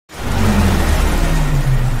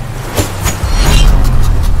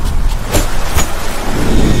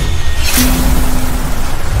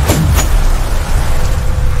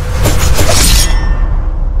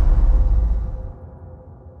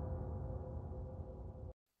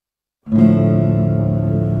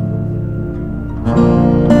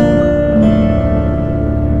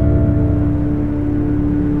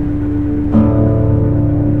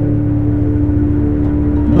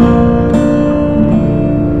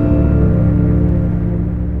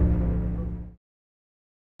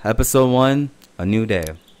Episode 1, A New Day.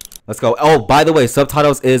 Let's go. Oh, by the way,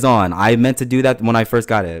 subtitles is on. I meant to do that when I first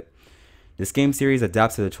got it. This game series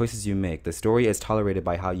adapts to the choices you make. The story is tolerated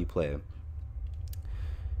by how you play.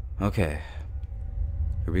 Okay.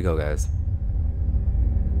 Here we go, guys.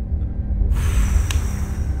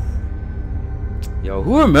 Yo,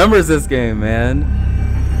 who remembers this game, man?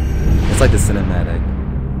 It's like the cinematic.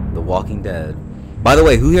 The Walking Dead. By the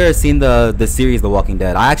way, who here has seen the series The Walking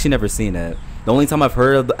Dead? I actually never seen it. The only time I've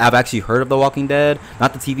actually heard of The Walking Dead,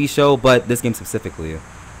 not the TV show, but this game specifically.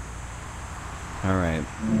 Alright.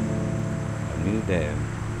 A New Day.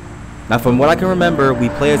 Now, from what I can remember, we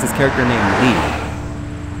play as this character named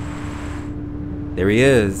Lee. There he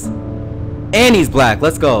is. And he's black.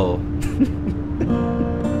 Let's go.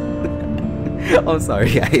 I'm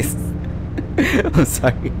sorry, guys. I'm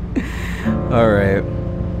sorry. Alright.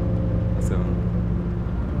 So.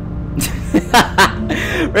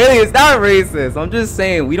 Really, it's not racist. I'm just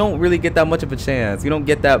saying we don't really get that much of a chance. We don't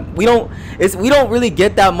really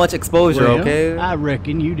get that much exposure, well, okay? I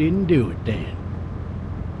reckon you didn't do it then.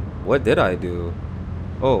 What did I do?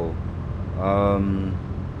 Oh.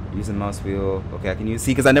 Using mouse wheel. Okay, I can use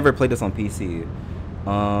because I never played this on PC.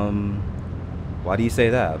 Why do you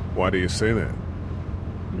say that? Why do you say that?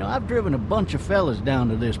 You know, I've driven a bunch of fellas down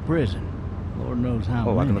to this prison. Lord knows how many.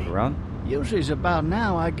 Oh, I can look around? Usually it's about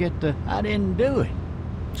now I get the I didn't do it.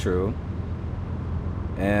 True.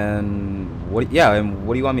 And what do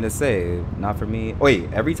you want me to say? Not for me. Wait,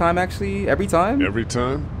 every time actually? Every time? Every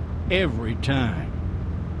time? Every time.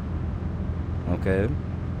 Okay.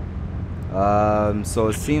 So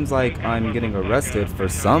it seems like I'm getting arrested for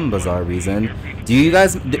some bizarre reason. Do you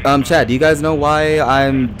guys Chad, do you guys know why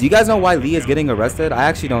Lee is getting arrested? I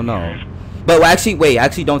actually don't know. But actually wait,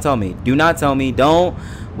 don't tell me. Do not tell me. Don't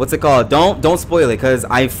spoil it, cuz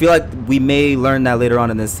I feel like we may learn that later on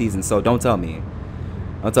in this season. So don't tell me.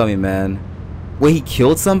 Don't tell me, man. Wait, he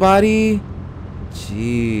killed somebody?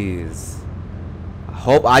 Jeez.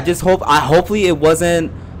 Hopefully it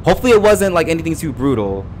wasn't like anything too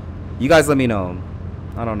brutal. You guys let me know.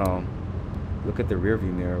 I don't know. Look at the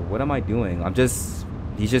rearview mirror. What am I doing?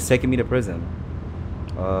 He's just taking me to prison.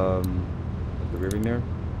 The rearview mirror.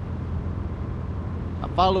 I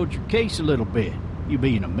followed your case a little bit. You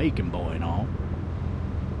being a Macon boy and all.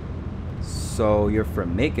 So you're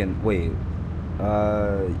from Macon? Wait.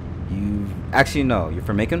 You're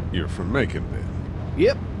from Macon? You're from Macon, then.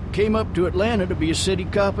 Yep. Came up to Atlanta to be a city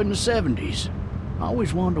cop in the 70s. I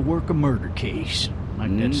always wanted to work a murder case.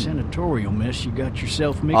 Like that senatorial mess you got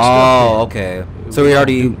yourself mixed up in. Oh, okay. So he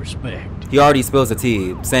already spills the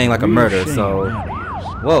tea, saying like a murder, so...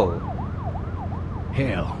 Whoa.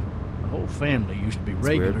 Hell, the whole family used to be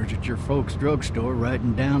regulars at your folks' drugstore right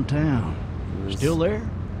in downtown. Still there?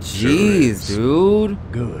 Jeez, dude.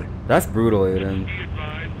 Good. That's brutal, Aiden.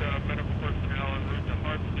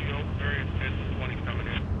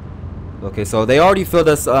 Okay, so they already filled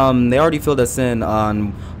us in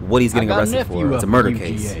on what he's getting arrested for. It's a murder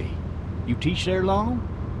case. You teach there long?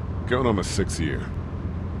 Going on my 6th year.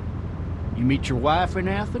 You meet your wife in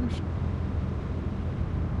Athens?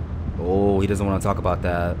 Oh, he doesn't want to talk about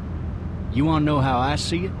that. You want to know how I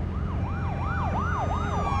see it?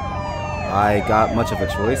 I got much of a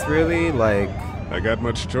choice, really? Like... I got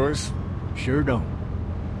much choice? Sure don't.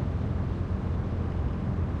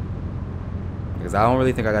 Because I don't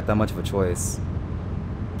really think I got that much of a choice.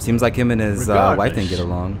 Seems like him and his wife didn't get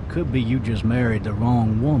along. Could be you just married the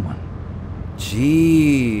wrong woman.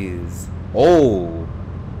 Jeez. Oh.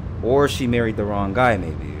 Or she married the wrong guy,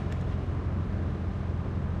 maybe.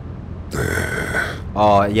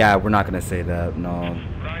 Oh, yeah, we're not going to say that. No.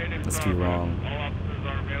 That's too wrong.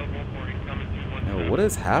 Yo, what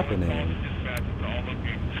is happening?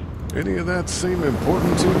 Any of that seem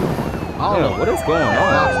important to you? Yeah, what is going on?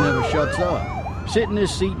 Cops never shuts up. Sit in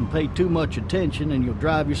this seat and pay too much attention and you'll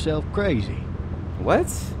drive yourself crazy.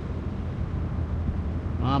 What?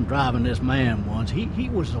 I'm driving this man once. He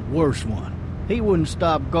was the worst one. He wouldn't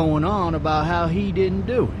stop going on about how he didn't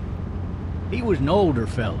do it. He was an older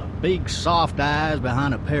fella, big soft eyes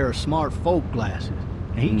behind a pair of smart folk glasses.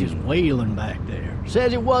 And he just wailing back there.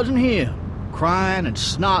 Says it wasn't him. Crying and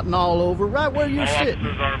snotting all over right where you're sitting.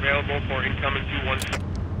 All officers are available for incoming 217.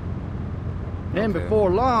 Then before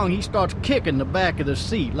long, he starts kicking the back of the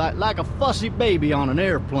seat like a fussy baby on an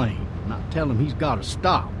airplane. And I tell him he's got to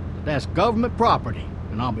stop. That's government property,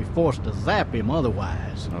 and I'll be forced to zap him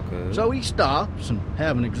otherwise. Okay. So he stops, and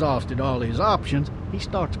having exhausted all his options, he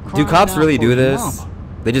starts crying. Do cops really do this? Mama.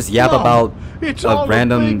 They just yap about a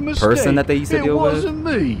random person that they used to deal with? It wasn't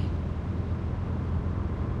me.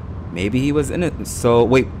 Maybe he was in it. So,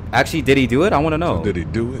 wait, actually, did he do it? I want to know. So did he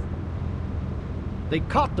do it? They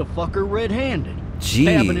caught the fucker red-handed. Gee.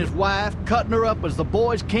 Stabbing his wife, cutting her up as the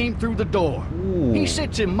boys came through the door. Ooh. He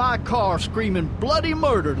sits in my car screaming bloody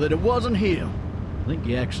murder that it wasn't him. I think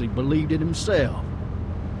he actually believed it himself.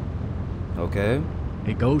 Okay.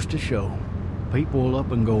 It goes to show, people will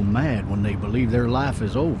up and go mad when they believe their life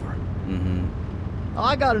is over. Mm-hmm.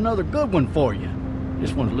 I got another good one for you.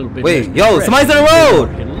 This one's a little bit. Wait, less yo, somebody's in the depressing. road!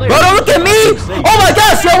 Can Bro, live. don't look at me! Oh my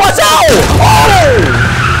gosh, yo, watch out!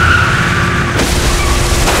 Oh!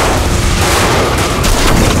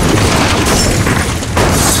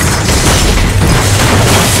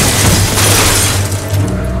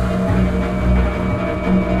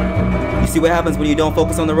 You see what happens when you don't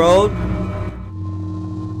focus on the road?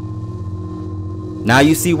 Now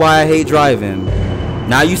you see why I hate driving.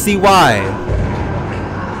 Now you see why.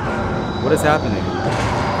 What is happening?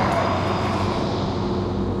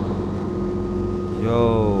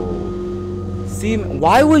 Yo. See,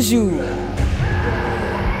 why was you...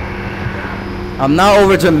 I'm not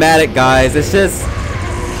over dramatic, guys. It's just...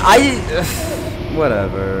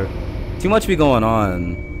 Whatever. Too much be going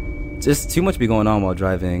on. Just too much be going on while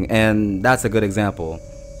driving. And that's a good example.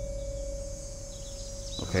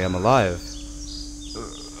 Okay, I'm alive.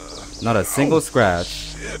 Not a single scratch.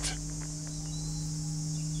 Shit.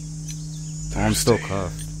 Oh, I'm still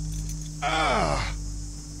cuffed. Ah.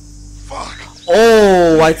 Fuck.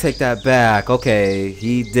 Oh, I take that back. Okay,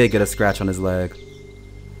 he did get a scratch on his leg.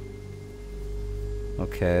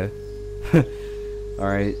 Okay.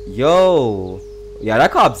 Alright. Yo. Yeah,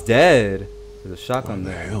 that cop's dead. There's a shotgun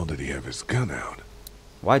Why the there. hell did he have his gun out?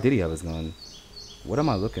 Why did he have his gun? What am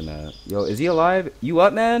I looking at? Yo, is he alive? You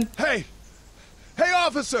up, man? Hey! Hey,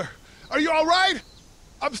 officer! Are you alright?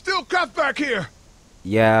 I'm still cuffed back here!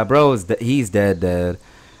 Yeah, bro, he's dead.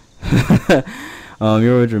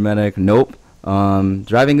 You're dramatic. Nope.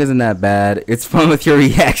 Driving isn't that bad. It's fun with your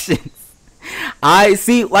reactions. I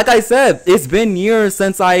see, like I said, it's been years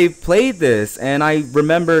since I played this, and I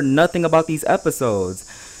remember nothing about these episodes.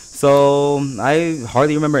 So I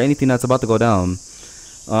hardly remember anything that's about to go down.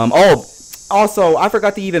 Oh, also, I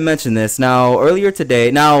forgot to even mention this. Now, earlier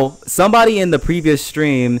today, somebody in the previous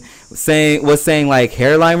stream was saying like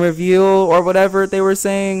hairline review or whatever they were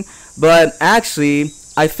saying, but actually,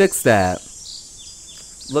 I fixed that.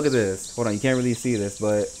 Look at this. Hold on, you can't really see this,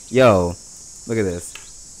 but yo, look at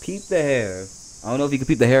this. Peep the hair. I don't know if you can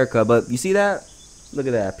peep the haircut, but you see that? Look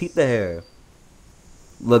at that. Peep the hair.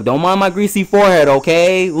 Look, don't mind my greasy forehead,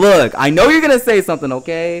 okay? Look, I know you're gonna say something,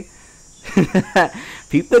 okay?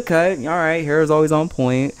 Peep the cut. Alright, hair is always on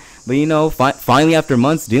point. But you know, finally after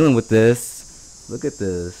months dealing with this, look at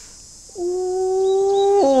this.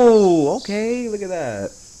 Ooh, okay, look at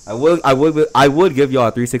that. I would give y'all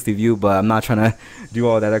a 360 view, but I'm not trying to do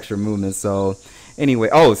all that extra movement. So anyway,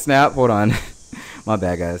 oh snap, hold on. My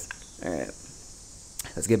bad, guys. Alright.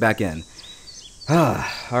 Let's get back in.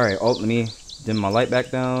 Alright, oh, let me dim my light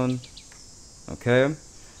back down. Okay.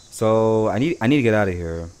 So I need to get out of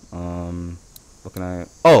here. What can I...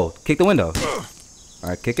 Oh, kick the window.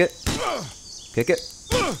 Alright, kick it. Kick it.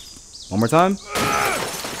 One more time.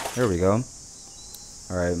 There we go.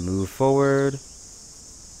 Alright, move forward.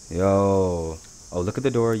 Yo. Oh, look at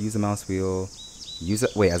the door. Use the mouse wheel. Use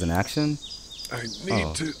it... Wait, as an action? I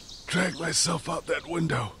need to drag myself out that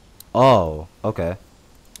window. Oh, okay.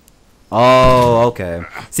 Oh, okay.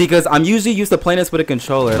 See, because I'm usually used to playing this with a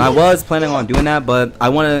controller, and I was planning on doing that, but I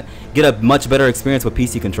want to get a much better experience with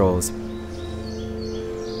PC controls.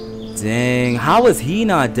 Dang, how was he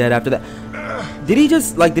not dead after that? Did he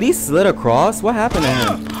just, like, did he slid across? What happened to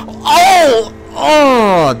him? Oh!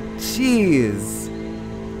 Oh, jeez.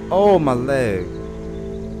 Oh, my leg.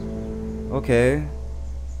 Okay.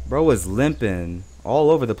 Bro was limping all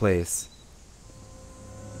over the place.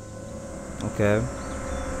 Okay.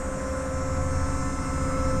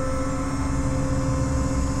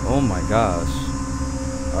 Oh my gosh.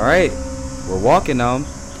 Alright. We're walking now.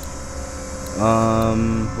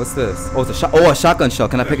 What's this? Oh, it's a a shotgun shell.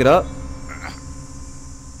 Can I pick it up?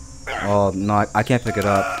 Oh, no, I can't pick it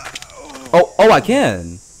up. Oh, I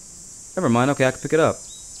can. Never mind. Okay, I can pick it up.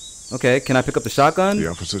 Okay, can I pick up the shotgun? The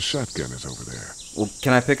officer's shotgun is over there. Well,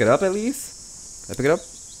 can I pick it up at least? Can I pick it up?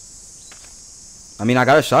 I mean, I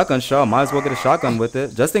got a shotgun shell. Might as well get a shotgun with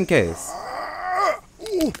it, just in case.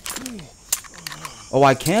 Oh,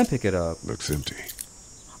 I can pick it up. Looks empty.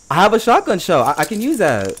 I have a shotgun shell. I can use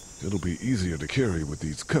that. It'll be easier to carry with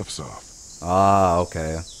these cuffs off. Ah,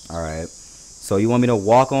 okay. Alright. So you want me to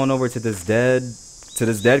walk on over to this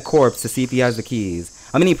dead corpse to see if he has the keys?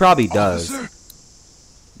 I mean, he probably does. Officer?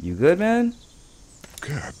 You good, man?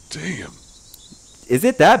 God damn. Is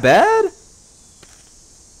it that bad?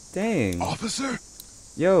 Dang. Officer?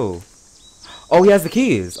 Yo. Oh, he has the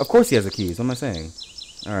keys. Of course he has the keys. What am I saying?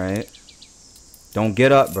 All right. Don't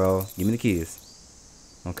get up, bro. Give me the keys.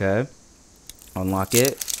 Okay. Unlock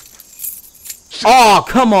it. Oh,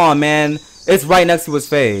 come on, man. It's right next to his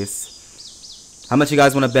face. How much you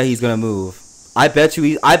guys want to bet he's going to move? I bet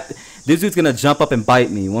you this dude's going to jump up and bite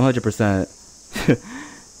me. 100%.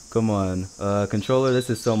 Come on. Controller, this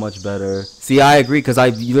is so much better. See, I agree because I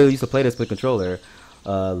literally used to play this with controller.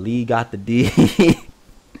 Lee got the D.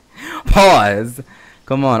 Pause.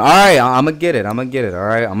 Come on. All right, I'm going to get it. I'm going to get it. All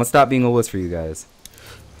right. I'm going to stop being a wuss for you guys.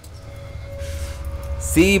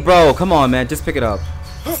 See, bro. Come on, man. Just pick it up.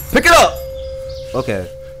 Pick it up. Okay.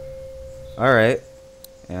 All right.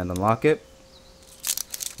 And unlock it.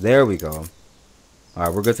 There we go. All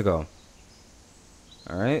right, we're good to go.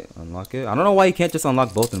 All right, unlock it. I don't know why you can't just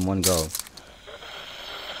unlock both in one go.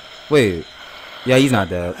 Wait. Yeah, he's not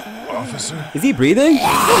dead. Officer. Is he breathing?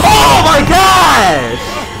 Oh my gosh!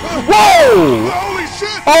 Whoa! Holy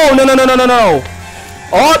shit! Oh, no, no, no, no, no, no.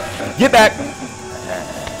 Oh, get back.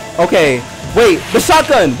 Okay. Wait, the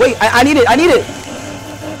shotgun. Wait, I need it. I need it.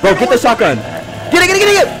 Bro, get the shotgun. Get it, get it,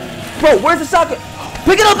 get it. Bro, where's the shotgun?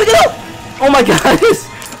 Pick it up, pick it up. Oh my gosh.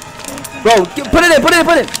 Bro, put it in, put it in,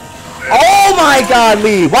 put it in. Oh my god,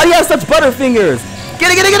 Lee. Why do you have such butterfingers?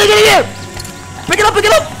 Get it, get it, get it, get it, get it. Pick it up, pick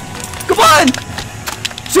it up. Come on.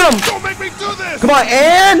 Shoot him. Don't make me do this. Come on,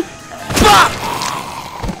 and pop.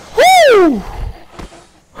 Woo.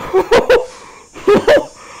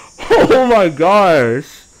 Oh my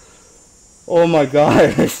gosh. Oh my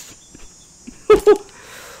gosh.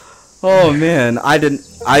 Oh man, I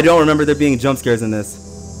don't remember there being jump scares in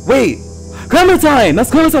this. Wait. Clementine! That's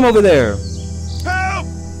Clementine over there! Help!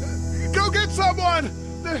 Go get someone!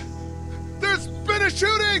 There's been a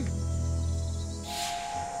shooting!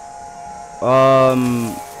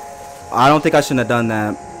 I don't think I shouldn't have done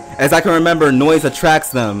that. As I can remember, noise attracts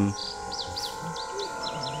them.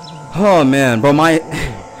 Oh man, bro, my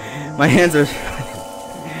hands are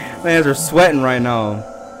sweating right now.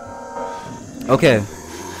 Okay.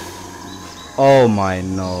 Oh my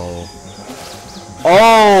no.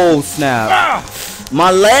 Oh snap!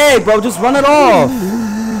 My leg, bro, just run it off.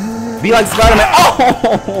 Be like Spider-Man.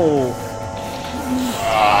 Oh,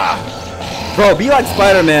 bro, be like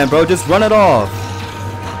Spider-Man, bro. Just run it off.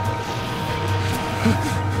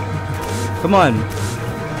 Come on.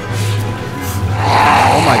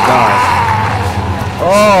 Oh my gosh.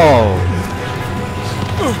 Oh.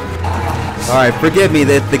 All right, forgive me.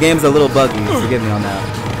 The game's a little buggy. Forgive me on that.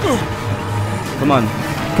 Come on.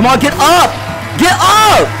 Come on, get up! Get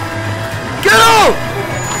up! Get up!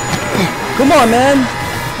 Come on, man.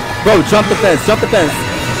 Bro, jump the fence. Jump the fence.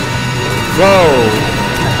 Bro.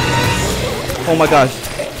 Oh my gosh.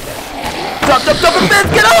 Jump, jump, jump the fence.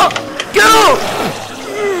 Get up! Get up!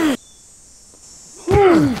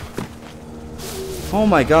 Oh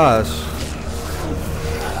my gosh.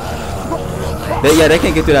 Yeah, they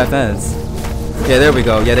can't get through that fence. Yeah, there we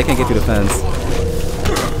go. Yeah, they can't get through the fence.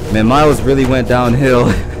 Man, Miles really went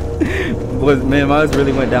downhill. Man, Miles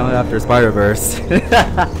really went down after Spider-Verse.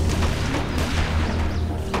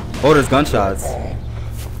 Oh, there's gunshots.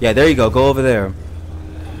 Yeah, there you go. Go over there.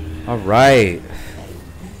 Alright.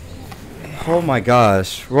 Oh my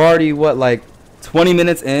gosh. We're already, what, like 20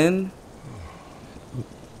 minutes in?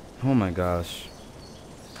 Oh my gosh.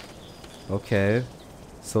 Okay.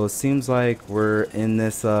 So it seems like we're in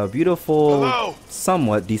this beautiful, Hello?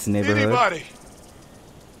 somewhat decent neighborhood. Anybody?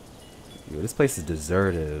 Yo, this place is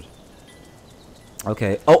deserted.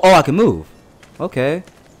 Okay. Oh, I can move. Okay.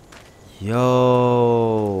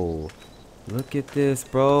 Yo. Look at this,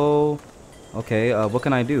 bro. Okay, what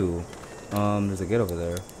can I do? There's a gate over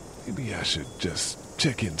there. Maybe I should just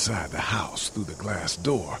check inside the house through the glass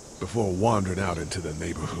door before wandering out into the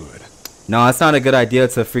neighborhood. No, it's not a good idea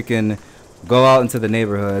to freaking go out into the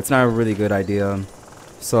neighborhood. It's not a really good idea.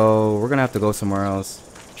 So we're gonna have to go somewhere else.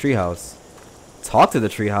 Treehouse. Talk to the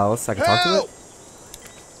treehouse. I can talk to it.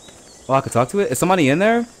 Oh, I can talk to it. Is somebody in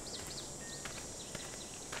there?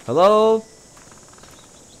 Hello?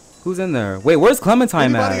 Who's in there? Wait, where's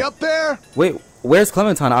Clementine at? Anybody up there? Wait, where's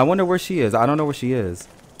Clementine? I wonder where she is. I don't know where she is.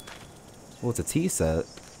 Oh, it's a tea set.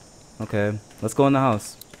 Okay, let's go in the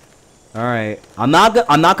house. All right, I'm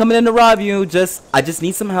not coming in to rob you. I just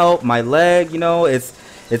need some help. My leg, you know, it's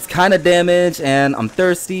kind of damaged, and I'm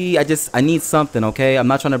thirsty. I need something. Okay, I'm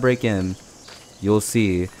not trying to break in. You'll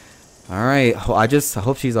see. All right, I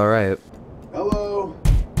hope she's all right. Hello?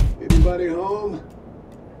 Anybody home?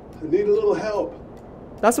 I need a little help.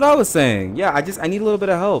 That's what I was saying. Yeah, I need a little bit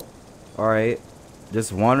of help. All right,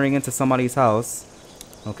 just wandering into somebody's house.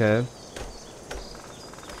 Okay.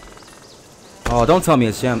 Oh, don't tell me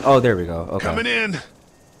it's jam. Oh, there we go. Okay. Coming in.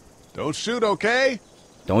 Don't shoot, okay?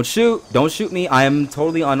 Don't shoot. Don't shoot me. I am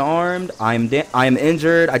totally unarmed. I am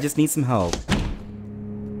injured. I just need some help.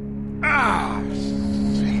 Ah!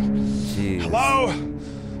 Jeez. Hello?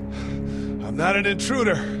 I'm not an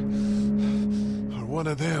intruder. Or one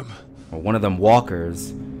of them. Or one of them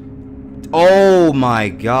walkers. Oh my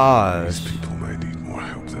gosh. These people might need more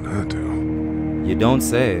help than I do. You don't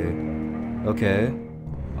say. Okay.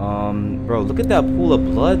 Bro, look at that pool of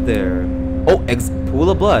blood there. Oh, pool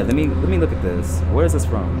of blood. Let me look at this. Where is this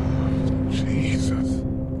from? Jesus.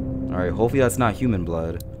 All right. Hopefully that's not human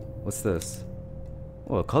blood. What's this?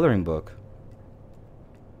 Oh, a coloring book.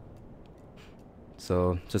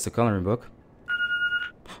 So, just a coloring book.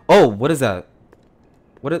 Oh, what is that?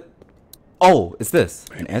 Oh, it's this.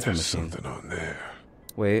 Maybe An answering there's machine. something on there.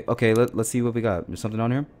 Wait, okay, let's see what we got. There's something on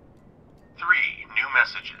here? 3 new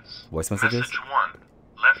messages. Voice messages? Message 1,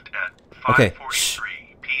 left at Okay, 5:43 shh.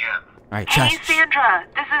 p.m. Alright, Hey, Josh. Sandra,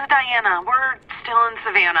 this is Diana. We're still in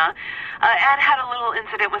Savannah. Ed had a little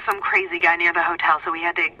incident with some crazy guy near the hotel, so we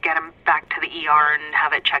had to get him back to the ER and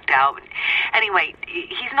have it checked out. Anyway,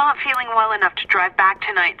 he's not feeling well enough to drive back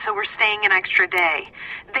tonight, so we're staying an extra day.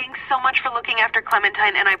 Thanks so much for looking after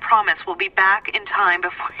Clementine, and I promise we'll be back in time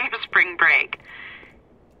before your spring break.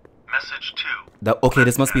 Message 2. Okay,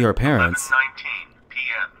 this must be her parents. 11:19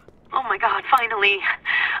 p.m. Oh my god, finally.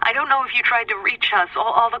 I don't know if you tried to reach us.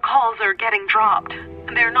 All the calls are getting dropped.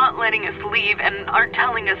 They're not letting us leave and aren't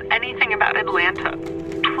telling us anything about Atlanta.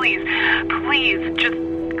 Please, just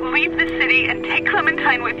leave the city and take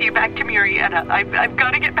Clementine with you back to Murrieta. I've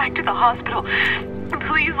got to get back to the hospital.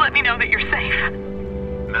 Please let me know that you're safe.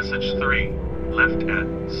 Message 3, left at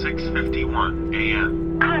 6:51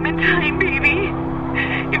 a.m. Clementine, baby.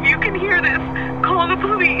 If you can hear this, call the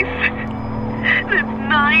police. That's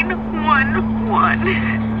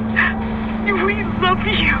 911. We love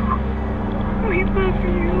you. We love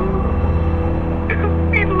you.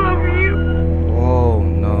 We love you. Oh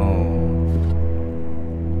no.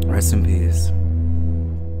 Rest in peace.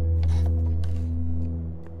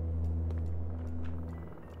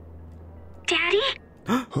 Daddy?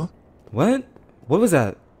 Huh? What? What was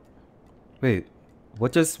that? Wait.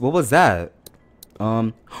 What was that?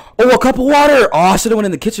 Oh, a cup of water! Oh, I should have went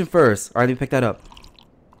in the kitchen first. Alright, let me pick that up.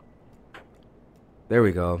 There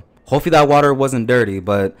we go. Hopefully that water wasn't dirty,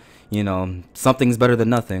 but, you know, something's better than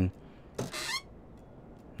nothing.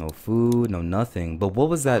 No food, no nothing. But what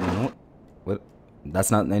was that? No, what?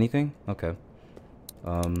 That's not anything? Okay.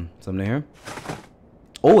 Something here?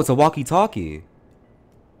 Oh, it's a walkie-talkie.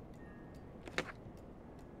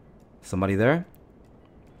 Somebody there?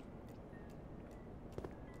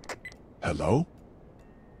 Hello?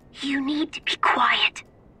 You need to be quiet.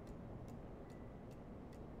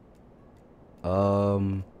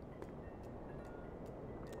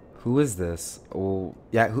 Who is this? Oh,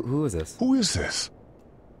 yeah, who is this? Who is this?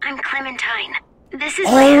 I'm Clementine. This is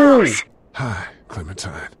my house. Hi,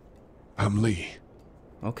 Clementine. I'm Lee.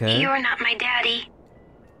 Okay. You're not my daddy.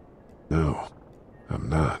 No, I'm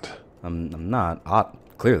not. I'm not.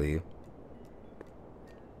 Clearly.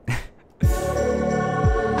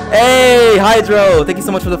 Hey, Hydro! Thank you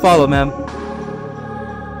so much for the follow, ma'am.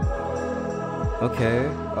 Okay.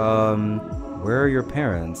 Where are your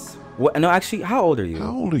parents? What? No, actually, how old are you?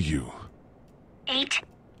 How old are you? 8.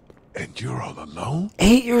 And you're all alone?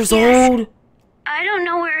 8 years Yes. old? I don't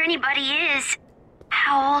know where anybody is.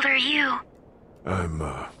 How old are you? I'm,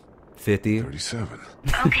 50. 37.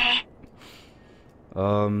 Okay.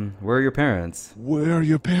 Where are your parents? Where are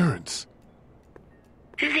your parents?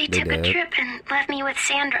 They took a did. trip and left me with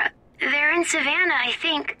Sandra. They're in Savannah, I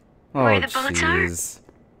think. Oh, Where the boats are? jeez.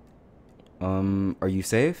 Are you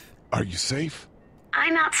safe? Are you safe?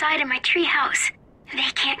 I'm outside in my treehouse. They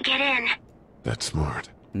can't get in. That's smart.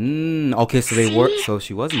 Okay, so they See? were. So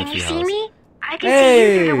she was in the Can you see treehouse. me? I can see you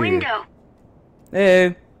through Hey! the window.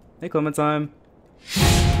 Hey, Clementine.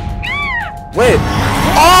 Wait.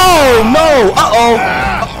 Oh no!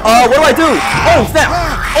 What do I do? Oh snap!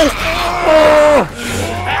 Oh!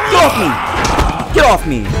 Get off me! Get off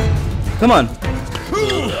me! Come on!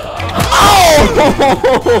 Oh!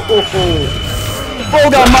 Bull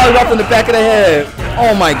got modded up in the back of the head.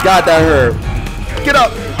 Oh my god, that hurt. Get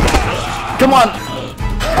up! Come on!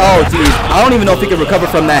 Oh geez, I don't even know if he can recover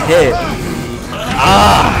from that hit.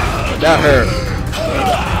 Ah, that hurt.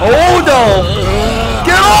 Oh no!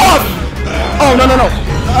 Get off! Oh no! Get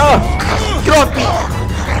off me!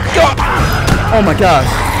 Get off! Oh my gosh!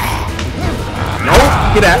 No!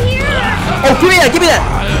 Get that! Oh, give me that! Give me that!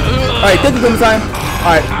 All right, thank you, Clementine.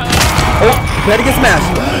 All right. Oh, we had to get smashed.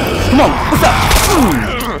 Come on, what's up?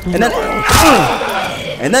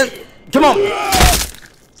 And then, come on.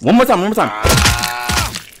 One more time.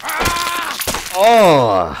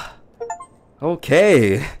 Oh.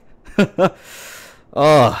 Okay.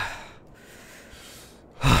 Oh.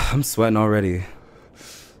 I'm sweating already.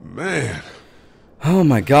 Man. Oh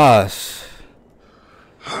my gosh.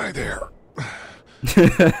 Hi there.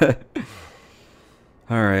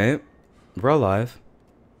 Alright. We're alive.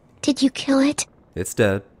 Did you kill it? It's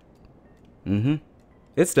dead.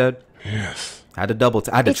 It's dead. Yes. I had to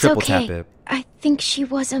I had to It's triple okay. tap it. I think she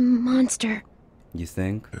was a monster. You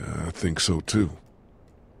think? I think so too.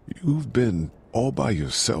 You've been all by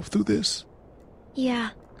yourself through this? Yeah,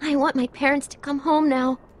 I want my parents to come home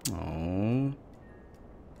now. Oh.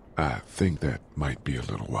 I think that might be a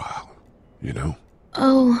little while, you know?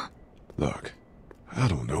 Oh, Look, I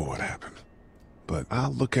don't know what happened, but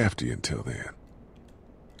I'll look after you until then.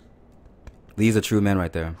 Lee's a true man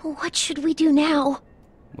right there. what should we do now?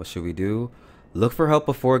 What should we do? Look for help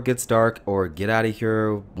before it gets dark or get out of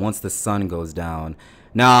here once the sun goes down.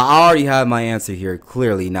 Now, I already have my answer here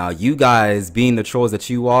clearly. Now, you guys, being the trolls that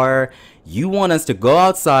you are, you want us to go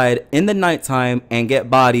outside in the nighttime and get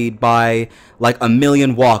bodied by like a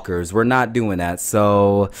million walkers. We're not doing that.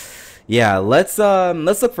 So, yeah, let's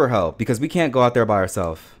look for help because we can't go out there by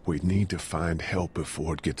ourselves. We need to find help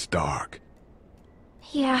before it gets dark.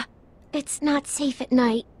 Yeah, it's not safe at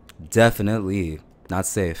night. Definitely not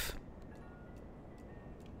safe.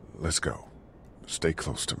 Let's go. Stay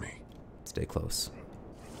close to me. Stay close.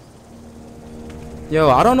 Yo,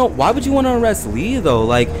 I don't know. Why would you want to arrest Lee, though?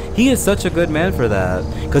 Like, he is such a good man for that.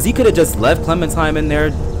 Because he could have just left Clementine in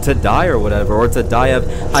there to die or whatever. Or to die of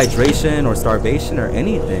hydration or starvation or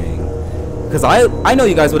anything. Because I know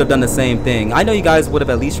you guys would have done the same thing. I know you guys would have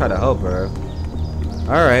at least tried to help her.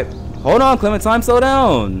 Alright. Hold on, Clementine. Slow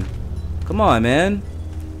down. Come on, man.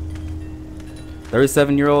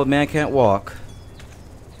 37-year-old man can't walk.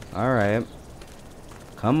 Alright.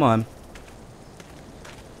 Come on.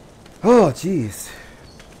 Oh, jeez.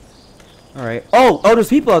 Alright. Oh, there's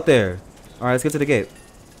people out there. Alright, let's get to the gate.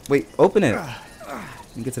 Wait, open it.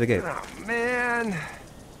 And get to the gate. Oh, man.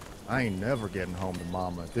 I ain't never getting home to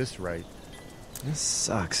Mama at this rate. This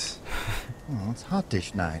sucks. Oh, it's hot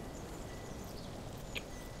dish night.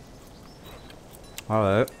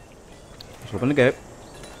 Alright. Let's open the gate.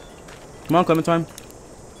 Come on, Clementine.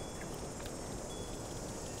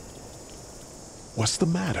 What's the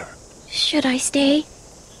matter? Should I stay?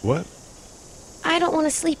 What? I don't want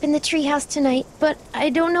to sleep in the treehouse tonight, but I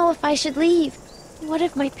don't know if I should leave. What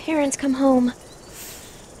if my parents come home?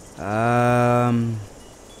 I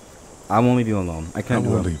won't leave you alone. I I can't do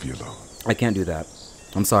won't it. leave you alone. I can't do that.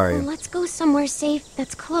 I'm sorry. Well, let's go somewhere safe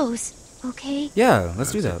that's close, okay? Yeah,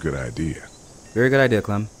 let's do That's that. a good idea. Very good idea,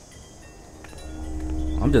 Clem.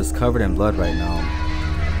 I'm just covered in blood right now.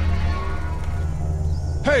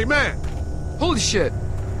 Hey, man! Holy shit!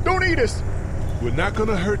 Don't eat us! We're not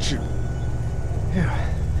gonna hurt you. Yeah.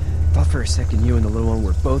 Thought for a second you and the little one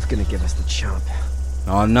were both gonna give us the chomp.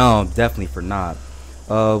 Oh no, definitely for not.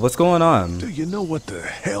 What's going on? Do you know what the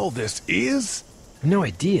hell this is? No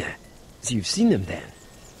idea. So you've seen them then?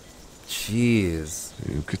 Jeez.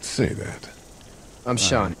 You could say that. I'm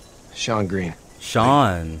Sean. Sean Green.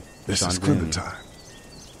 Sean. This Sean is Green. Clementine.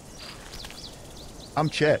 I'm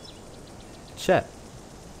Chet. Chet.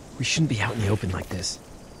 We shouldn't be out in the open like this.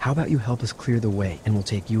 How about you help us clear the way, and we'll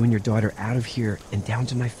take you and your daughter out of here and down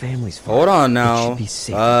to my family's farm. Hold on It now. should be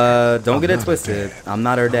safe. Don't I'm get it not her twisted. dad. I'm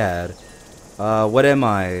not her dad. What am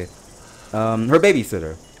I? Her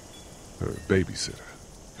babysitter. Her babysitter.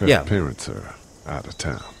 Her Yeah. parents are out of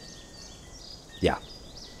town. Yeah.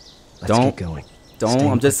 Let's don't- get going. Don't.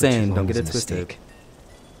 Staying I'm just put for too saying. long Don't get was it a twisted. mistake.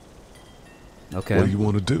 Okay. What do you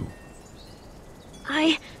want to do?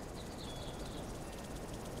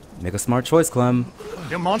 Make a smart choice, Clem.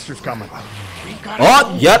 Them monsters coming.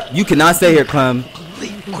 Oh, yep. You cannot stay here, Clem.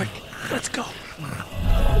 Quick, let's go.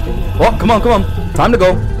 Oh, come on, come on. Time to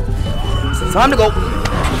go. It's time to go.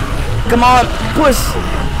 Come on, push.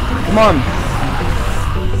 Come on.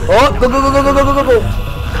 Oh, go, go, go, go, go, go, go, go, go.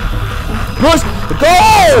 Push. Go.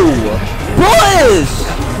 Push.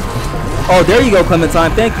 Oh, there you go,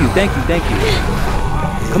 Clementine. Thank you, thank you, thank you.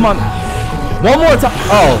 Come on. One more time.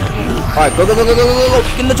 Oh. All right, go, go, go, go, go, go, go.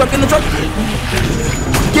 Get in the truck, get in the truck.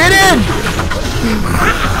 Get in.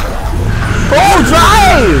 Oh,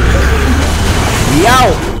 drive. We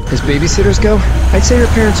out. As babysitters go, I'd say your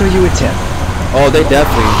parents owe you a tip. Oh, they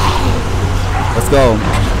definitely. Let's go.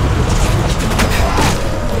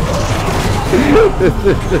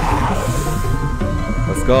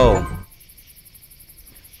 Let's go.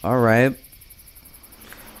 All right.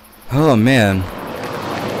 Oh man.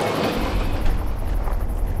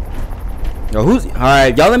 Yo, who's all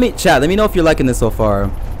right? Y'all, let me chat. Let me know if you're liking this so far.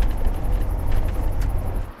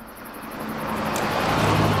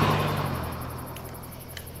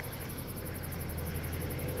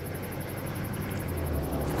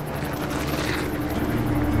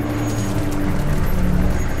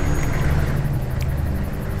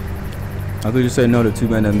 How could you say no to two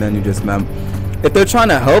men and men you just met? If they're trying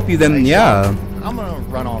to help you, then yeah. I'm gonna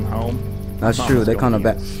run on home. That's Mama's true. They kind gonna of be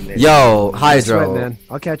bad. a snitch. Yo, Sweat, Hydro. man.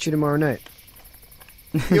 I'll catch you tomorrow night.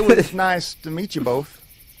 It was nice to meet you both.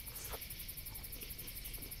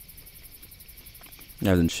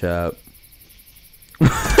 I was in chat.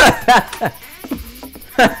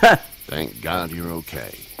 Thank God you're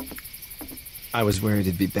okay. I was worried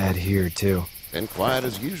it'd be bad here, too. Been quiet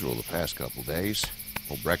as usual the past couple days.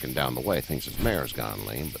 Old Brecken down the way thinks his mare's gone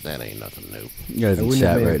lame, but that ain't nothing new. You guys I in wouldn't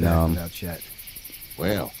have chat made right it back now. without Chet.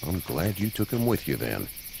 Well, I'm glad you took him with you then.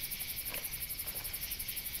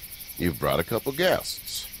 You've brought a couple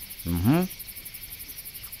guests. Mm-hmm.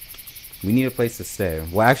 We need a place to stay.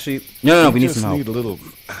 Well, actually, no, we need just some help. need a little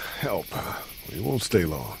help. We won't stay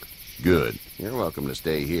long. Good. You're welcome to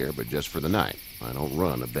stay here, but just for the night. I don't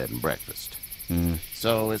run a bed and breakfast.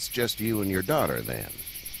 So it's just you and your daughter then.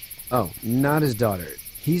 Oh, not his daughter.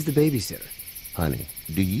 He's the babysitter. Honey,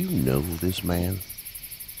 do you know this man?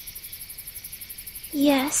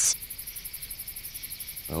 Yes.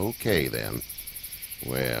 Okay then.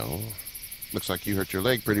 Well, looks like you hurt your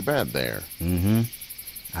leg pretty bad there. Mm-hmm.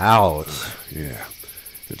 Ouch. Yeah,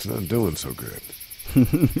 it's not doing so good.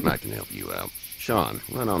 I can help you out. Sean,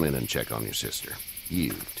 run on in and check on your sister.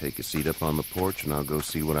 You, take a seat up on the porch and I'll go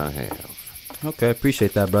see what I have. Okay,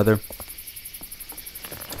 appreciate that, brother.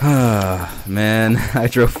 Man,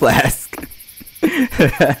 Hydro Flask.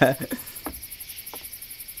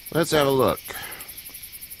 Let's have a look.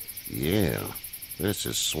 Yeah, this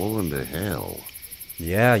is swollen to hell.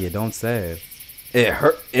 Yeah, you don't say. It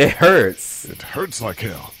hurts. It hurts like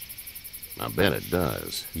hell. I bet it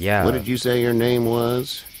does. Yeah. What did you say your name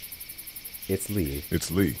was? It's Lee.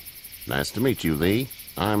 It's Lee. Nice to meet you, Lee.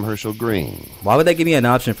 I'm Herschel Green. Why would they give me an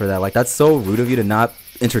option for that? Like, that's so rude of you to not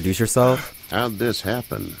introduce yourself. How'd this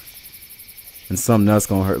happen? And something else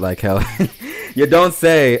gonna hurt like hell. You don't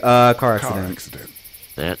say. Car Car accident. accident.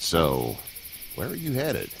 That's so. Where are you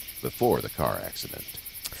headed before the car accident?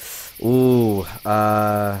 Ooh,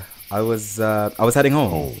 I was heading home.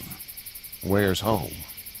 Home. Where's home?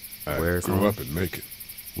 I Where's grew home? up in Macon.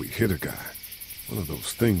 We hit a guy. One of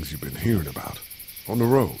those things you've been hearing about. On the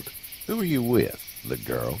road. Who are you with? The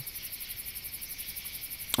girl?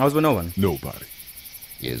 I was with no one. Nobody.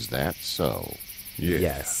 Is that so? Yeah,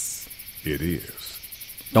 Yes. it is.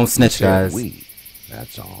 Don't snitch, Said guys. we.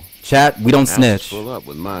 That's all. Chat, we don't House is snitch. full up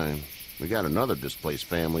with mine. We got another displaced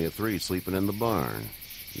family of 3 sleeping in the barn.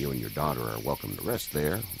 You and your daughter are welcome to rest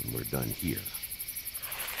there when we're done here.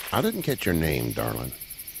 I didn't catch your name, darling.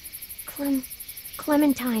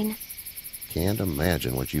 Clementine. Can't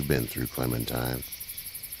imagine what you've been through, Clementine.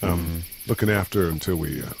 Looking after her until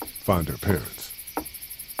we find her parents.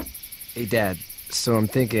 Hey, Dad. So I'm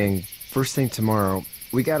thinking, first thing tomorrow,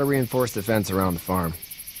 we gotta reinforce the fence around the farm.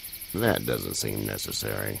 That doesn't seem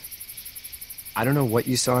necessary. I don't know what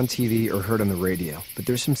you saw on TV or heard on the radio, but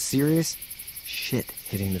there's some serious shit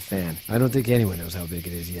hitting the fan. I don't think anyone knows how big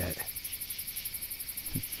it is yet.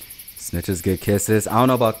 Snitches get kisses. I don't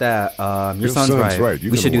know about that. Your Your son's right.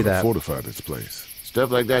 You're We should gonna do wanna that. Fortify this place.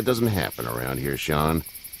 Stuff like that doesn't happen around here, Sean.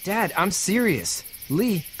 Dad, I'm serious.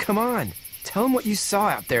 Lee, come on. Tell him what you saw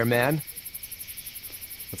out there, man.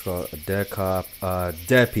 Let's call it a dead cop.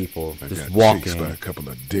 Dead people I just got chased by walking. a couple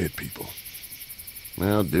of dead people.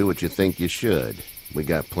 Well, do what you think you should. We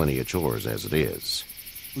got plenty of chores as it is.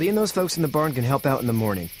 Lee and those folks in the barn can help out in the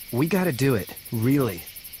morning. We gotta do it. Really.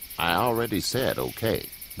 I already said okay.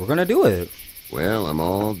 We're gonna do it. Well, I'm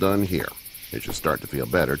all done here. It should start to feel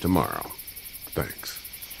better tomorrow. Thanks.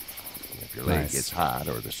 If your leg Nice. gets hot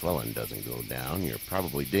or the swelling doesn't go down, you're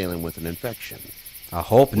probably dealing with an infection. I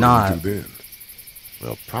hope What not. do we do then?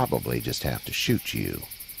 We'll probably just have to shoot you.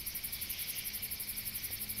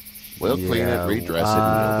 We'll clean it, Yeah, redress it,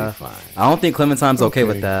 and you'll be fine. I don't think Clementine's okay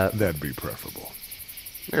with that. That'd be preferable.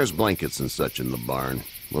 There's blankets and such in the barn.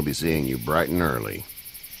 We'll be seeing you bright and early.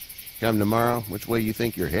 Come tomorrow, which way you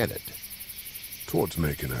think you're headed? Towards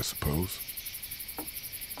Macon, I suppose.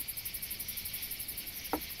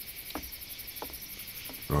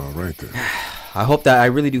 All right then. I hope that I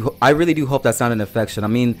really do hope that's not an infection. I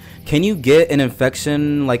mean, can you get an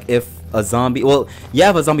infection like if a zombie? Well, yeah,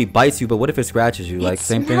 if a zombie bites you, but what if it scratches you? Like It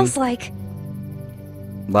same thing. smells like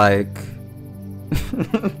Like,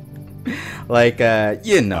 like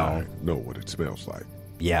you know, I know what it smells like.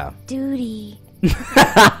 yeah. duty.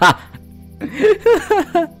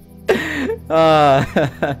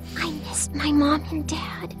 I miss my mom and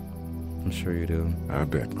dad. I'm sure you do. I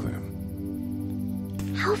bet, Clem.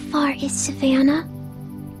 How far is Savannah?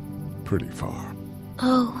 Pretty far.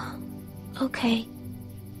 Oh, okay.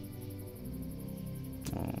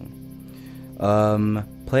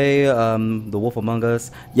 play The Wolf Among Us.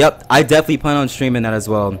 Yep, I definitely plan on streaming that as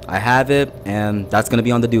well. I have it, and that's gonna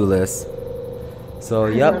be on the do list. So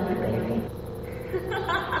yep.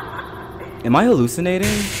 Am I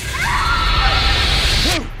hallucinating?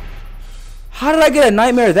 How did I get a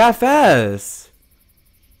nightmare that fast?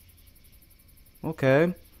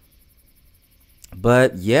 Okay.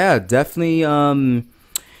 But yeah, definitely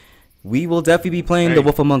we will definitely be playing The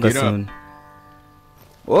Wolf Among Us soon.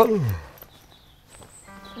 Whoa.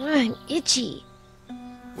 I'm itchy.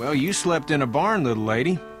 Well, you slept in a barn, little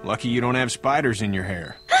lady. Lucky you don't have spiders in your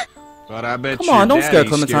hair. But I bet Come on, don't scare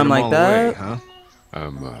Clementine like that. Away, huh?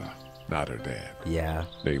 I'm not her dad. Yeah.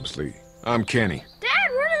 Name's Lee. I'm Kenny. Dad,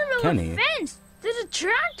 we're in the middle Kenny? of a fence. There's a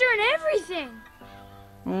tractor and everything.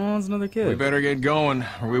 Oh, it's another kid. We better get going,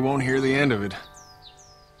 or we won't hear the end of it.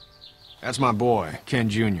 That's my boy, Ken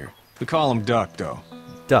Jr. We call him Duck, though.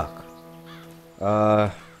 Duck.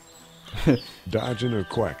 Dodging or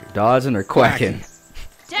quacking? Dodging or quacking?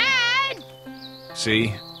 Dad!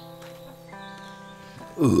 See?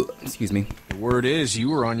 Ooh, excuse me. The word is you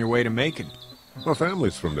were on your way to Macon. My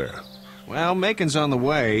family's from there. Well, Macon's on the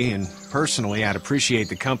way, and personally, I'd appreciate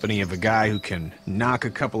the company of a guy who can knock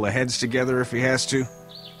a couple of heads together if he has to.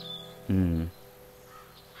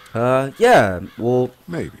 Yeah, well,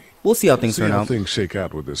 maybe. We'll see how things turn how out. things shake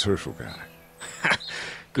out with this Herschel guy.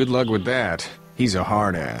 Good luck with that. He's a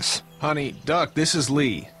hard ass. Honey, Duck, this is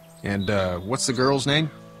Lee. And, what's the girl's name?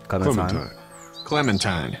 Clementine.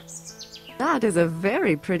 Clementine. That is a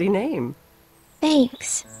very pretty name.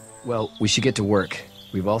 Thanks. Well, we should get to work.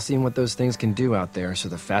 We've all seen what those things can do out there, so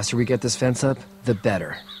the faster we get this fence up, the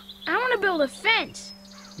better. I want to build a fence.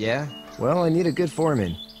 Yeah? Well, I need a good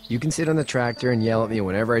foreman. You can sit on the tractor and yell at me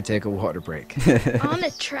whenever I take a water break. On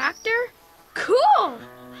the tractor? Cool!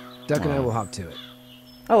 Duck and I will hop to it.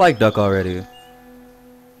 I like Duck already.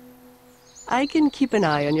 I can keep an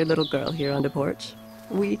eye on your little girl here on the porch.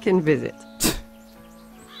 We can visit.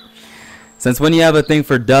 Since when you have a thing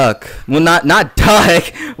for Duck? Well, not Duck.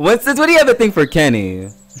 Since when do you have a thing for Kenny?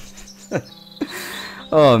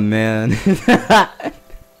 Oh man.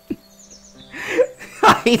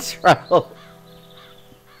 I trouble.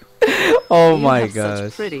 Oh my gosh.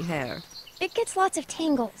 Such pretty hair. It gets lots of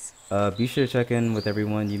tangles. Be sure to check in with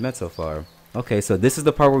everyone you met so far. Okay, so this is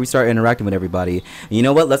the part where we start interacting with everybody. And you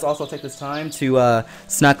know what? Let's also take this time to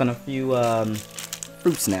snack on a few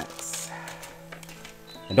fruit snacks.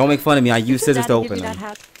 And don't make fun of me. I use scissors to open them.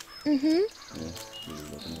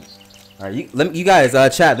 All right, you guys,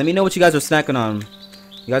 chat. Let me know what you guys are snacking on.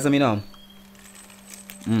 You guys, let me know.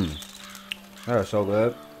 That's so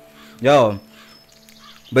good. Yo,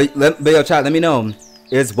 but yo, chat. Let me know.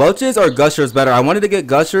 Is Welch's or Gushers better? I wanted to get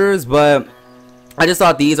Gushers, but I just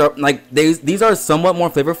thought these are like these are somewhat more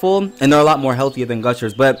flavorful and they're a lot more healthier than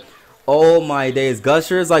Gushers. But oh my days,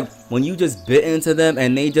 Gushers, like when you just bit into them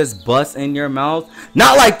and they just bust in your mouth.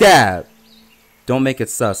 Not like that. Don't make it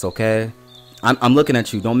sus, okay? I'm looking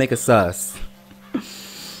at you. Don't make it sus.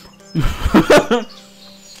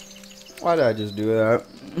 Why did I just do that?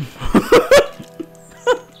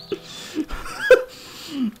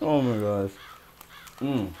 Oh my gosh.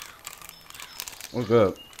 What's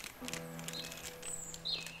good?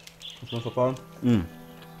 What's one so far?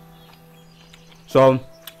 So,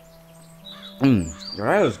 your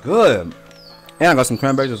hair is good. And I got some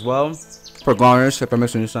cranberries as well for garnish, if that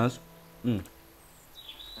makes any sense.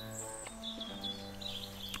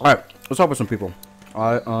 Alright, let's talk with some people.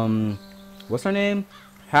 What's her name?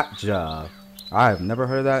 Hatja. I've never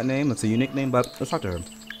heard that name. It's a unique name, but let's talk to her.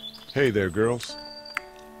 Hey there, girls.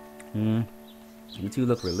 You two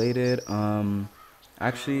look related.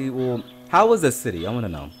 Actually, well, how was the city? I want to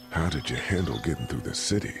know. How did you handle getting through the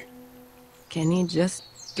city? Kenny just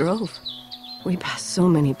drove. We passed so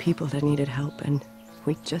many people that needed help, and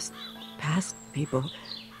we just passed people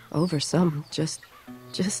over some. Just.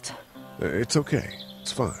 It's okay.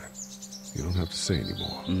 It's fine. You don't have to say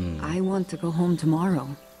anymore. I want to go home tomorrow,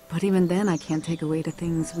 but even then I can't take away the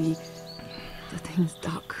things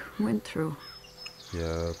Doc went through.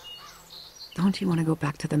 Yeah. Don't you want to go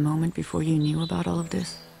back to the moment before you knew about all of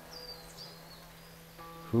this?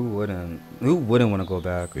 Who wouldn't? Who wouldn't want to go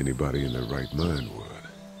back? Anybody in their right mind would.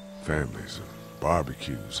 Families and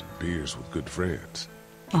barbecues and beers with good friends.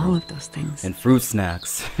 All of those things. And fruit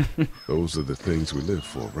snacks. Those are the things we live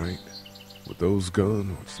for, right? With those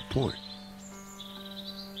gone, what's the point?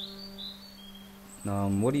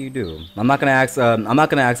 What do you do? I'm not gonna ask. I'm not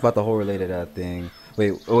gonna ask about the whole related thing.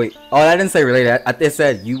 Wait. Oh, I didn't say related. I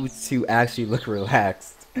said you two actually look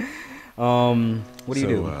relaxed. What do you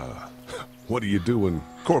do? What do you do when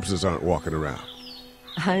corpses aren't walking around?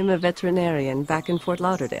 I'm a veterinarian back in Fort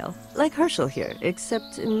Lauderdale. Like Herschel here,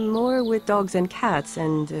 except more with dogs and cats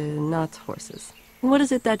and not horses. What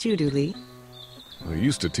is it that you do, Lee? I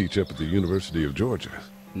used to teach up at the University of Georgia.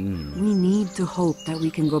 We need to hope that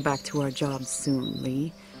we can go back to our jobs soon,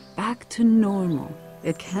 Lee. Back to normal.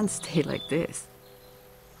 It can't stay like this.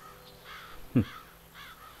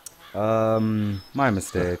 My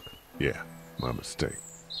mistake. Yeah, my mistake.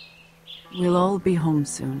 We'll all be home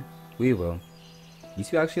soon. We will. You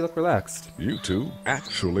two actually look relaxed. You two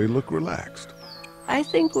actually look relaxed. I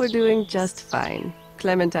think we're doing just fine.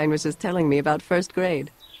 Clementine was just telling me about first grade.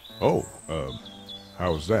 Oh,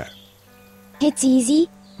 how's that? It's easy.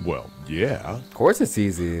 Well, yeah. Of course it's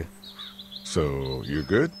easy. So, you're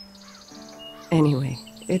good? Anyway,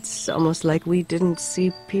 it's almost like we didn't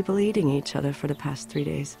see people eating each other for the past 3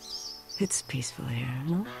 days. It's peaceful here,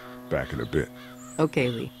 no? Back in a bit. Okay,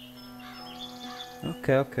 Lee.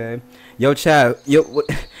 Okay. Yo, chat. Yo,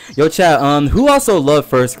 chat. Who also loved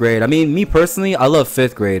first grade? I mean, me personally, I love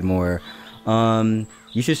 5th grade more.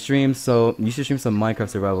 You should stream some Minecraft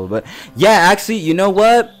survival. But yeah, actually, you know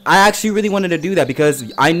what? I actually really wanted to do that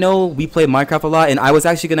because I know we play Minecraft a lot, and I was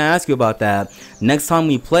actually gonna ask you about that. Next time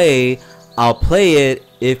we play, I'll play it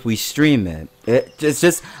if we stream it. It's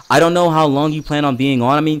just I don't know how long you plan on being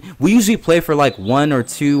on. I mean, we usually play for like 1 or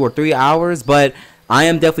 2 or 3 hours, but I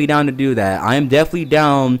am definitely down to do that. I am definitely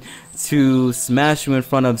down to smash you in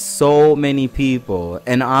front of so many people,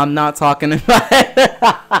 and I'm not talking about.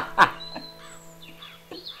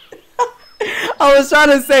 I was trying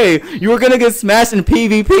to say you were gonna get smashed in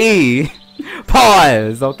PvP.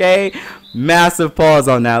 Pause, okay? Massive pause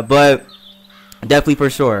on that, but definitely for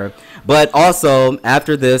sure. But also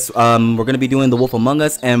after this, we're gonna be doing The Wolf Among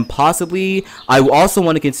Us, and possibly I also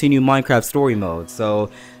want to continue Minecraft story mode. So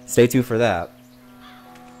stay tuned for that.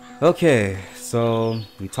 Okay, so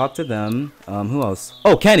we talked to them. Who else?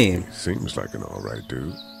 Oh, Kenny. He seems like an alright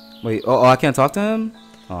dude. Wait, oh, I can't talk to him?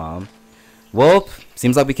 Well,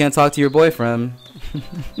 seems like we can't talk to your boyfriend.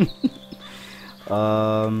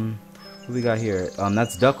 Who we got here?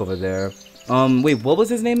 That's Duck over there. Wait, what was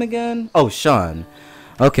his name again? Oh, Sean.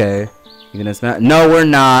 Okay. You gonna smash? No, we're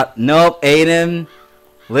not. Nope, Aiden.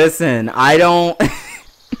 Listen, I don't.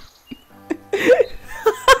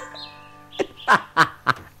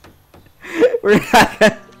 We're not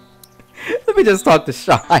gonna... Let me just talk to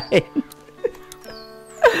Sean.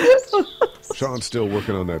 Sean's still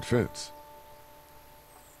working on that fence.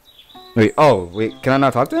 Wait, can I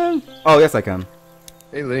not talk to him? Oh, yes I can.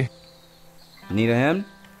 Hey, Lee. Need a hand?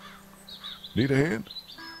 Need a hand?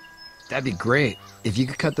 That'd be great. If you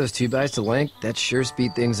could cut those 2x to length, that'd sure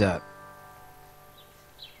speed things up.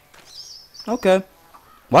 Okay.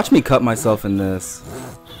 Watch me cut myself in this.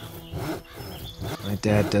 My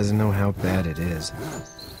dad doesn't know how bad it is.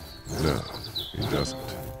 No, he doesn't.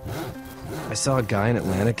 I saw a guy in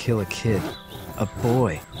Atlanta kill a kid. A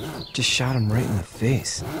boy. Just shot him right in the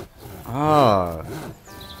face. Ah.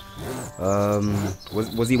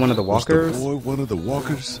 Was he one of the walkers? Was the boy one of the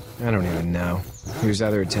walkers? I don't even know. He was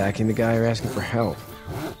either attacking the guy or asking for help.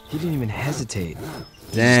 He didn't even hesitate.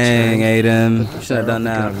 Dang, Aiden. You should have done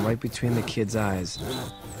that. Right between the kid's eyes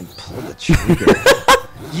and pulled the trigger.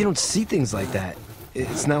 You don't see things like that.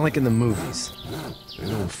 It's not like in the movies. They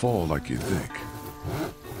don't fall like you think.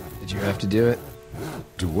 Did you have to do it?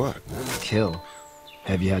 Do what? Kill.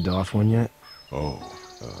 Have you had to off one yet? Oh,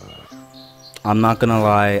 I'm not gonna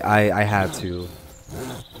lie, I had to.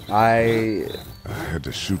 I had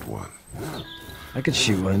to shoot one. I could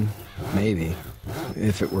shoot one, maybe,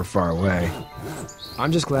 if it were far away.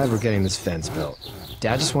 I'm just glad we're getting this fence built.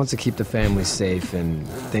 Dad just wants to keep the family safe and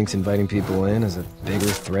thinks inviting people in is a bigger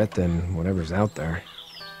threat than whatever's out there.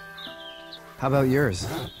 How about yours?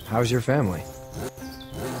 How's your family?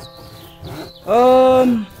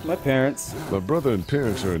 My parents. My brother and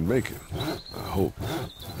parents are in Macon. I hope.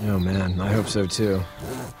 Oh man, I hope so too.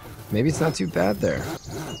 Maybe it's not too bad there.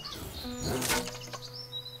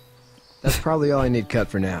 That's probably all I need cut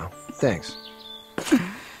for now. Thanks.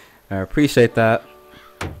 I appreciate that.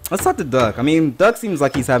 Let's talk to Duck. I mean, Duck seems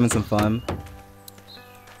like he's having some fun.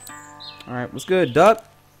 Alright, what's good, Duck?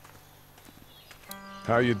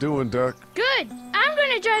 How you doing, Duck? Good. I'm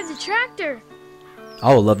gonna drive the tractor.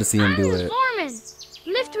 I would love to see him do it. Foreman.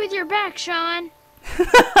 Lift with your back, Sean.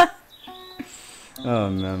 Oh,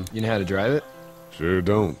 man. You know how to drive it? Sure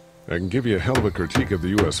don't. I can give you a hell of a critique of the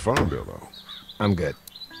U.S. Farm Bill, though. I'm good.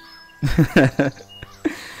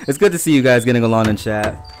 It's good to see you guys getting along in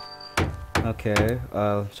chat. Okay, check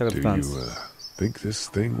out the fence. Do you think this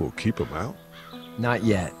thing will keep them out? Not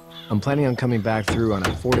yet. I'm planning on coming back through on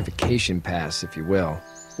a fortification pass, if you will.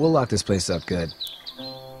 We'll lock this place up good.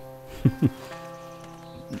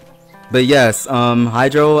 But yes,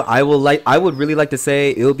 Hydro, I would really like to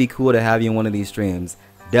say it would be cool to have you in one of these streams.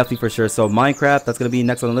 Definitely for sure. So Minecraft, that's gonna be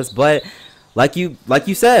next on the list. But like you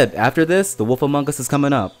said, after this, The Wolf Among Us is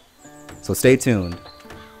coming up. So stay tuned.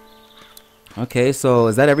 Okay, so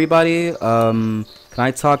is that everybody? Can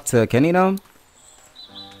I talk to Kenny now?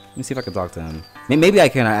 Let me see if I can talk to him. Maybe I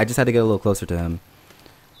can. I just had to get a little closer to him.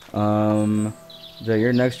 Jay,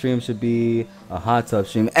 your next stream should be a hot tub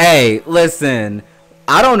stream. Hey, listen.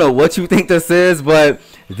 I don't know what you think this is, but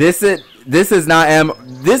this is not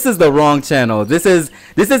this is the wrong channel. This is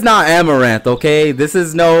not Amaranth, okay? This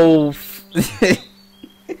is no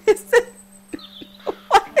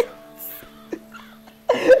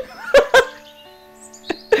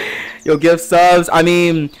Yo, give subs. I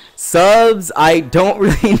mean, subs, I don't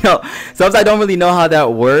really know. Subs, I don't really know how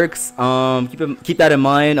that works. Keep that in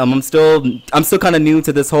mind. I'm still kind of new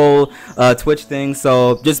to this whole Twitch thing,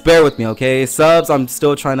 so just bear with me, okay? Subs, I'm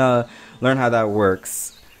still trying to learn how that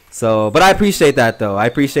works. So, but I appreciate that though. I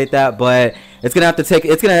appreciate that, but it's gonna have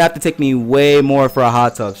to take me way more for a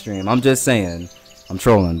hot tub stream. I'm just saying. I'm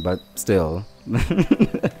trolling, but still.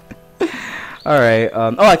 All right.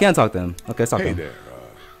 Oh, I can't talk to him. Okay, let's talk to him. Hey there,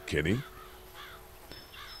 Kenny.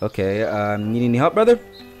 Okay, need any help, brother?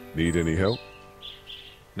 Need any help?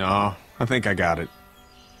 No, I think I got it.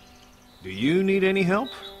 Do you need any help?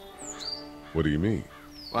 What do you mean?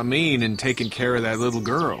 I mean, in taking care of that little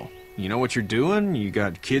girl. You know what you're doing? You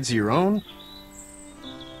got kids of your own?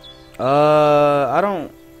 I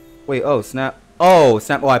don't... Wait, oh, snap. Oh,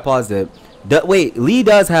 snap. Oh, I paused it. Wait, Lee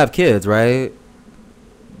does have kids, right?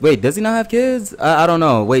 Wait, does he not have kids? I don't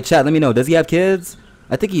know. Wait, chat, let me know. Does he have kids?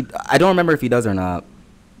 I don't remember if he does or not.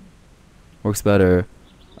 Works better.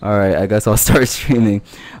 Alright, I guess I'll start streaming.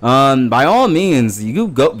 By all means, you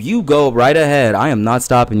go right ahead. I am not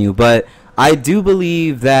stopping you, but I do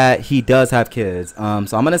believe that he does have kids. So I'm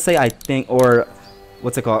gonna say I think, or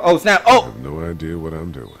what's it called? Oh, snap! Oh! I have no idea what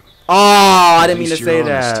I'm doing. Oh, I didn't mean to say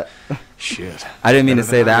that. Shit. I didn't mean to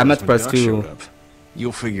say that. I meant to press 2.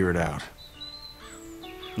 You'll figure it out.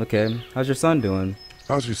 Okay. How's your son doing?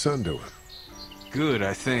 How's your son doing? Good,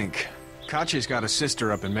 I think. Katya's got a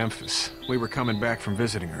sister up in Memphis. We were coming back from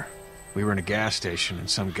visiting her. We were in a gas station and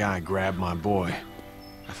some guy grabbed my boy.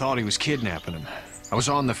 I thought he was kidnapping him. I was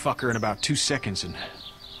on the fucker in about 2 seconds and...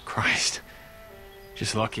 Christ.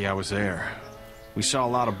 Just lucky I was there. We saw a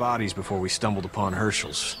lot of bodies before we stumbled upon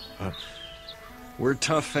Herschel's. But we're a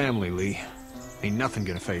tough family, Lee. Ain't nothing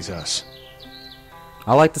gonna faze us.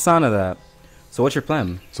 I like the sound of that. So what's your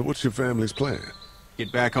plan? So what's your family's plan?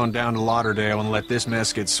 Get back on down to Lauderdale and let this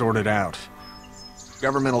mess get sorted out.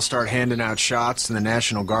 Government will start handing out shots and the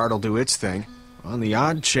National Guard will do its thing. On the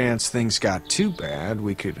odd chance things got too bad,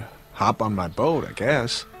 we could hop on my boat, I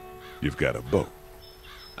guess. You've got a boat?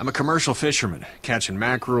 I'm a commercial fisherman, catching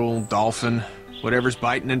mackerel, dolphin, whatever's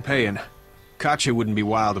biting and paying. Katya wouldn't be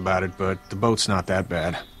wild about it, but the boat's not that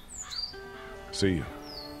bad. See you.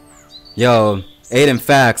 Yo, Aiden,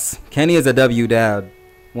 facts. Kenny is a W dad.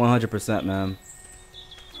 100%, man.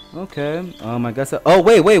 Okay, I guess oh,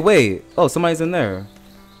 wait. Oh, somebody's in there.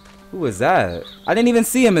 Who is that? I didn't even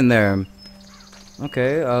see him in there.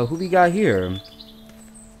 Okay, who we got here?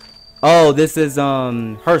 Oh, this is,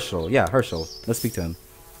 Herschel. Yeah, Herschel. Let's speak to him.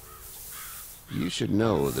 You should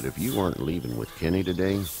know that if you weren't leaving with Kenny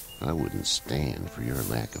today, I wouldn't stand for your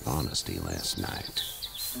lack of honesty last night.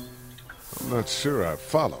 I'm not sure I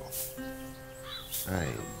follow. I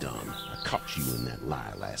ain't dumb. I caught you in that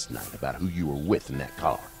lie last night about who you were with in that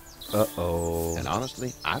car. Uh-oh. And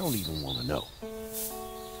honestly, I don't even want to know.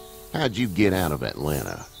 How'd you get out of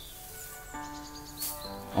Atlanta?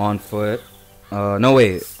 On foot. No,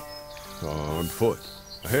 wait. On foot.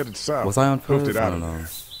 I headed south. Was I on foot? Hoofed it I out don't of know. there.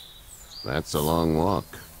 That's a long walk.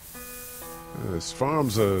 This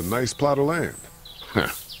farm's a nice plot of land.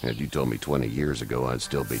 Had you told me 20 years ago I'd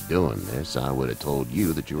still be doing this, I would have told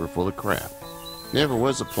you that you were full of crap. Never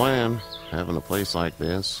was a plan, having a place like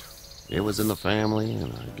this. It was in the family,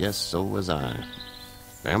 and I guess so was I.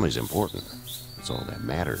 Family's important. That's all that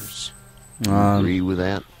matters. You agree with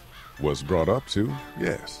that? Was brought up to,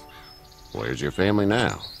 yes. Where's your family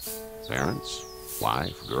now? Parents?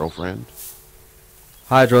 Wife? Girlfriend?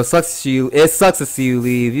 Hydro, it sucks to see you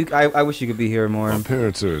leave. I wish you could be here more. My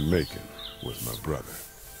parents are in Macon. Was my brother.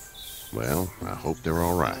 Well, I hope they're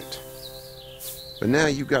all right. But now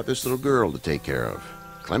you've got this little girl to take care of.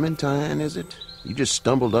 Clementine, is it? You just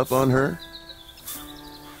stumbled up on her?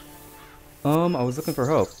 I was looking for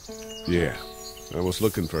help. Yeah, I was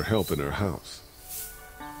looking for help in her house.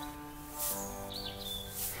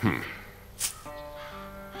 Can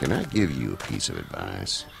I give you a piece of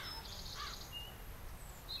advice?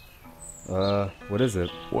 What is it?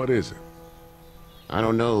 What is it? I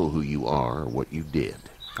don't know who you are or what you did.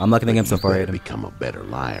 I'm not gonna give him some fire. Become a better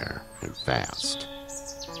liar, and fast.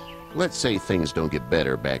 Let's say things don't get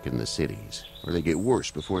better back in the cities, or they get worse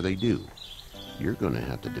before they do. You're gonna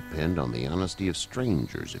have to depend on the honesty of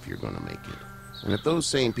strangers if you're gonna make it. And if those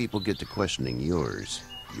same people get to questioning yours,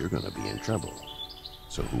 you're gonna be in trouble.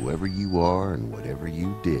 So whoever you are and whatever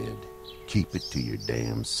you did, keep it to your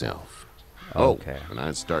damn self. Okay. Oh, and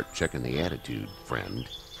I'd start checking the attitude, friend.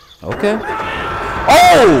 Okay.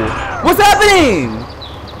 Oh! What's happening?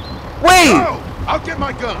 Wait! No! I'll get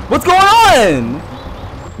my gun! What's going on?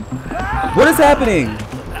 What is happening?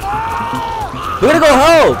 We're gonna go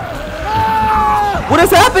help! What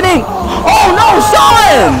is happening? Oh no,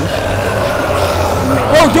 Sean!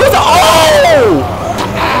 Oh, dude! Oh!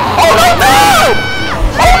 Oh no, no!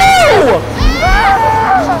 Oh no!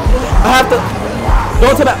 I have to.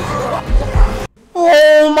 Don't tell that.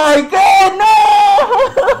 Oh my God! No!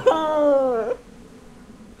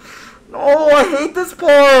 No, I hate this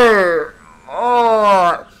part.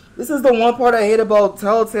 Oh, this is the one part I hate about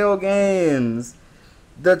Telltale games.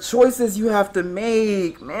 The choices you have to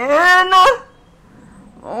make, man.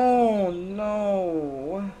 Oh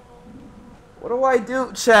no. What do I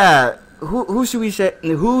do, chat? Who should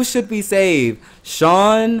we save?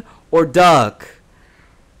 Sean or Duck?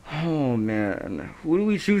 Oh man, who do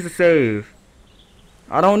we choose to save?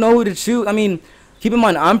 I don't know who to choose. I mean, keep in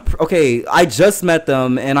mind, I just met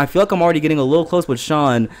them, and I feel like I'm already getting a little close with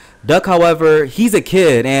Sean. Duck, however, he's a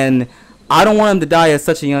kid, and I don't want him to die at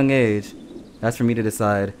such a young age. That's for me to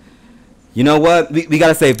decide. You know what? We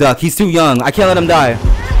gotta save Duck. He's too young. I can't let him die.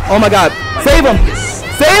 Oh my God. Save him!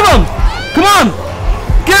 Save him! Come on!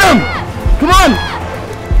 Get him! Come on!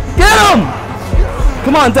 Get him!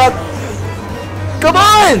 Come on, Duck! Come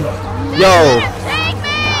on! Yo!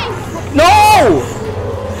 No!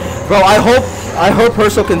 Bro, I hope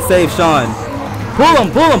Herschel can save Sean. Pull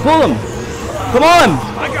him! Come on!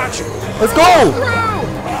 I got you. Let's go!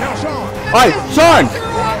 Alright, Sean!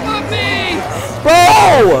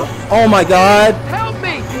 Bro! Oh my God! Help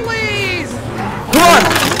me, please! Come on!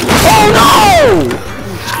 Oh no!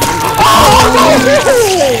 Oh no!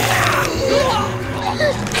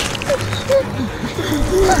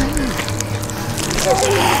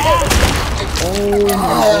 Oh my.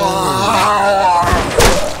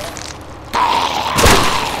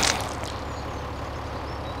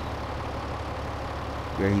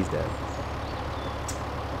 Yeah, he's dead.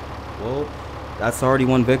 Well, that's already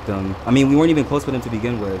one victim. I mean, we weren't even close with him to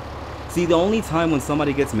begin with. See, the only time when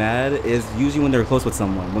somebody gets mad is usually when they're close with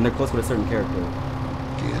someone, when they're close with a certain character.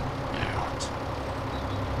 Get out.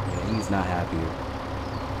 Yeah, he's not happy.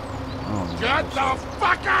 Oh, man. Get the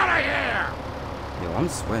fuck out of here! Yo, I'm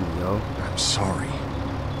sweating, yo. I'm sorry.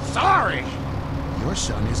 Sorry? Your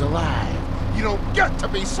son is alive. You don't get to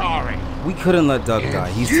be sorry. We couldn't let Doug And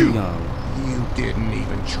die. He's too young. You didn't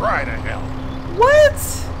even try to help. What?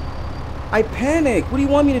 I panicked. What do you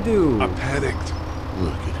want me to do? I panicked.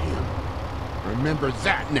 Look at him. Remember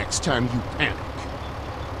that next time you panic.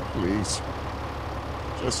 Please.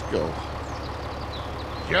 Just go.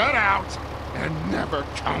 Get out and never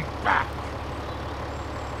come back.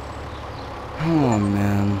 Oh,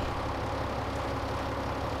 man.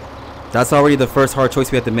 That's already the first hard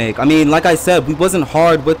choice we had to make. I mean, like I said, we wasn't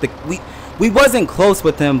hard with the... We wasn't close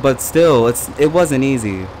with him, but still, it wasn't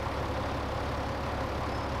easy.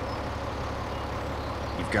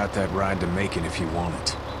 You've got that ride to Macon if you want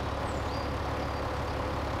it.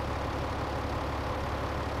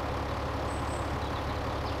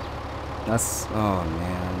 That's... Oh,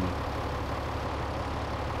 man.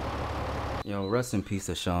 Yo, rest in peace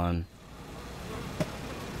to Sean.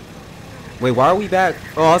 Wait, why are we back?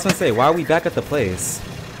 Oh, I was gonna say, why are we back at the place?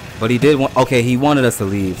 But he did want... Okay, he wanted us to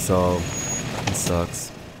leave, so... It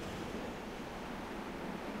sucks.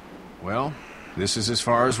 Well, this is as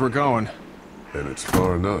far as we're going. And it's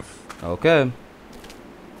far enough. Okay.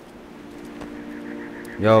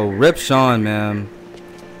 Yo, rip Sean, man.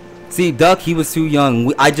 See, Duck, he was too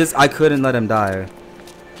young. I couldn't let him die.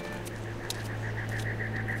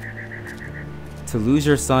 To lose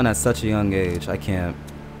your son at such a young age, I can't.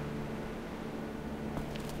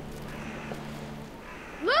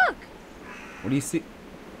 Look! What do you see?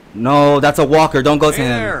 No, that's a walker. Don't go to Hey him.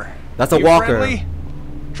 there. That's a You walker. friendly?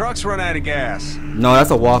 Truck's run out of gas. No,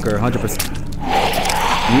 that's a walker. 100%.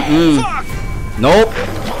 Nope.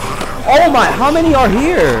 Oh my! How many are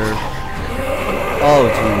here? Oh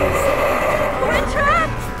jeez.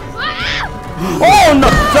 Oh no!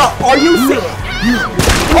 Are you serious?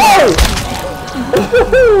 Oh!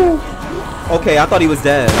 Okay, I thought he was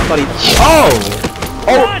dead. I thought he... Oh!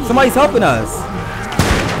 Oh! Somebody's helping us.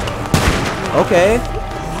 Okay.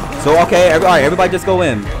 So, okay, alright, everybody just go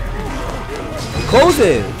in. Close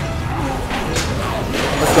it.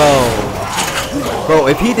 Let's go. Bro,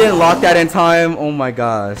 if he didn't lock that in time, oh my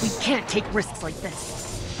gosh. We can't take risks like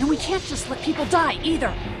this. And we can't just let people die, either.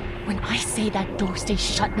 When I say that door stays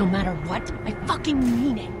shut no matter what, I fucking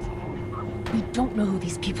mean it. We don't know who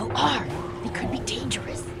these people are. They could be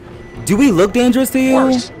dangerous. Do we look dangerous to you?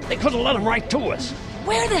 Worse, they could have let them right to us.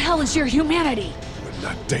 Where the hell is your humanity? We're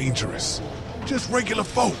not dangerous. Just regular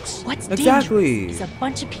folks. What's Exactly. dangerous is a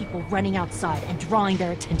bunch of people running outside and drawing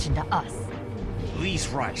their attention to us. Lee's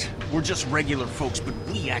right. We're just regular folks, but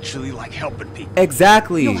we actually like helping people.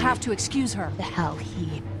 Exactly. You'll have to excuse her. The hell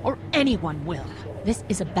he or anyone will. This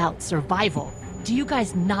is about survival. Do you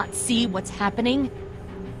guys not see what's happening?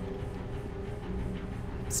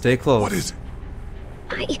 Stay close. What is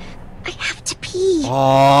it? I have to pee.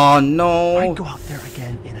 Oh, no. I'd go out there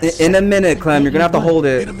again In a minute, Clem. You're gonna have to hold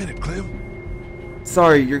it. In a minute, Clem.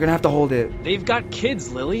 Sorry, you're gonna have to hold it. They've got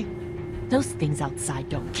kids, Lily. Those things outside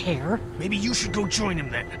don't care. Maybe you should go join him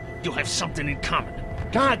then. You'll have something in common.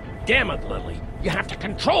 God damn it, Lily. You have to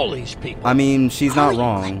control these people. I mean, she's not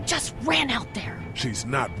wrong. Glenn just ran out there. She's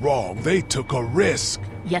not wrong. They took a risk.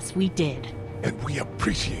 Yes, we did. And we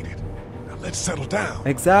appreciate it. Now let's settle down.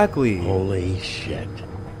 Exactly. Holy shit.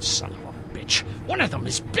 Son of a bitch. One of them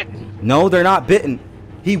is bitten. No, they're not bitten.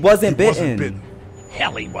 He wasn't bitten.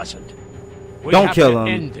 Hell, he wasn't. We Don't have kill to him.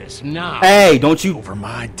 End this now. Hey, don't you over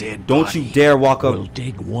my dead Don't body. you dare walk up. We'll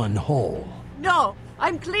dig one hole. No,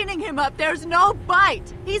 I'm cleaning him up. There's no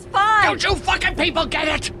bite. He's fine. Don't you fucking people get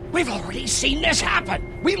it? We've already seen this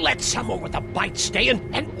happen. We let someone with a bite stay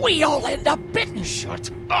in, and we all end up bitten.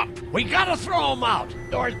 Shut up. We gotta throw him out,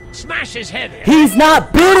 or smash his head in. He's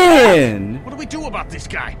not bitten. What do we do about this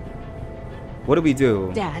guy? What do we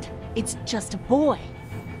do? Dad, it's just a boy.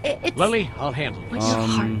 It's... Lily, I'll handle it. What's your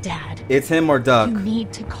heart, Dad? It's him or Duck. You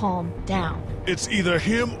need to calm down. It's either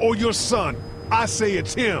him or your son. I say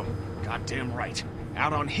it's him. Goddamn right.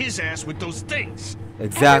 Out on his ass with those things.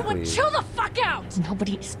 Exactly. Everyone chill the fuck out!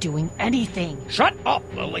 Nobody is doing anything. Shut up,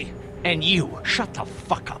 Lily. And you, shut the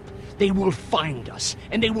fuck up. They will find us,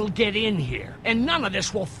 and they will get in here, and none of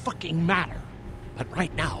this will fucking matter. But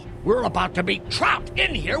right now, we're about to be trapped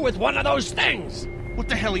in here with one of those things. What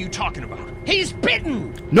the hell are you talking about? He's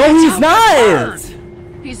bitten! No, he's not!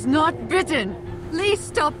 He's not bitten. Lee,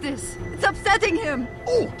 stop this. It's upsetting him.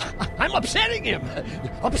 Oh, I'm upsetting him.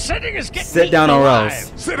 Upsetting is getting Sit down or alive.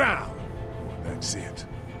 else. Sit down. That's it.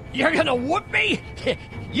 You're gonna whoop me?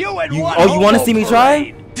 You and You- one oh, you wanna homo see me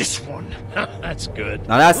try? parade. This one. That's good.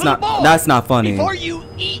 Now that's Little not boy, that's not funny. Before you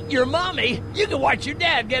eat your mommy, you can watch your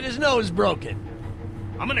dad get his nose broken.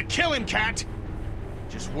 I'm gonna kill him, Cat.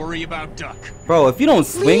 Just worry about Duck. Bro, if you don't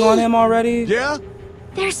swing on him already. Yeah?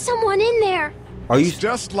 There's someone in there. Are you It's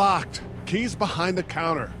just locked. Keys behind the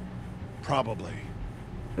counter. Probably.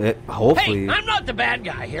 hopefully. Hey, I'm not the bad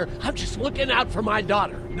guy here. I'm just looking out for my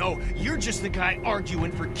daughter. No, you're just the guy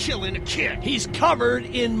arguing for killing a kid. He's covered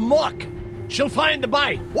in muck. She'll find the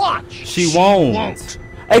bite. Watch. She won't.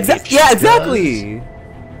 Yeah, exactly.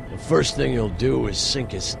 The first thing he'll do is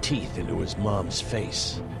sink his teeth into his mom's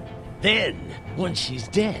face. Then, once she's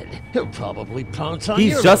dead, he'll probably pounce on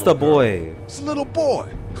He's your just a little girl. boy. It's a little boy.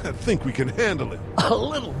 I think we can handle it. A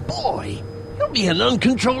little boy? He'll be an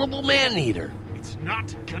uncontrollable man-eater. It's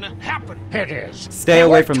not gonna happen. It is. Stay And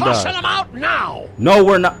away we're from tossing Doug. him out now. No,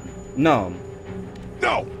 we're not. No.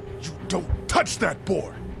 No! You don't touch that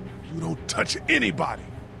boy. You don't touch anybody.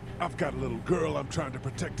 I've got a little girl I'm trying to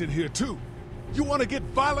protect in here, too. You want to get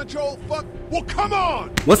violent, you old fuck? Well, come on!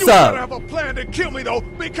 What's you up? You gotta have a plan to kill me, though,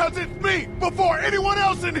 because it's me before anyone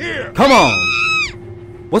else in here! Come on.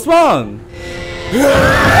 What's wrong?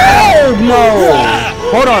 Oh,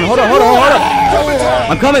 no. Hold on.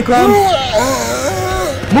 I'm coming, Clem.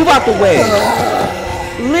 Move out the way.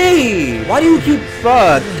 Lee, why do you keep...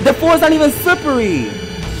 the floor's not even slippery.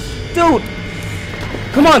 Dude.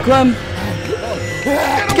 Come on, Clem.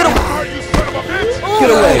 Get away. You son of a bitch! Get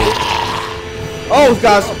away. Oh,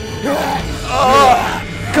 gosh.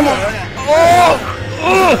 Come on.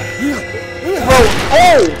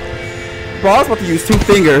 Bro, I was about to use 2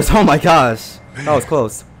 fingers. Oh my gosh. That was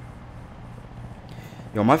close.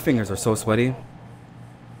 Yo, my fingers are so sweaty.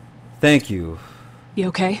 Thank you. You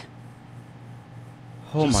okay?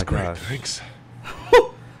 Oh Just my great, gosh. thanks.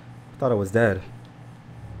 Thought I was dead.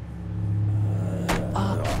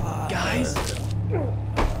 Guys?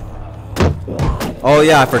 Oh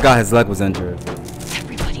yeah, I forgot his leg was injured.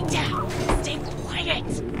 Everybody down. Stay quiet.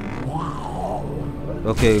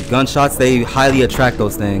 Okay, gunshots, they highly attract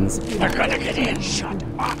those things. They're gonna get in. Shut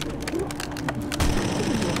up.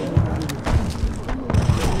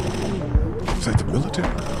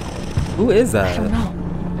 Who is that? I don't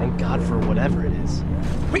know. Thank God for whatever it is.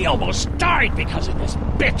 We almost died because of this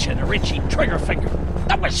bitch and her itchy trigger finger.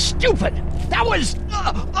 That was stupid. That was...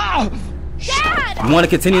 Dad! You want to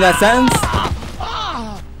continue that sentence?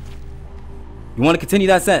 You want to continue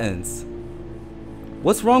that sentence?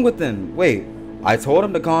 What's wrong with him? Wait, I told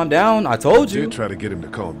him to calm down. I told you. I did try to get him to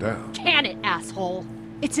calm down. Can it, asshole?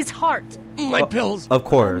 It's his heart. My pills. Of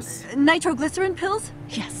course. Nitroglycerin pills?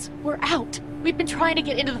 Yes, we're out. We've been trying to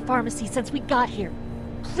get into the pharmacy since we got here.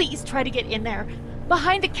 Please try to get in there.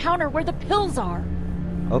 Behind the counter where the pills are.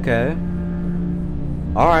 Okay.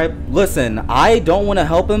 Alright, listen, I don't want to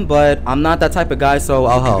help him, but I'm not that type of guy, so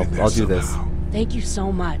I'll help. I'll do this. Thank you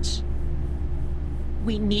so much.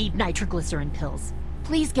 We need nitroglycerin pills.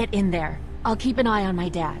 Please get in there. I'll keep an eye on my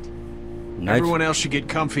dad. Everyone else should get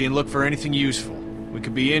comfy and look for anything useful. We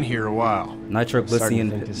could be in here a while.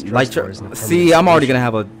 Nitroglycerin. See, I'm already gonna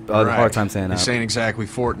have a hard time saying that. This ain't exactly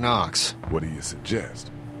Fort Knox. What do you suggest?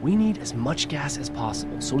 We need as much gas as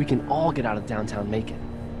possible so we can all get out of downtown Macon.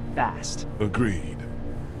 Fast. Agreed.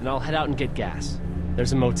 And I'll head out and get gas.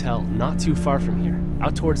 There's a motel not too far from here,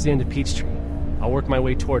 out towards the end of Peachtree. I'll work my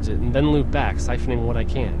way towards it and then loop back, siphoning what I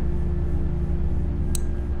can.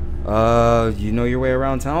 You know your way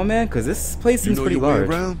around town, man? Because this place seems pretty large.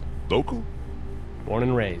 Way around? Local? Born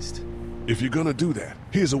and raised. If you're gonna do that,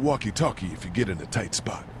 here's a walkie-talkie if you get in a tight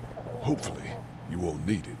spot. Hopefully, you won't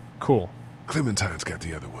need it. Cool. Clementine's got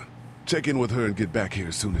the other one. Check in with her and get back here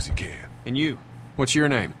as soon as you can. And you? What's your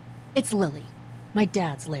name? It's Lily. My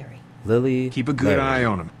dad's Larry. Lily. Keep a good eye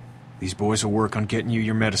on him. These boys will work on getting you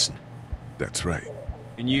your medicine. That's right.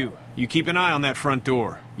 And you keep an eye on that front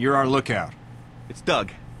door. You're our lookout. It's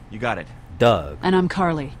Doug. You got it. Doug. And I'm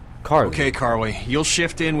Carly. Carly. Okay, Carly. You'll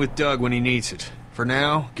shift in with Doug when he needs it. For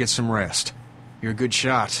now, get some rest. You're a good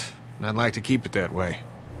shot, and I'd like to keep it that way.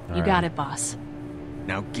 You got it, boss.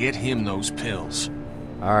 Now get him those pills.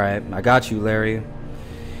 Alright, I got you, Larry.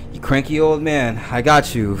 You cranky old man. I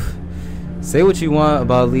got you. Say what you want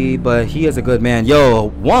about Lee, but he is a good man.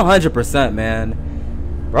 Yo, 100%, man.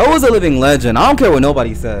 Bro is a living legend. I don't care what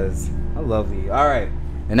nobody says. I love Lee. Alright.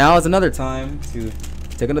 And now is another time to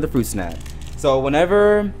take another fruit snack. So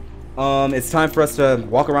whenever it's time for us to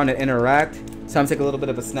walk around and interact, it's time to take a little bit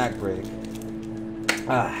of a snack break.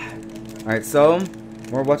 Alright, so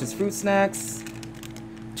more watches fruit snacks.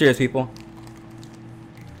 Cheers, people.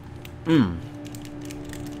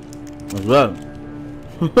 What's good?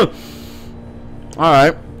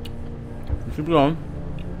 Alright. Keep going.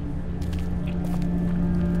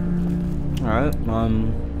 Alright,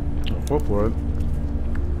 go for it.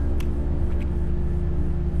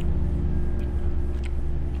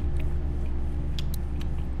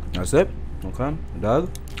 That's it? Okay. Doug?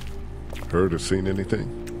 Heard or seen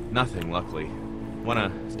anything? Nothing, luckily.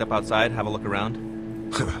 Wanna step outside, have a look around?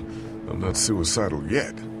 I'm not suicidal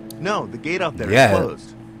yet. No, the gate out there is Yeah.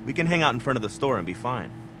 closed. We can hang out in front of the store and be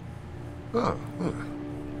fine.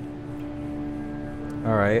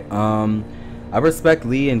 Alright, I respect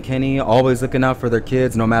Lee and Kenny always looking out for their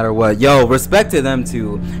kids no matter what. Yo, respect to them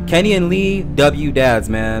too. Kenny and Lee, W dads,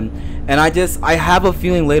 man. And I have a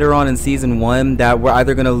feeling later on in season 1 that we're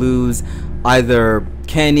either gonna lose either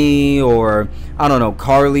Kenny or, I don't know,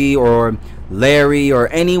 Carly or Larry or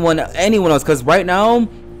anyone else. Because right now,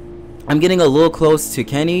 I'm getting a little close to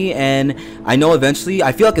Kenny, and I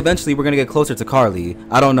feel like eventually we're gonna get closer to Carly.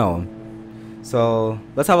 I don't know. So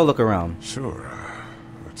let's have a look around. Sure.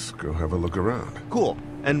 Let's go have a look around. Cool.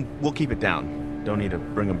 And we'll keep it down. Don't need to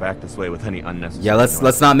bring them back this way with any unnecessary Yeah,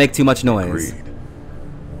 let's not make too much noise. Agreed.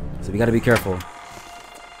 So we gotta be careful.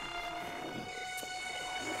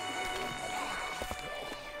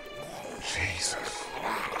 Jesus.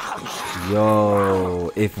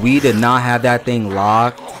 Yo, if we did not have that thing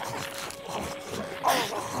locked.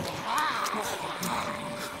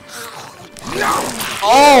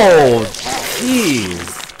 Oh, jeez.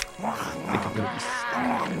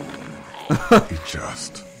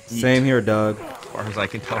 Just. Same here, Doug. As far as I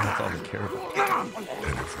can tell, that's all they care about.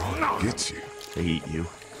 And if Ron gets you, they eat you.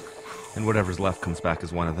 And whatever's left comes back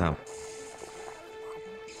as one of them.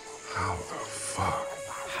 How the fuck?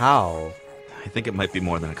 How? I think it might be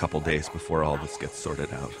more than a couple days before all this gets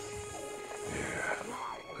sorted out. Yeah,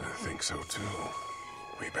 I think so too.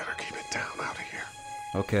 We better keep it down out of here.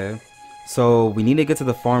 Okay. So we need to get to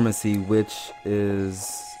the pharmacy, which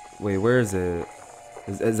is... Wait, where is it?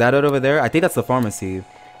 Is that it over there? I think that's the pharmacy.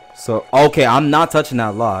 So, okay, I'm not touching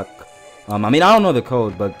that lock. I mean, I don't know the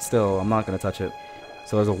code, but still, I'm not going to touch it.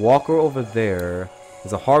 So there's a Walker over there.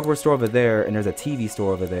 There's a hardware store over there, and there's a TV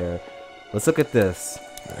store over there. Let's look at this.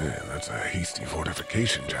 Man, that's a hasty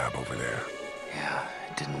fortification job over there. Yeah,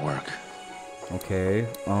 it didn't work. Okay.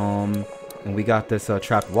 And we got this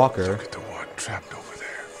trapped walker. Look at the one trapped over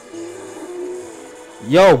there.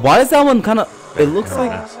 Yo, why is that one kind of? It looks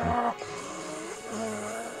like.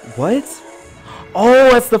 What?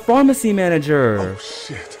 Oh, it's the pharmacy manager. Oh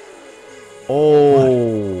shit.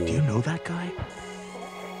 Oh. What? Do you know that guy?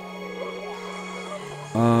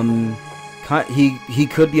 He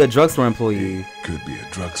could be a drugstore employee. Could be a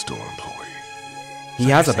drugstore employee. He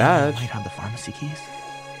has a badge. He might have the pharmacy keys.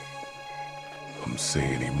 I'm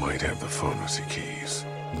saying he might have the pharmacy keys.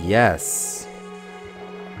 Yes.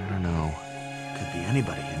 I don't know. Could be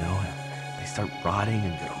anybody, you know. They start rotting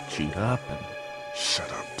and get all chewed up and...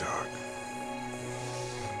 Shut up, Doc.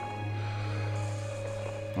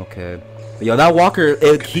 Okay. Yo, that walker,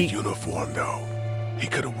 he uniform though. He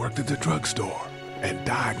could have worked at the drugstore and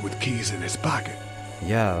died with keys in his pocket.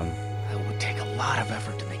 Yeah. It would take a lot of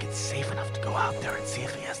effort to make it safe enough to go out there and see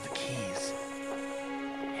if he has the keys.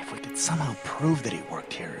 If we could somehow prove that he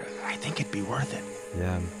worked here, I think it'd be worth it.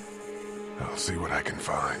 Yeah. I'll see what I can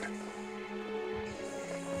find.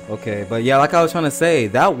 Okay, but yeah, like I was trying to say,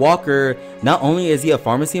 that walker, not only is he a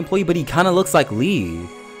pharmacy employee, but he kind of looks like Lee.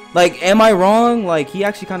 Like, am I wrong? Like, he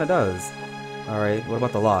actually kind of does. Alright, what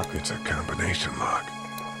about the lock? It's a combination lock.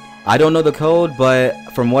 I don't know the code, but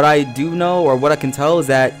from what I do know, or what I can tell, is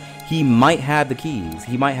that he might have the keys.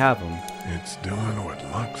 He might have them. It's doing what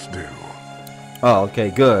locks do. Oh, okay,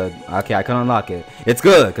 good. Okay, I can unlock it. It's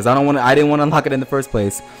good, because I didn't want to unlock it in the first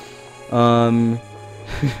place. Alright.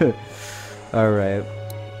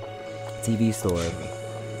 TV store.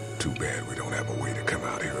 Too bad we don't have a way to come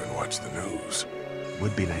out here and watch the news.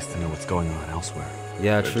 Would be nice to know what's going on elsewhere.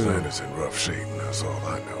 Yeah, true. Atlanta's in rough shape, and that's all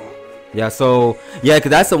I know. Yeah, so, yeah,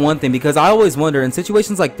 because that's the one thing, because I always wonder, in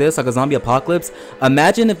situations like this, like a zombie apocalypse,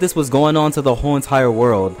 imagine if this was going on to the whole entire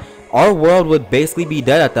world. Our world would basically be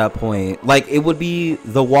dead at that point. Like, it would be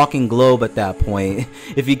the walking globe at that point,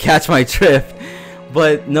 if you catch my drift.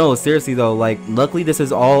 But no, seriously though, like, luckily this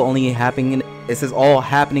is all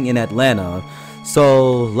happening in Atlanta.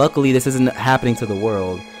 So luckily this isn't happening to the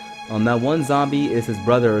world. That one zombie is his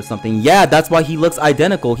brother or something. Yeah, that's why he looks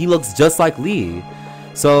identical. He looks just like Lee.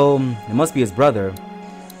 So it must be his brother.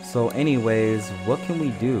 So anyways, what can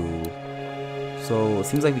we do? So it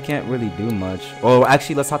seems like we can't really do much. Oh,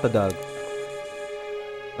 actually, let's talk to Doug.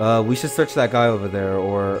 We should search that guy over there,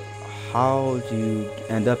 or how'd you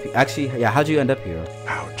end up here? Actually, yeah, how'd you end up here?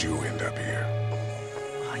 How'd you end up here?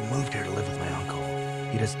 I moved here to live with my uncle.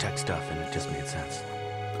 He does tech stuff, and it just made sense.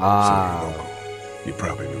 Ah. So you're local. You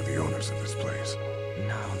probably knew the owners of this place.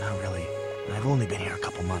 No, not really. I've only been here a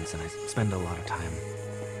couple months, and I spend a lot of time...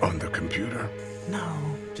 On the computer? No,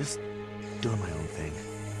 just doing my own thing.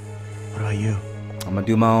 What about you? I'm gonna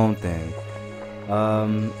do my own thing.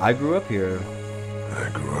 I grew up here. I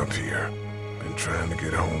grew up here. Been trying to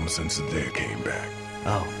get home since the day I came back.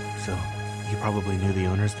 Oh, so you probably knew the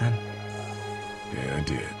owners then? Yeah, I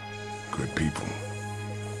did. Good people.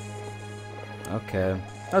 Okay,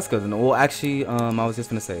 that's good. Well, actually, I was just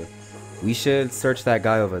gonna say, we should search that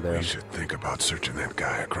guy over there. We should think about searching that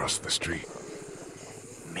guy across the street.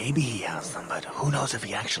 Maybe he has them, but who knows if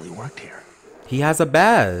he actually worked here? He has a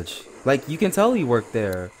badge. Like, you can tell he worked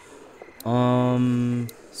there.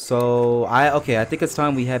 So I think it's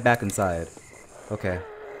time we head back inside. Okay,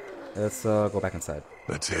 let's go back inside.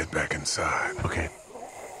 Let's head back inside. Okay.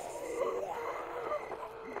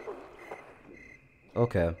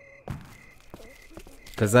 Okay.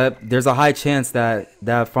 Because there's a high chance that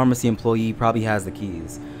that pharmacy employee probably has the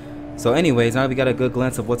keys. So anyways, now we got a good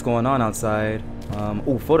glance of what's going on outside.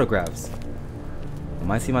 Oh, photographs. I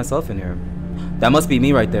might see myself in here. That must be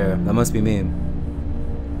me right there. That must be me.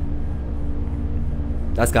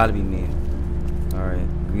 That's gotta be me.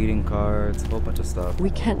 Alright, greeting cards, a whole bunch of stuff. We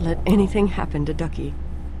can't let anything happen to Ducky.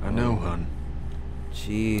 I know, hun.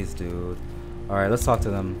 Jeez, dude. Alright, let's talk to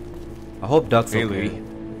them. I hope Duck's Hey, okay. Lee.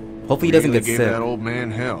 Hopefully he doesn't get gave sick. that old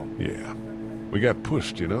man hell. Yeah. We got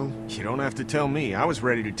pushed, you know? You don't have to tell me. I was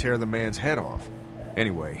ready to tear the man's head off.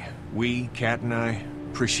 Anyway, we, Kat and I,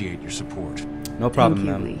 appreciate your support. No problem, Thank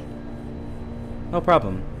you, man. Lee. No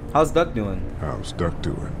problem. How's Duck doing? How's Duck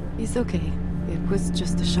doing? He's okay. It was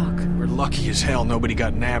just a shock. We're lucky as hell nobody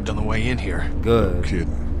got nabbed on the way in here. Good. No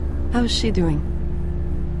kidding. How's she doing?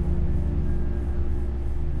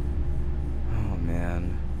 Oh,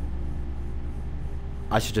 man.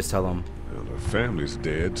 I should just tell him. Well, her family's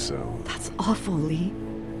dead, so... That's awful, Lee.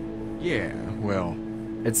 Yeah, well...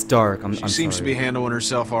 It's dark. I'm She seems to sorry. be handling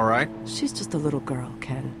herself all right. She's just a little girl,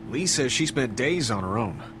 Ken. Lee says she spent days on her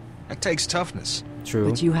own. That takes toughness. True.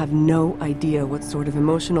 But you have no idea what sort of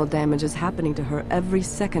emotional damage is happening to her every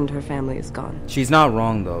second her family is gone. She's not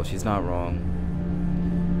wrong, though. She's not wrong.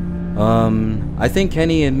 I think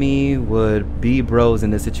Kenny and me would be bros in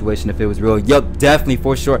this situation if it was real. Yup, definitely,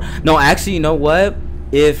 for sure. No, actually, you know what?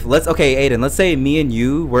 Okay, Aiden, let's say me and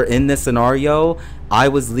you were in this scenario. I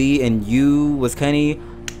was Lee and you was Kenny.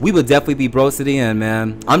 We would definitely be bros to the end,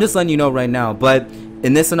 man. I'm just letting you know right now. But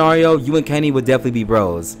in this scenario, you and Kenny would definitely be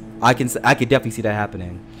bros. I could definitely see that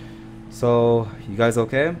happening. So, you guys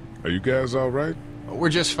okay? Are you guys all right? We're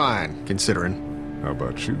just fine, considering. How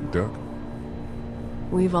about you, Duck?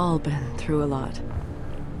 We've all been through a lot.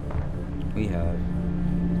 We have.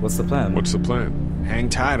 What's the plan? What's the plan? Hang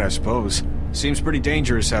tight, I suppose. Seems pretty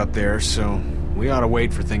dangerous out there, so we ought to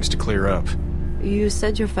wait for things to clear up. You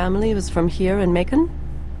said your family was from here in Macon?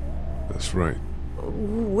 That's right.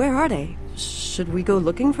 Where are they? Should we go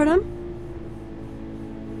looking for them?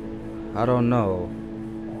 I don't know.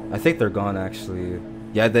 I think they're gone, actually.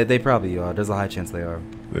 Yeah, they probably are. There's a high chance they are.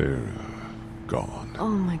 They're gone. Oh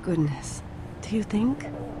my goodness. Do you think?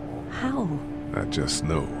 How? I just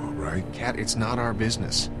know, all right? Cat, it's not our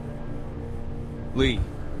business. Lee,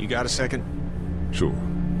 you got a second? Sure.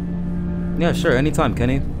 Yeah, sure. Anytime,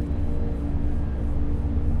 Kenny.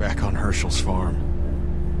 Back on Herschel's farm.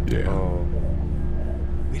 Yeah. Oh.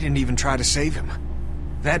 We didn't even try to save him.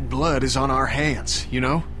 That blood is on our hands, you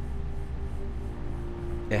know?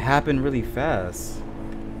 It happened really fast.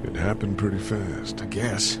 It happened pretty fast. I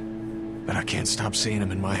guess. But I can't stop seeing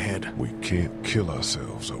him in my head. We can't kill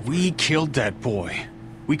ourselves over We killed that boy.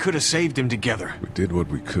 We could have saved him together. We did what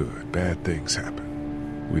we could. Bad things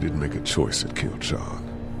happen. We didn't make a choice that killed Sean.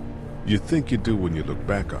 You think you do when you look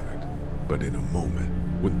back on it. But in a moment,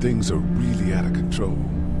 when things are really out of control,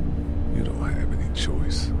 you don't have any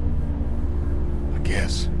choice. I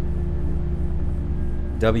guess.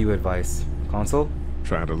 W advice. Console?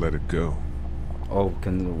 Try to let it go. Oh,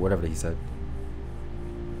 whatever he said.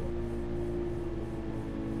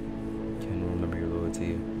 Can't remember your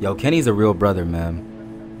loyalty. Yo, Kenny's a real brother, man.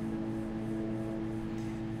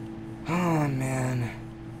 Oh, man.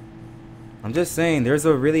 I'm just saying, there's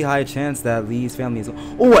a really high chance that Lee's family is...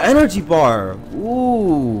 Oh, an energy bar!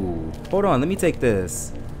 Ooh. Hold on, let me take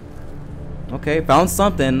this. Okay, found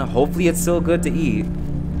something. Hopefully it's still good to eat.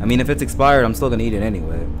 I mean, if it's expired, I'm still gonna eat it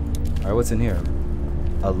anyway. Alright, what's in here?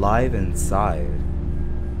 Alive inside.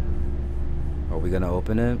 Are we gonna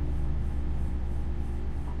open it?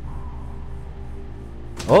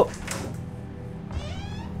 Oh!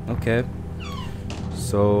 Okay.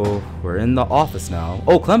 So, we're in the office now.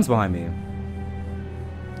 Oh, Clem's behind me.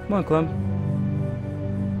 Come on, Clem.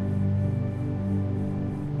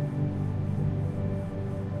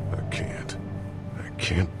 I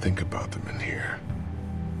can't think about them in here.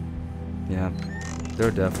 Yeah,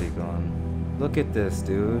 they're definitely gone. Look at this,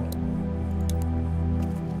 dude.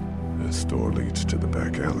 This door leads to the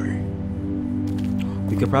back alley.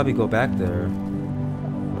 We could probably go back there.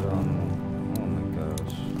 But, oh my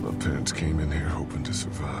gosh. My parents came in here hoping to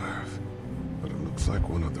survive. But it looks like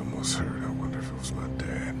one of them was hurt. I wonder if it was my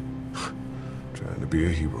dad. Trying to be a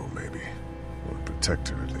hero, maybe. Or a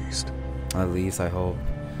protector, at least. At least, I hope.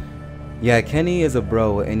 Yeah, Kenny is a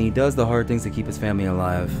bro, and he does the hard things to keep his family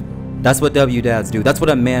alive. That's what W dads do. That's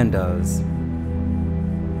what a man does.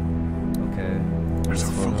 Okay. There's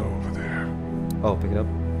a photo over there. Oh, pick it up.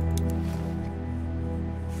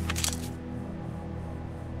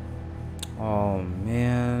 Oh,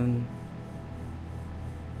 man.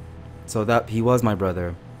 So that he was my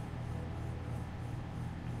brother.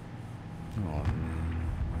 Oh, man.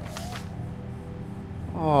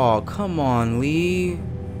 Oh, come on, Lee.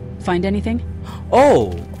 Find anything?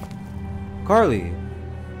 Oh! Carly.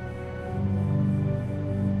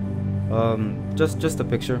 Just a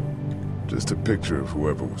picture. Just a picture of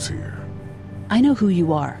whoever was here. I know who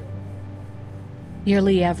you are. You're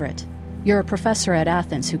Lee Everett. You're a professor at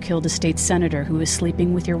Athens who killed a state senator who was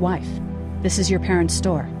sleeping with your wife. This is your parents'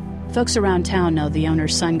 store. Folks around town know the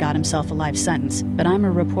owner's son got himself a life sentence, but I'm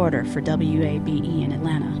a reporter for WABE in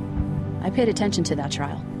Atlanta. I paid attention to that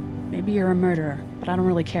trial. Maybe you're a murderer, but I don't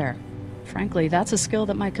really care. Frankly, that's a skill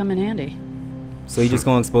that might come in handy. So you just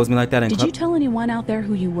gonna expose me like that? Did you tell anyone out there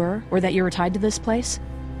who you were, or that you were tied to this place?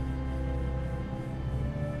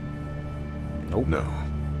 Nope. No.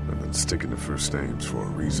 I've been sticking to first names for a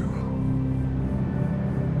reason.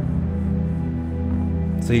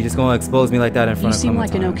 So you just gonna expose me like that in front of You seem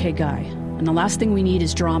like an okay guy, and the last thing we need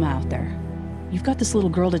is drama out there. You've got this little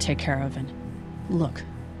girl to take care of, and... Look,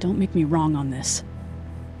 don't make me wrong on this.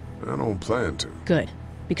 I don't plan to. Good.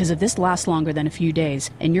 Because if this lasts longer than a few days,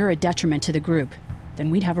 and you're a detriment to the group, then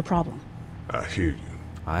we'd have a problem. I hear you.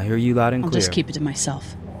 I hear you loud and I'll clear. just keep it to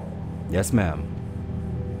myself. Yes, ma'am.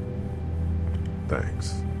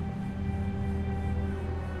 Thanks.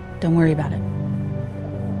 Don't worry about it.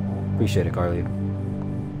 Appreciate it, Carly.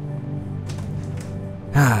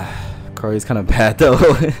 Carly's kind of bad though.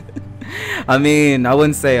 I mean, I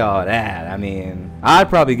wouldn't say all that. I mean, I'd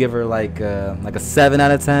probably give her like a 7 out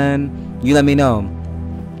of 10. You let me know.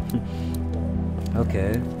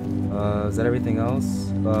 Okay. Is that everything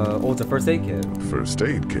else? Oh, it's a first aid kit. First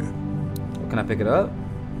aid kit. Can I pick it up?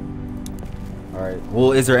 All right.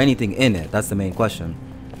 Well, is there anything in it? That's the main question.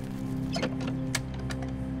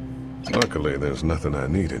 Luckily, there's nothing I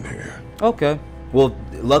need in here. Okay. Well,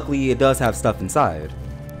 luckily it does have stuff inside.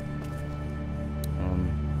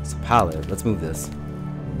 It's a pallet. Let's move this.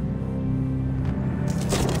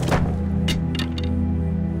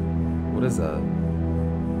 What is that?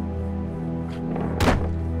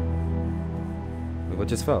 Wait, what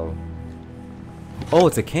just fell? Oh,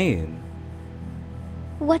 it's a cane.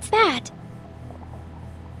 What's that?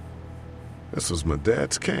 This was my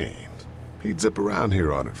dad's cane. He'd zip around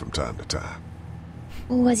here on it from time to time.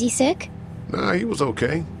 Was he sick? Nah, he was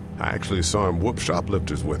okay. I actually saw him whoop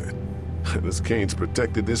shoplifters with it. This cane's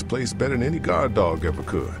protected this place better than any guard dog ever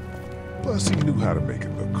could. Plus, he knew how to make it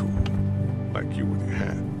look cool. Like you with your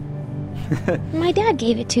hat. My dad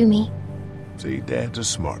gave it to me. See, dads are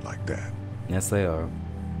smart like that. Yes, they are.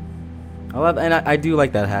 I do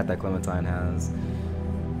like that hat that Clementine has.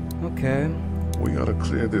 Okay. We gotta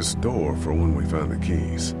clear this door for when we find the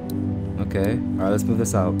keys. Okay. All right, let's move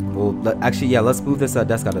this out. Well, actually, yeah, let's move this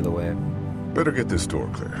desk out of the way. Better get this door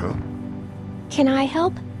clear, huh? Can I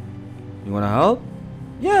help? You want to help?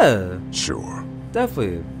 Yeah. Sure.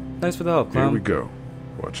 Definitely. Thanks for the help, Clown. Here we go.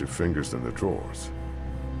 Watch your fingers in the drawers.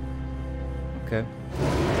 Okay.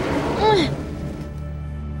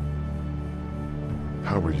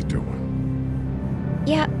 How are you doing?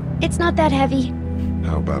 Yeah, it's not that heavy.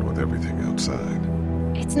 How about with everything outside?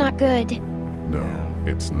 It's not good. No,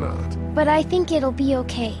 it's not. But I think it'll be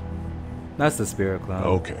okay. That's the spirit, Clown.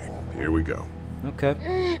 Okay, here we go. Okay.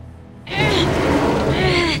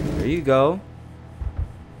 There you go.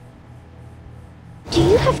 Do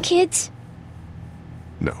you have kids?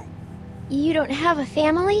 No. You don't have a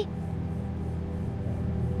family?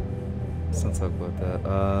 Let's not talk about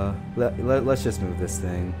that. Let's just move this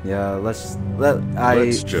thing. Yeah, let's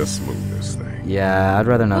just move this thing. Yeah, I'd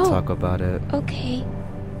rather not talk about it. Okay.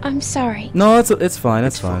 I'm sorry. No, it's fine.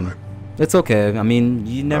 It's fine. It's okay. I mean,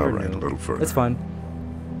 you never All right, knew. a little further. It's fine.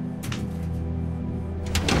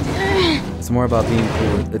 It's more about being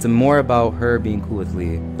cool. It's more about her being cool with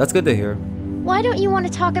Lee. That's good to hear. Why don't you want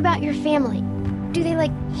to talk about your family? Do they,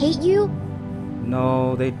 like, hate you?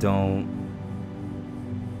 No, they don't.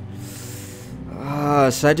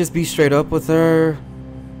 Should I just be straight up with her?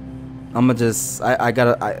 I'ma just... I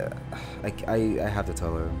have to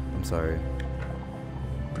tell her. I'm sorry.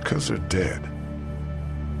 Because they're dead.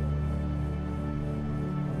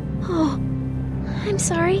 Oh, I'm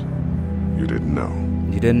sorry. You didn't know.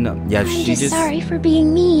 You didn't know. Yeah, I'm she just sorry for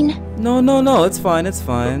being mean. No, it's fine, it's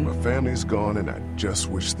fine. Look, my family's gone and I just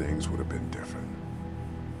wish things would have been different.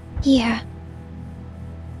 Yeah.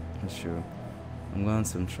 That's true. I'm going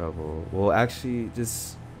some trouble. Well, actually,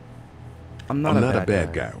 just... I'm not a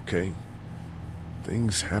bad guy, okay?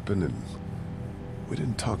 Things happen and we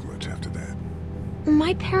didn't talk much after that.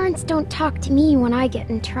 My parents don't talk to me when I get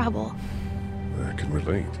in trouble. I can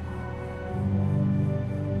relate.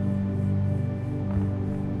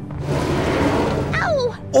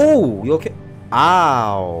 Ow! Oh, you okay?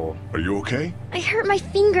 Ow. Are you okay? I hurt my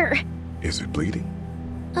finger. Is it bleeding?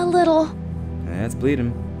 A little. Yeah, it's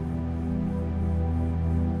bleeding.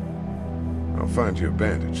 I'll find you a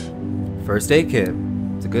bandage. First aid kit.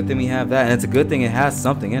 It's a good thing we have that, and it's a good thing it has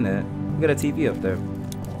something in it. We got a TV up there.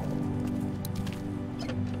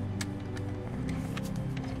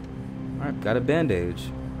 Alright, got a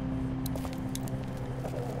bandage.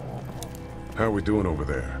 How are we doing over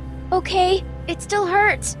there? Okay, it still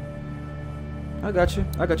hurts. I got you.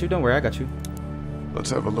 Don't worry, I got you.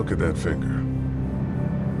 Let's have a look at that finger.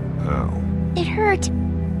 How? It hurt.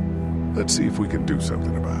 Let's see if we can do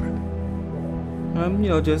something about it. You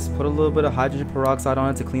know, just put a little bit of hydrogen peroxide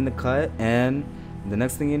on it to clean the cut, and the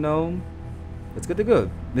next thing you know, it's good to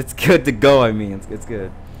go. It's good to go, I mean, it's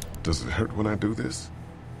good. Does it hurt when I do this?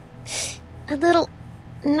 A little.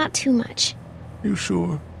 Not too much. You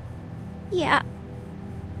sure? Yeah.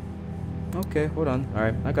 Okay, hold on.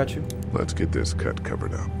 Alright, I got you. Let's get this cut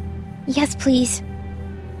covered up. Yes, please.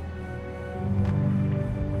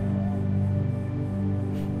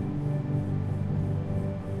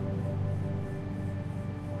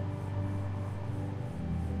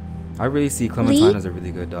 I really see Clementine Lee? as a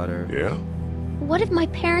really good daughter. Yeah? What if my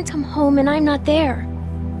parents come home and I'm not there?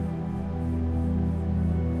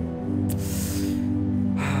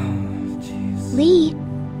 Jeez. Lee?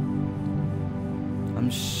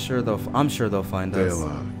 sure they'll find us.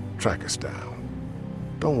 They'll track us down.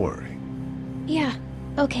 Don't worry. Yeah,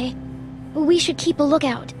 okay. We should keep a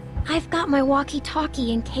lookout. I've got my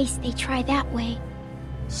walkie-talkie in case they try that way.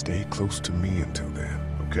 Stay close to me until then,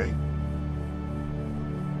 okay?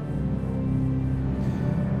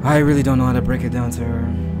 I really don't know how to break it down to her.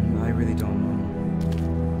 I really don't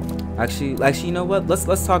know. Actually, you know what?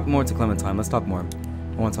 Let's talk more to Clementine. Let's talk more.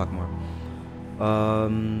 I want to talk more.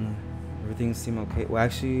 Everything seem okay. Well,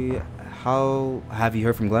 actually, how have you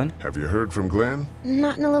heard from Glenn? Have you heard from Glenn?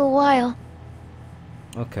 Not in a little while.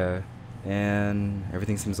 Okay. And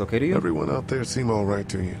everything seems okay to you? Everyone out there seem all right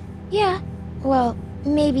to you? Yeah. Well,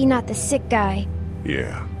 maybe not the sick guy.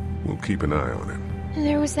 Yeah, we'll keep an eye on him.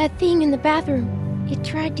 There was that thing in the bathroom. It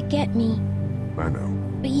tried to get me. I know.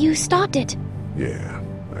 But you stopped it. Yeah,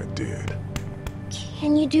 I did.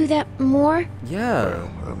 Can you do that more? Yeah.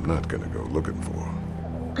 Well, I'm not gonna go looking for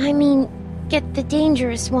him. I mean, get the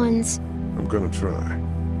dangerous ones. I'm gonna try.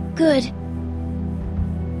 Good.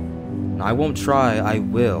 I won't try, I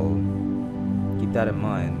will. Keep that in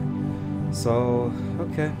mind. So,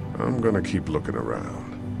 okay. I'm gonna keep looking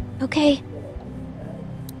around. Okay.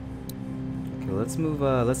 Okay, let's move,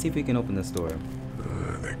 let's see if we can open this door.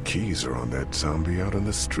 The keys are on that zombie out on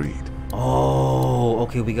the street. Oh,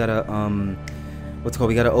 okay, we gotta, what's it called?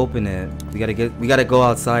 We gotta open it. We gotta go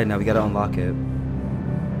outside now. We gotta unlock it.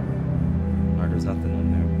 Alright, there's nothing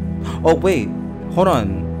in there. Oh, wait. Hold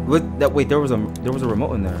on. Wait, there was a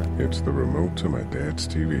remote in there. It's the remote to my dad's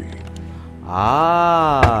TV.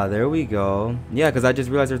 Ah, there we go. Yeah, because I just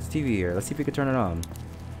realized there's a TV here. Let's see if we can turn it on.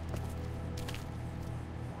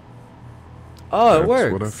 Oh, it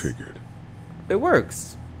works. That's what I figured. It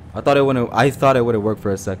works. I thought it wouldn't work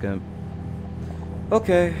for a second.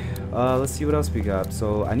 Okay, let's see what else we got.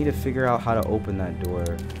 So I need to figure out how to open that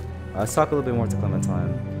door. Let's talk a little bit more to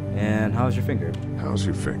Clementine. And how's your finger? How's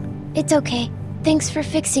your finger? It's okay. Thanks for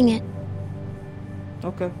fixing it.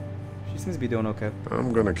 Okay. She seems to be doing okay.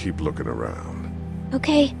 I'm gonna keep looking around.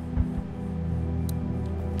 Okay.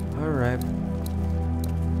 Alright.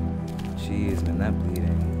 Jeez, man, that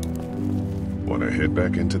bleeding. Wanna head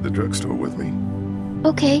back into the drugstore with me?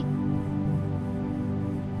 Okay.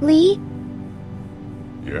 Lee?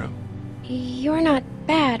 Yeah? You're not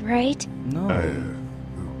bad, right? No.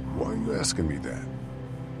 Why are you asking me that?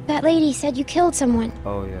 That lady said you killed someone.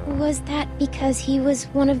 Oh, yeah. Was that because he was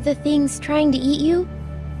one of the things trying to eat you?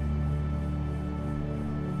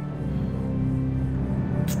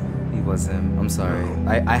 He wasn't. I'm sorry.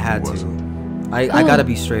 I had to. I Oh. gotta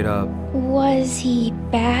be straight up. Was he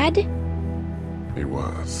bad? He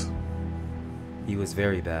was. He was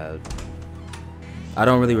very bad. I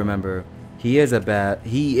don't really remember. He is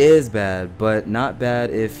bad, but not bad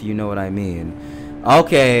if you know what I mean.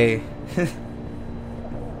 Okay.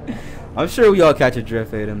 I'm sure we all catch a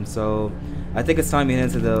drift, Aiden. So I think it's time to head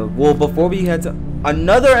into the... Well, before we head to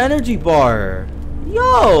another energy bar.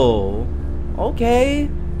 Yo. Okay.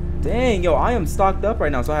 Dang, yo, I am stocked up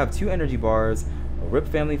right now. So I have 2 energy bars, a RIP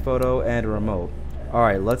family photo, and a remote. All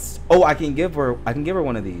right, let's... Oh, I can give her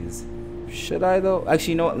one of these. Should I though?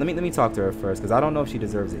 Actually, you know what? Let me talk to her first, because I don't know if she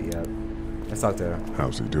deserves it yet. Let's talk to her.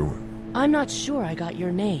 How's he doing? I'm not sure I got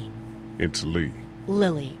your name. It's Lee.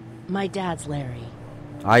 Lily. My dad's Larry.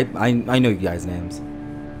 I know you guys' names.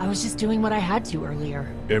 I was just doing what I had to earlier.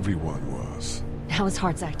 Everyone was. Now his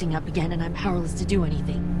heart's acting up again and I'm powerless to do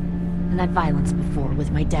anything. And that violence before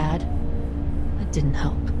with my dad, that didn't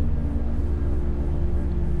help.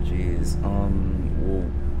 Jeez.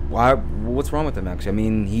 Well, what's wrong with him, actually? I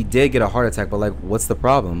mean, he did get a heart attack, but, like, what's the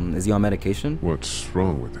problem? Is he on medication? What's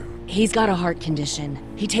wrong with him? He's got a heart condition.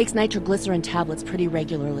 He takes nitroglycerin tablets pretty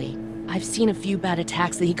regularly. I've seen a few bad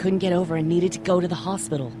attacks that he couldn't get over and needed to go to the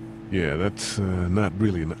hospital. Yeah, that's not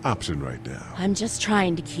really an option right now. I'm just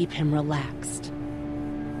trying to keep him relaxed.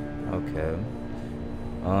 Okay.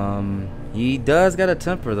 He does got a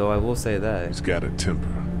temper, though, I will say that. He's got a temper.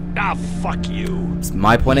 Ah, fuck you. It's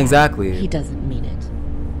my point exactly. He doesn't mean it.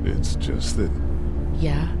 It's just that...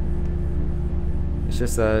 Yeah? It's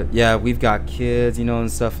just yeah, we've got kids, you know,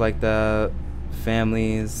 and stuff like that.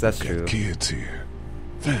 Families, that's true. Kids here.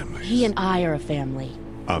 Families. He and I are a family.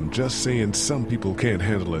 I'm just saying some people can't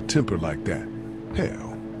handle a temper like that.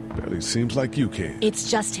 Hell, barely seems like you can. It's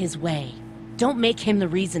just his way. Don't make him the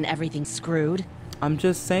reason everything's screwed. I'm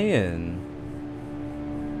just saying.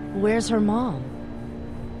 Where's her mom?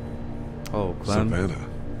 Oh, Clem. Savannah,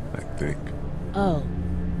 I think. Oh,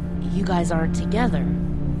 you guys aren't together.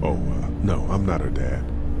 Oh, no, I'm not her dad.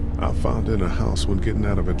 I found her in a house when getting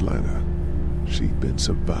out of Atlanta. She'd been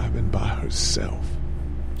surviving by herself.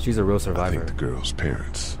 She's a real survivor. I think the girl's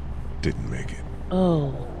parents didn't make it.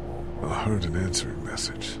 Oh, I heard an answering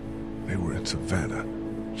message. They were in Savannah.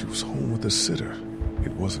 She was home with a sitter.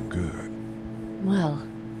 It wasn't good. Well,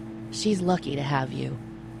 she's lucky to have you.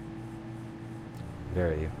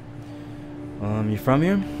 Very. You from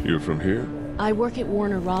here? You're from here? I work at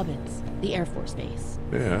Warner Robins, the Air Force Base.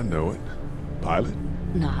 Yeah, I know it. Pilot?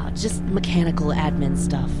 Nah, just mechanical admin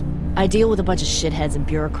stuff. I deal with a bunch of shitheads and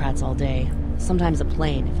bureaucrats all day. Sometimes a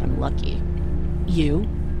plane, if I'm lucky. You?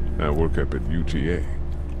 I work up at UTA.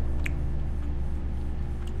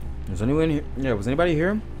 Was anyone here? Yeah, was anybody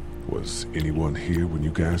here? Was anyone here when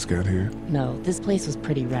you guys got here? No, this place was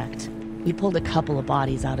pretty wrecked. We pulled a couple of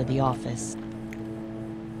bodies out of the office.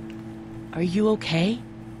 Are you okay?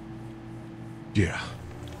 Yeah,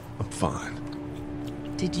 I'm fine.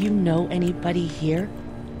 Did you know anybody here?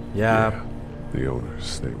 Yeah. The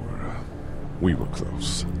owners, we were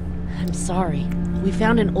close. I'm sorry. We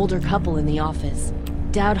found an older couple in the office.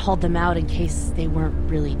 Dad hauled them out in case they weren't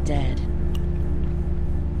really dead.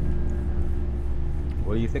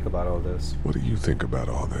 What do you think about all this? What do you think about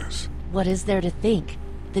all this? What is there to think?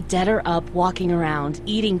 The dead are up, walking around,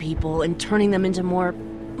 eating people, and turning them into more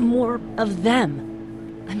of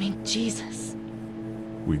them. I mean, Jesus.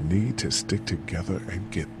 We need to stick together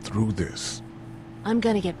and get through this. I'm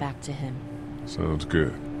gonna get back to him. Sounds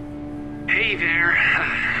good. Hey there.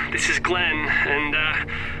 This is Glenn, and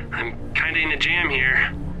I'm kinda in a jam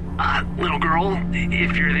here. Little girl,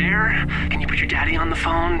 if you're there, can you put your daddy on the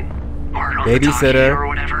phone? Or on babysitter the or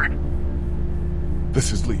whatever?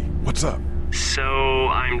 This is Lee. What's up? So,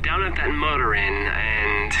 I'm down at that motor inn,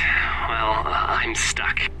 and, well, I'm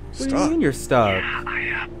stuck. What do you mean you're stuck?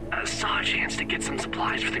 Yeah, I saw a chance to get some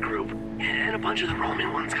supplies for the group, and a bunch of the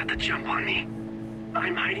Roman ones got the jump on me.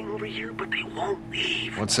 I'm hiding over here, but they won't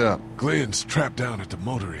leave. What's up? Glenn's trapped down at the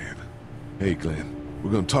motor inn. Hey, Glenn.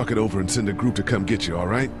 We're gonna talk it over and send a group to come get you,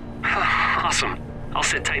 alright? Awesome. I'll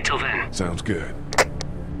sit tight till then. Sounds good.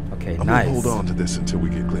 Okay, I'm nice. gonna hold on to this until we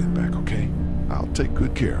get Glenn back, okay? I'll take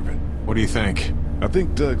good care of it. What do you think? I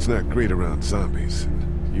think Doug's not great around zombies.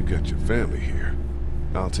 And you got your family here.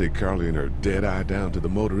 I'll take Carly and her dead eye down to the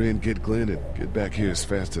motor inn, get Glenn, and get back here as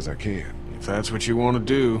fast as I can. If that's what you want to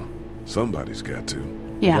do. Somebody's got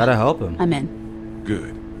to. Yeah. Gotta help him. I'm in.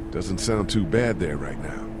 Good. Doesn't sound too bad there right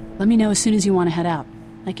now. Let me know as soon as you want to head out.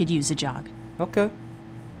 I could use a jog. Okay.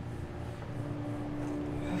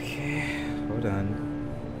 Okay, hold on.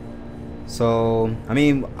 So, I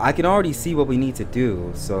mean, I can already see what we need to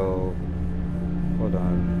do, so... Hold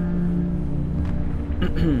on.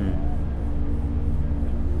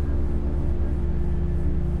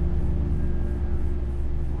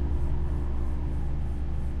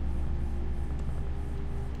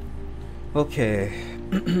 Okay.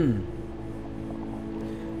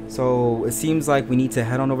 So it seems like we need to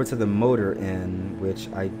head on over to the motor inn, which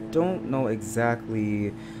I don't know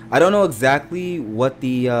exactly. I don't know exactly what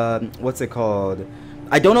the what's it called?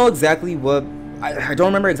 I don't know exactly what. I don't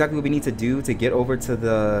remember exactly what we need to do to get over to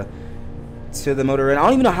the motor inn. I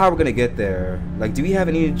don't even know how we're gonna get there. Like, do we have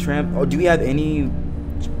any or do we have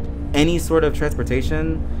any sort of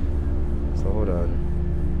transportation? So hold on.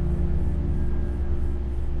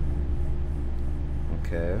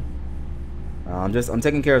 Okay. I'm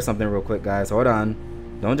taking care of something real quick, guys. Hold on.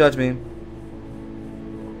 Don't judge me.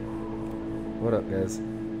 What up, guys?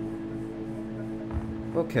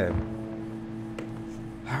 Okay.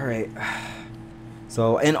 All right.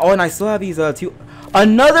 So, and I still have these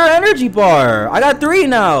another energy bar. I got 3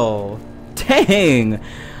 now. Dang.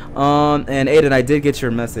 And Aiden, I did get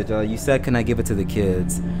your message. You said, can I give it to the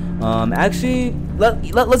kids? Actually,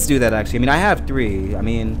 let's do that. Actually, I mean, I have 3. I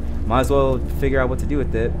mean, might as well figure out what to do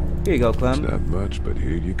with it. Here you go, Clem. It's not much, but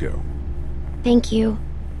here you go. Thank you.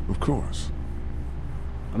 Of course.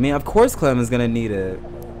 I mean, of course Clem is gonna need it.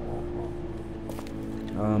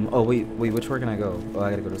 Oh, wait, which way can I go? Oh,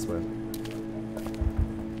 I gotta go this way.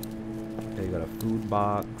 Okay, you got a food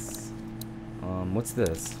box. What's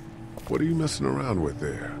this? What are you messing around with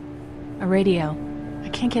there? A radio. I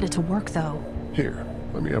can't get it to work, though. Here,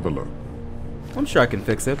 let me have a look. I'm sure I can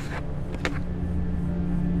fix it.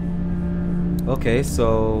 Okay,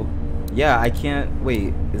 so yeah, I can't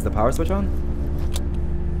wait. Is the power switch on?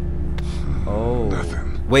 Oh,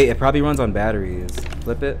 nothing. Wait, it probably runs on batteries.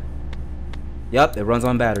 Flip it. Yep, it runs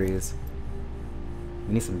on batteries.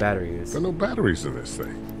 We need some batteries. There are no batteries in this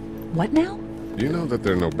thing. What now? You know that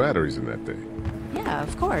there are no batteries in that thing. Yeah,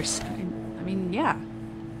 of course. I mean, yeah.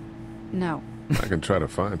 No. I can try to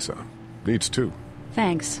find some. Needs 2.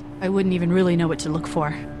 Thanks. I wouldn't even really know what to look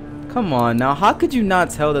for. Come on now, how could you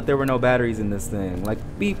not tell that there were no batteries in this thing? Like,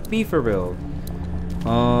 be for real.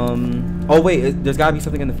 Oh wait, there's gotta be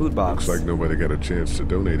something in the food box. Looks like nobody got a chance to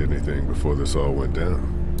donate anything before this all went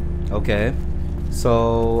down. Okay.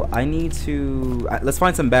 So I need to let's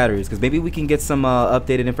find some batteries because maybe we can get some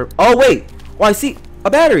updated info. Oh wait, oh I see a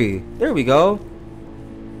battery. There we go.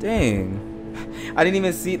 Dang, I didn't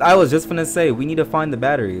even see. I was just gonna say we need to find the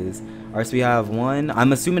batteries. All right, so we have one.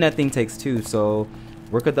 I'm assuming that thing takes two. So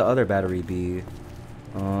where could the other battery be?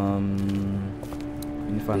 We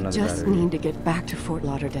need to find another just battery. need to get back to Fort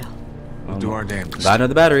Lauderdale. We'll do our damnedest. Got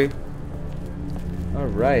another battery. All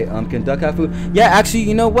right. Can Duck have food? Yeah, actually,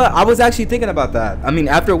 you know what? I was actually thinking about that. I mean,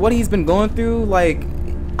 after what he's been going through, like,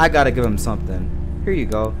 I gotta give him something. Here you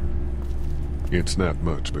go. It's not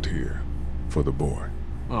much, but here, for the boy.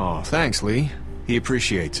 Oh, thanks, Lee. He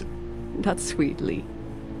appreciates it. That's sweet, Lee.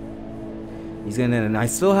 He's gonna. And I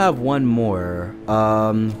still have one more.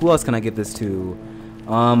 Who else can I give this to?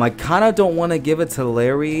 I kind of don't want to give it to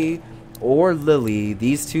Larry or Lily.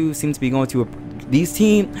 These two seem to be going through a. These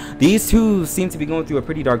two seem to be going through a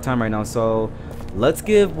pretty dark time right now. So let's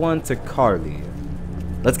give one to Carly.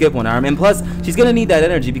 Let's give one arm. And plus, she's gonna need that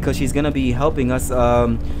energy because she's gonna be helping us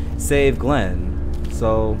save Glenn.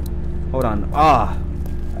 So hold on.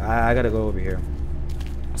 I gotta go over here.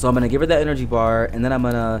 So I'm gonna give her that energy bar, and then I'm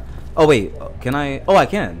gonna. Oh wait, can I? Oh, I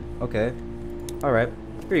can. Okay. All right.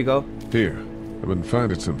 Here you go. Here, I've been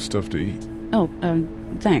finding some stuff to eat. Oh,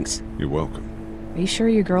 thanks. You're welcome. Are you sure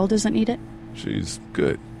your girl doesn't need it? She's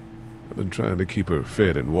good. I've been trying to keep her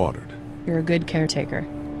fed and watered. You're a good caretaker.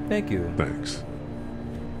 Thank you. Thanks.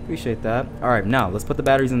 Appreciate that. All right, now let's put the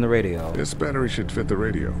batteries in the radio. This battery should fit the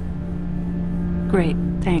radio. Great,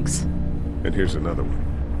 thanks. And here's another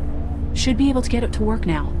one. Should be able to get it to work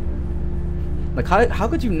now. Like, how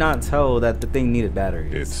could you not tell that the thing needed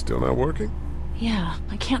batteries? It's still not working? Yeah,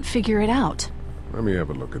 I can't figure it out. Let me have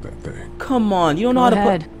a look at that thing. Come on, you don't know how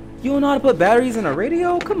to put. You don't know how to put batteries in a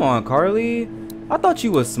radio? Come on, Carly. I thought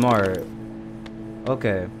you was smart.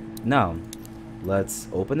 Okay, now let's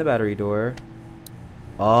open the battery door.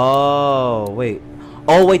 Oh wait.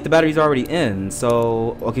 Oh wait, the battery's already in.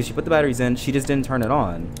 So okay, she put the batteries in. She just didn't turn it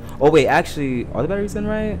on. Oh wait, actually, are the batteries in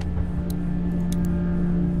right?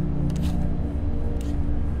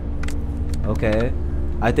 Okay.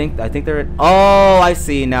 I think they're in. Oh, I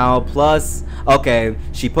see now. Plus, okay,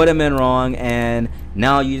 she put them in wrong, and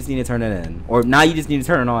now you just need to turn it in, or now you just need to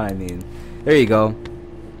turn it on. I mean, there you go.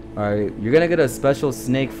 All right, you're gonna get a special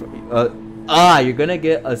snake. You're gonna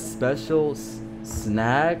get a special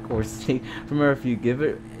snack or snake from her if you give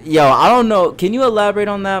it. Yo, I don't know. Can you elaborate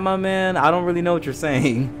on that, my man? I don't really know what you're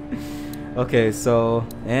saying. Okay, so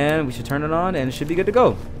and we should turn it on, and it should be good to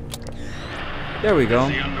go. There we go.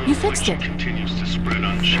 You fixed it. Continues to spread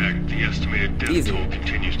unchecked. The estimated death toll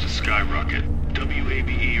continues to skyrocket.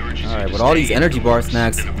 WABE urges all right, with all these energy bar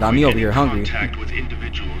snacks, got me over here hungry. Contact with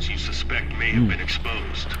individuals you suspect may have been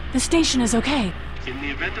exposed. The station is okay. In the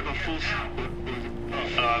event of a full,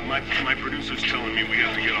 my producer's telling me we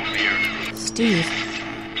have to get off the air. Steve.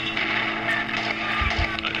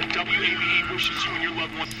 WABE wishes you and your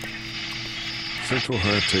loved one. Central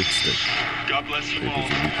High Tech Station. God bless you all.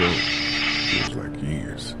 Feels like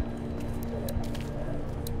years.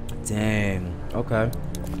 Dang. Okay.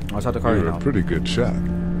 I'll talk to Carly now. You're a pretty good shot.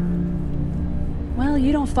 Well,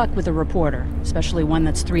 you don't fuck with a reporter, especially one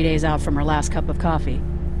that's 3 days out from her last cup of coffee.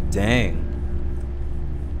 Dang.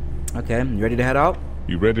 Okay, you ready to head out?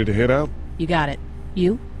 You ready to head out? You got it.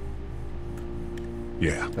 You?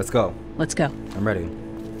 Yeah. Let's go. Let's go. I'm ready.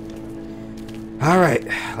 All right,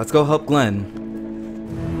 let's go help Glenn.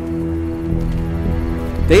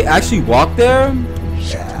 They actually walked there?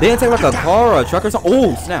 They didn't take like a car or a truck or something?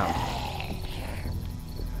 Oh, snap.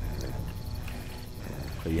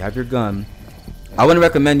 So you have your gun. I wouldn't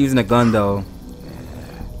recommend using a gun though.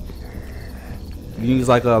 You can use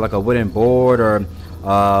like a wooden board or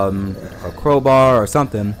a crowbar or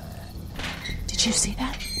something. Did you see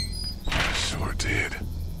that? Sure did.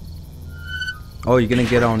 Oh, you're gonna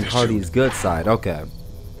get on Carly's good side. Okay.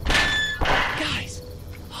 Guys!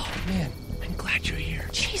 Oh man, I'm glad you're here.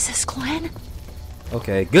 Jesus, Glenn.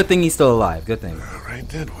 Okay, good thing he's still alive. Good thing. Alright,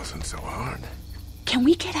 that wasn't so hard. Can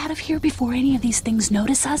we get out of here before any of these things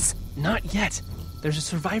notice us? Not yet. There's a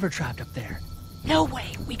survivor trapped up there. No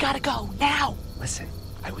way. We gotta go now. Listen,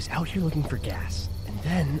 I was out here looking for gas, and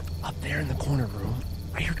then up there in the corner room,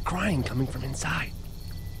 I heard crying coming from inside.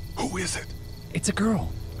 Who is it? It's a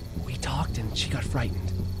girl. We talked and she got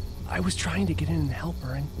frightened. I was trying to get in and help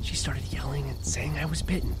her, and she started yelling and saying I was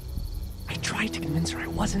bitten. I tried to convince her I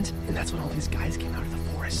wasn't, and that's when all these guys came out of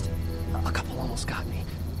the forest. A couple almost got me,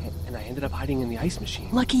 and I ended up hiding in the ice machine.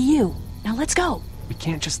 Lucky you. Now let's go. We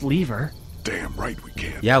can't just leave her. Damn right we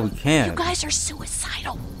can. Yeah, we can. You guys are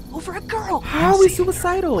suicidal over a girl. How are we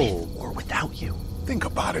suicidal? With or without you. Think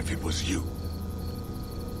about if it was you.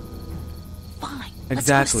 fine. Exactly.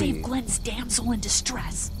 Let's go save Glenn's damsel in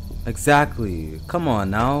distress. Exactly. Come on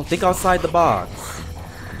now. Think outside the box.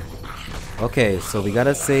 Okay, so we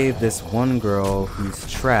gotta save this one girl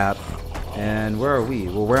who's trapped. And where are we?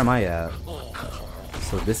 Well, where am I at?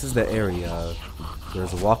 So this is the area.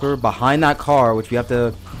 There's a walker behind that car, which we have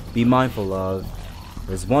to be mindful of.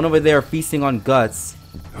 There's one over there feasting on guts.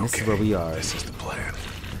 And this is where we are. This is the plan.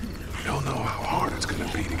 We don't know how hard it's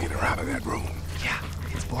gonna be to get her out of that room. Yeah,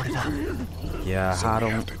 it's boarded up. Yeah, so I we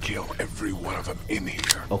don't... have to kill every one of them in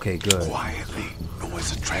here. Okay, good. Quietly.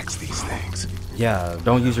 Noise attracts these things. Yeah,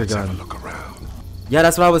 don't use your gun. Have a look around. Yeah,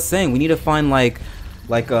 that's what I was saying. We need to find like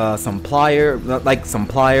some pliers,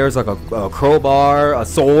 like a crowbar, a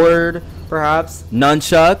sword, perhaps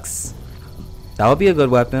nunchucks. That would be a good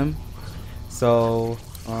weapon. So,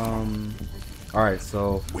 all right.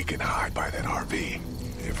 So we can hide by that RV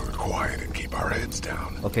if we're quiet and keep our heads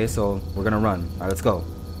down. Okay, so we're gonna run. All right, let's go.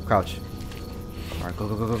 Crouch. All right, go,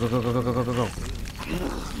 go, go, go, go, go, go, go, go, go.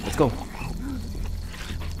 Let's go.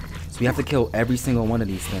 So we have to kill every single one of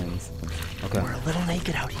these things. Okay. We're a little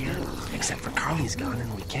naked out here, except for Carly's gun,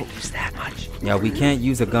 and we can't use that much. Yeah, we can't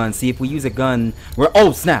use a gun. See, if we use a gun, we're...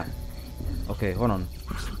 Oh, snap! Okay, hold on.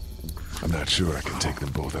 I'm not sure I can take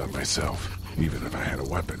them both out myself, even if I had a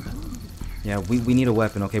weapon. Yeah, we need a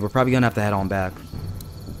weapon. Okay, we're probably gonna have to head on back.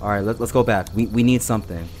 Alright, let's go back. We need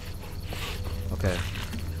something. Okay.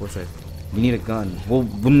 What's it? We need a gun. Well,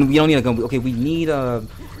 we don't need a gun. Okay, we need a...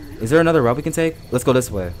 Is there another route we can take? Let's go this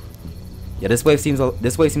way. Yeah, this way seems a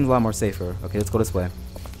lot more safer. Okay, let's go this way.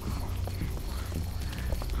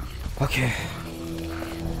 Okay.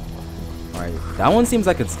 Alright, that one seems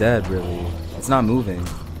like it's dead, really. It's not moving.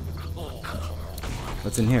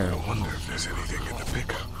 What's in here? I wonder if there's anything in the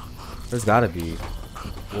pickup. There's gotta be.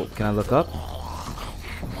 Well, can I look up?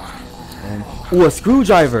 And ooh, a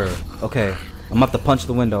screwdriver! Okay, I'm gonna have to punch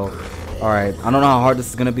the window. Alright, I don't know how hard this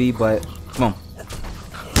is gonna be, but come on.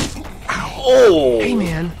 Oh! Hey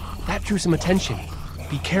man, that drew some attention.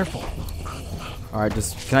 Be careful. Alright,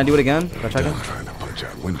 just can I do it again? Can I try again? I'm trying to punch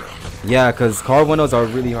out windows. Yeah, because car windows are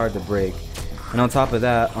really hard to break. And on top of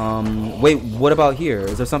that, wait, what about here?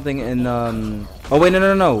 Is there something in, oh wait,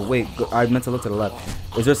 no, wait, I meant to look to the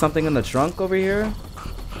left. Is there something in the trunk over here?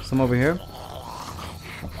 Some over here?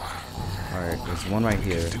 Alright, there's one right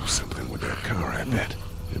here. Do something with that car, I bet.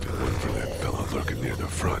 If it weren't for that fella lurking near the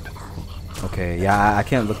front. Okay, yeah, I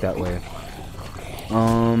can't look that way.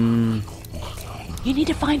 You need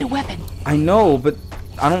to find a weapon. I know, but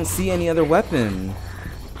I don't see any other weapon.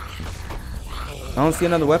 I don't see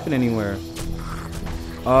another weapon anywhere.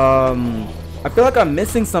 I feel like I'm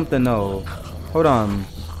missing something though. Hold on.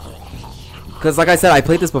 Cause like I said, I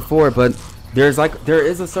played this before, but there is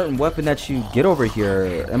a certain weapon that you get over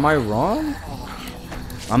here. Am I wrong?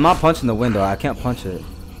 I'm not punching the window. I can't punch it.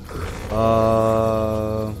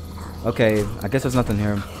 Okay. I guess there's nothing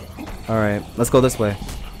here. All right, let's go this way.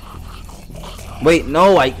 Wait,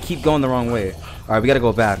 no, I keep going the wrong way. All right, we gotta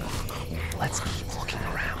go back. Let's keep looking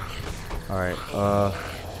around. All right,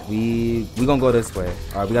 we gonna go this way.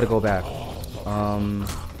 All right, we gotta go back.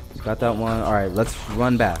 Got that one. All right, let's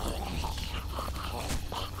run back.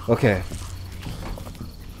 Okay.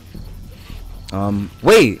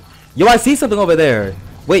 Wait, yo, I see something over there.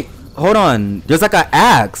 Wait, hold on. There's like an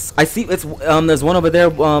axe. I see it's there's one over there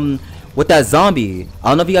with that zombie. I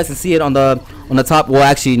don't know if you guys can see it on the top. Well,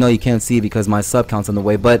 actually, no, you can't see it because my sub count's on the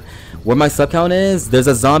way. But where my sub count is, there's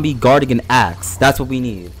a zombie guarding an axe. That's what we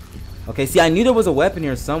need. Okay, see, I knew there was a weapon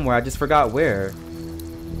here somewhere. I just forgot where.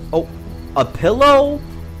 Oh, a pillow?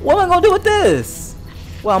 What am I gonna do with this?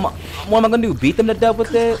 Well, what am I gonna do? Beat them to death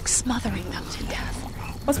with it? Like smothering them to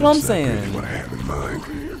death. That's what I'm saying. Really what I have in mind.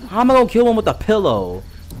 How am I gonna kill one with a pillow?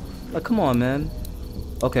 Like, come on, man.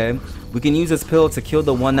 Okay, we can use this pill to kill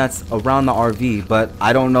the one that's around the RV, but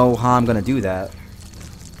I don't know how I'm gonna do that.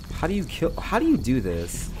 How do you do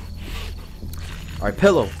this? All right,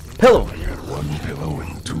 pillow. I got one pillow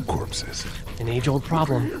and 2 corpses. An age-old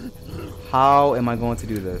problem. How am I going to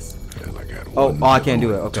do this? And I got Oh, I can't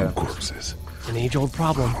do it. Okay. 2 corpses. An age-old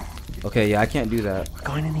problem. Okay, yeah, I can't do that. We're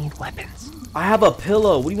going to need weapons. I have a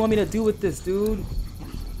pillow. What do you want me to do with this, dude?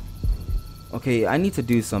 Okay, I need to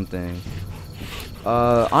do something.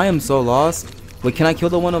 I am so lost. Wait, can I kill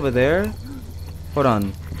the one over there? Hold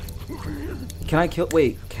on. Can I kill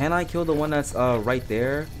the one that's right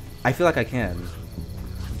there? I feel like I can.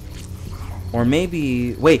 Or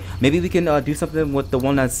maybe, wait, maybe we can do something with the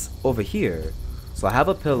one that's over here. So I have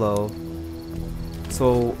a pillow.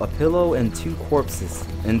 So a pillow and 2 corpses.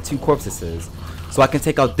 So I can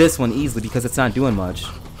take out this one easily because it's not doing much.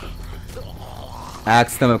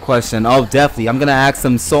 Ask them a question. Oh, definitely. I'm gonna ask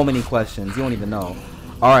them so many questions. You don't even know.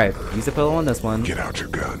 Alright, use a pillow on this one. Get out your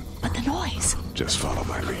gun. But the noise. Just follow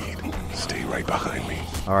my lead. Stay right behind me.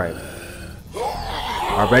 Alright.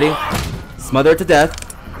 Alright, ready? Smother it to death.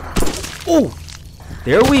 Oh!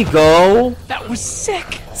 There we go! That was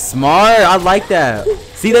sick! Smart! I like that.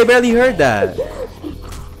 See, they barely heard that.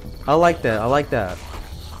 I like that. I like that.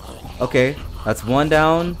 Okay, that's one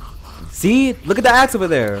down. See? Look at the axe over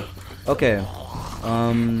there. Okay.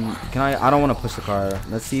 Can I don't want to push the car.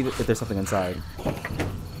 Let's see if there's something inside.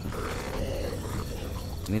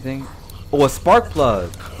 Anything? Oh, a spark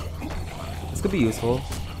plug. This could be useful.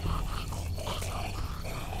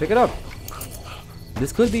 Pick it up.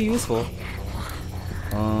 This could be useful.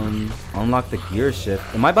 Unlock the gear shift.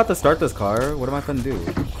 Am I about to start this car? What am I gonna do?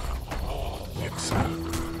 It's a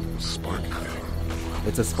spark thing.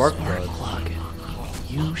 It's a spark plug.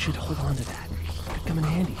 You should hold on to that. Could come in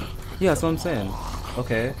handy. Yeah, that's what I'm saying.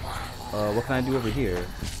 Okay. What can I do over here?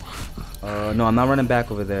 No, I'm not running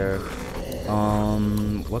back over there.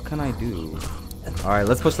 What can I do? Alright,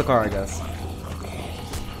 let's push the car, I guess.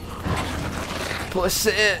 Push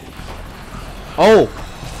it! Oh!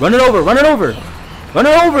 Run it over! Run it over! Run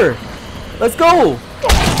it over! Let's go!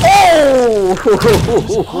 Oh!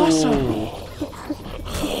 Awesome!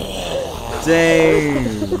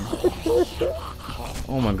 Dang!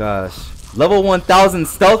 Oh my gosh. Level 1000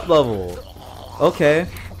 stealth level! Okay.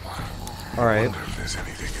 Alright.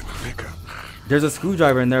 There's a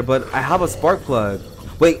screwdriver in there, but I have a spark plug.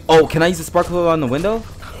 Wait, oh, can I use the spark plug on the window?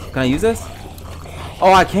 Can I use this?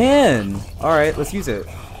 Oh, I can! Alright, let's use it.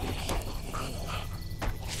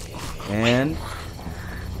 And...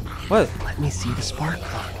 what? Let me see the spark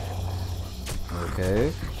plug.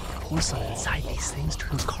 Okay. Porcelain inside these things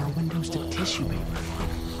turns car windows to tissue paper.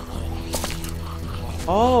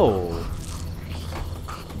 Oh.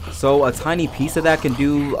 So a tiny piece of that can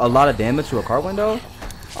do a lot of damage to a car window?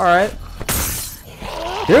 Alright.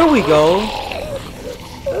 There we go.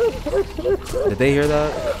 Did they hear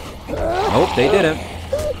that? Nope, they didn't.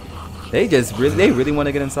 They really want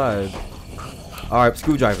to get inside. Alright,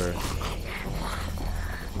 screwdriver.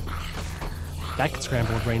 That could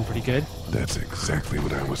scramble a brain pretty good. That's exactly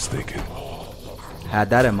what I was thinking. Had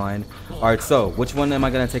that in mind. Alright, so which one am I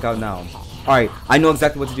gonna take out now? Alright, I know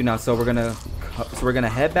exactly what to do now. So we're gonna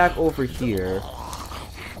head back over here.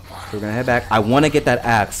 So we're gonna head back. I wanna get that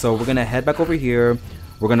axe. So we're gonna head back over here.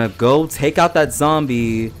 We're gonna go take out that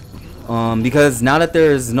zombie. Because now that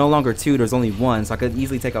there's no longer two, there's only one. So I could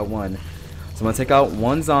easily take out one. So I'm gonna take out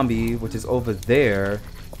one zombie, which is over there.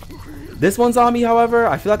 This one zombie, however,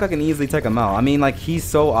 I feel like I can easily take him out. I mean, like, he's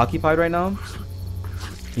so occupied right now.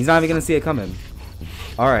 He's not even gonna see it coming.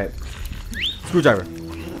 Alright. Screwdriver.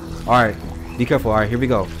 Alright. Be careful. Alright, here we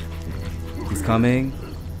go. He's coming.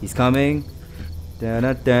 He's coming.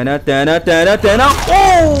 Da-na, da-na, da-na, da-na, da-na.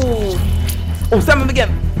 Oh! Oh, stab him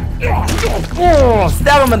again. Oh,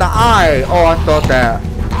 stab him in the eye. Oh, I thought that.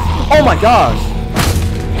 Oh my gosh.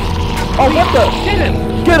 Oh, what the? Get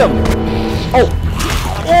him. Get him. Oh.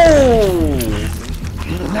 Oh!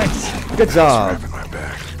 Nice. Good job.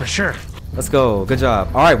 For sure. Let's go. Good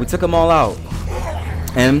job. All right, we took them all out,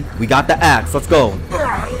 and we got the axe. Let's go.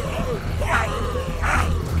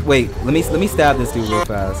 Wait, let me stab this dude real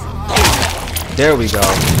fast. There we go.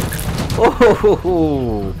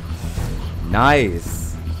 Oh,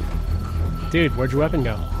 nice. Dude, where'd your weapon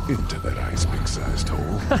go? Into that ice pick sized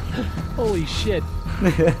hole. Holy shit.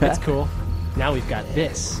 That's cool. Now we've got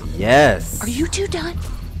this. Yes. Are you two done?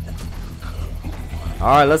 All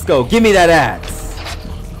right, let's go. Give me that axe.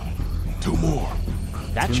 Two more.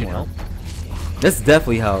 That should help. This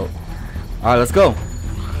definitely help. All right, let's go. All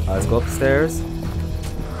right, let's go up the stairs.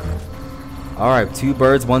 All right, 2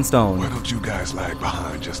 birds, 1 stone. Why don't you guys lag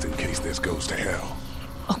behind just in case this goes to hell?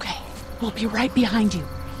 Okay, we'll be right behind you.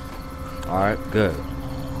 All right, good.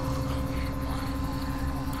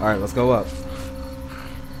 All right, let's go up.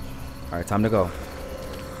 All right, time to go.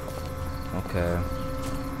 Okay.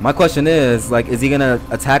 My question is, like, is he gonna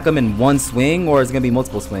attack him in one swing, or is it gonna be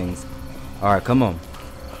multiple swings? All right, come on.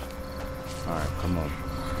 All right, come on.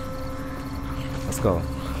 Let's go.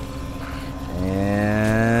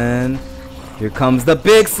 And here comes the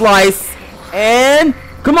big slice. And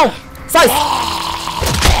come on, slice.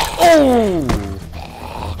 Oh.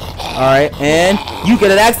 All right, and you get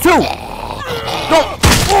an axe too. Go.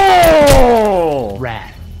 Oh.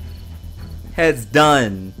 Rad. Head's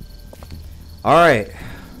done. All right.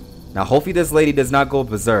 Now, hopefully this lady does not go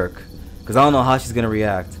berserk, because I don't know how she's going to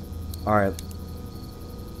react. All right.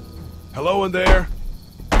 Hello in there.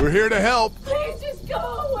 We're here to help. Please just go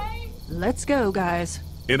away. Let's go, guys.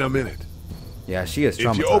 In a minute. Yeah, she is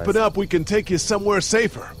traumatized. If you open up, we can take you somewhere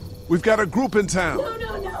safer. We've got a group in town.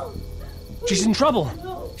 No. She's in trouble.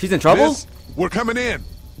 No. She's in trouble? Miss, we're coming in.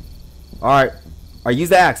 Alright. Alright, use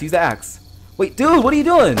the axe. Use the axe. Wait, dude, what are you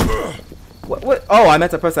doing? What? Oh, I meant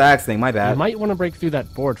to press the axe thing. My bad. You might want to break through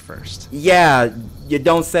that board first. Yeah, you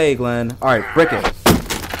don't say, Glenn. Alright, break it.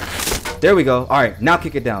 There we go. Alright, now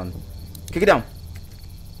kick it down. Kick it down.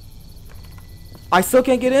 I still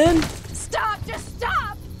can't get in? Stop! Just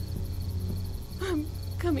stop! I'm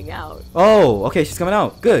coming out. Oh, okay, she's coming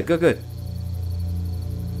out. Good, good, good.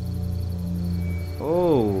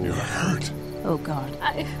 Oh. You're hurt. Oh, God.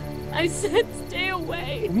 I said stay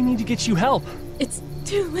away. We need to get you help. It's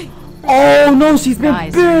too late. Oh, no, she's been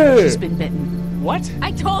Guys, bit. she's been bitten. What?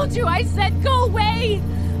 I told you, I said go away.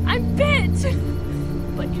 I'm bit.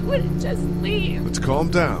 But you wouldn't just leave. Let's calm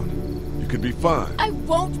down. You could be fine. I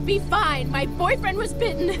won't be fine. My boyfriend was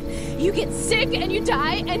bitten. You get sick and you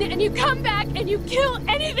die and you come back and you kill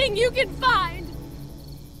anything you can find.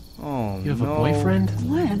 Oh, You have a boyfriend?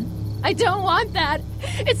 Glenn. I don't want that.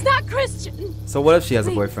 It's not Christian. So what if she has a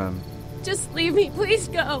Please. boyfriend? Just leave me. Please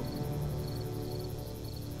go.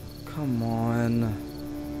 Come on.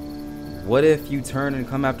 What if you turn and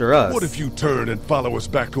come after us? What if you turn and follow us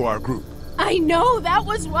back to our group? I know. That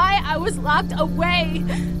was why I was locked away.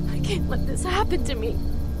 I can't let this happen to me.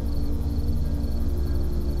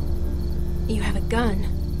 You have a gun.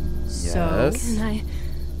 Yes. So, can I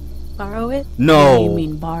borrow it? No. What do you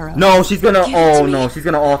mean borrow? No, she's gonna. Give it to Oh me. no, she's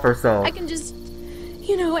gonna off herself. I can just,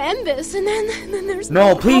 end this, and then there's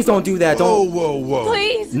No, please don't do that. Whoa, Don't. whoa, whoa.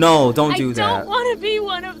 Please. No, don't do I that. don't want to be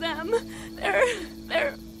one of them.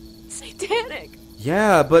 They're satanic.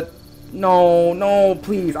 Yeah, but no,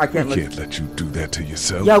 please. I can't. We can't let you do that to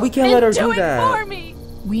yourself. Yeah, we can't let her do it that. for me.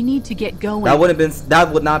 We need to get going. That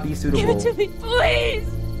would not be suitable. Give it to me, please.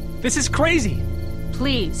 This is crazy.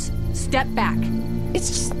 Please, step back. It's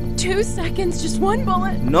just 2 seconds, just one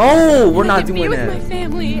bullet. No, we're And I not can doing be with that. my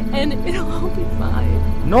family, and it'll all be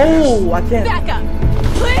fine. No, I can't. Back up,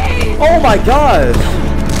 please. Oh my god.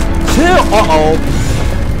 Chill.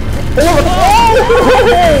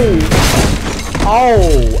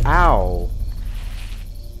 Oh, ow.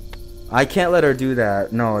 I can't let her do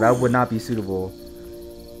that. No, that would not be suitable.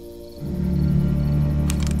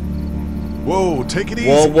 Whoa, take it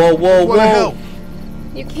easy. Whoa. Wanna help?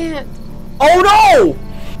 You can't. Oh no!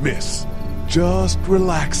 Miss, just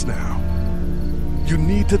relax now. You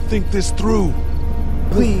need to think this through.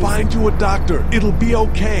 Please. We'll find you a doctor. It'll be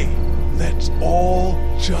okay. Let's all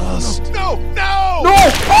just... No!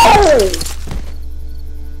 Oh!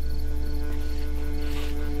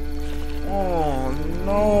 Oh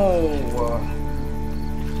no!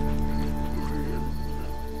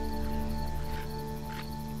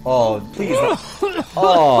 Oh, please!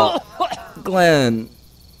 Oh, Glenn!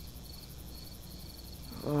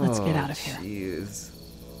 Let's get out of here. Jeez.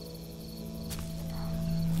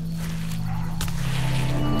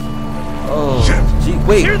 Oh, gee,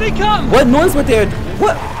 wait! Here they come! What noise were there?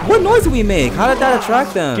 What noise did we make? How did that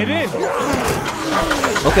attract them? Get in!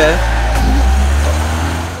 Okay.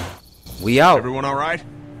 We out. Everyone all right?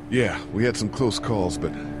 Yeah, we had some close calls,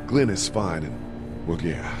 but Glenn is fine, and, well,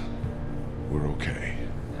 yeah, we're okay.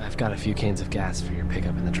 I've got a few cans of gas for your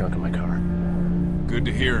pickup in the trunk of my car. Good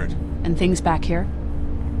to hear it. And things back here?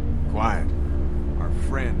 Quiet. Our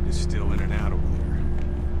friend is still in and out over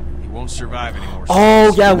there. He won't survive anymore.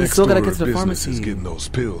 Oh yeah, The we next still gotta order get to of the business pharmacy. is getting those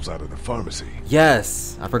pills out of the pharmacy.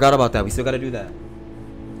 Yes, I forgot about that. We still gotta do that.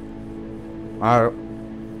 Alright.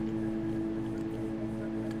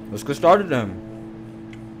 Let's get started then.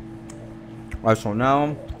 Alright, so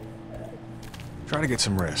now... Try to get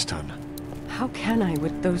some rest, hon. How can I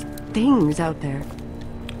with those things out there?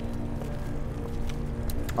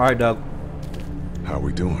 Alright, Doug. How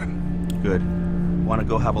we doing? Good. Want to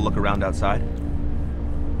go have a look around outside?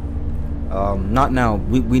 Not now.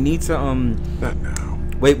 We need to, Not now.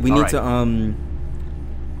 Wait, we need Alright. to,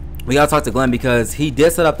 we gotta talk to Glenn because he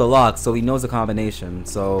did set up the lock, so he knows the combination.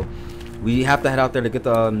 So, we have to head out there to get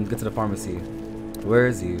to the pharmacy. Where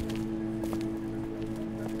is he?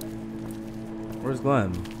 Where's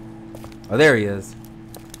Glenn? Oh, there he is.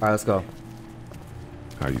 Alright, let's go.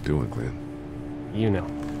 How you doing, Glenn? You know.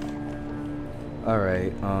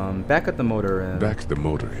 Alright, back at the motor inn. Back at the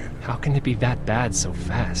motor inn. How can it be that bad so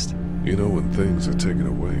fast? You know, when things are taken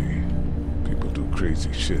away, people do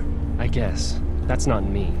crazy shit. I guess. That's not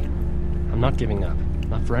me. I'm not giving up.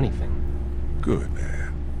 Not for anything. Good,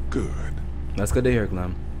 man. Good. That's good to hear,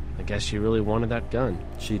 Glenn. I guess she really wanted that gun.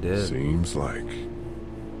 She did. Seems like.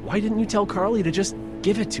 Why didn't you tell Carly to just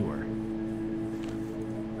give it to her?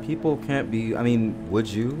 People can't be... I mean, would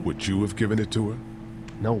you? Would you have given it to her?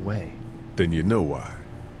 No way. Then you know why.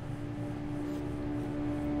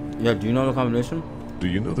 Yeah, do you know the combination? Do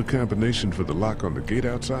you know the combination for the lock on the gate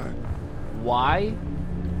outside? Why?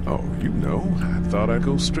 Oh, you know. I thought I'd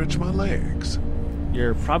go stretch my legs.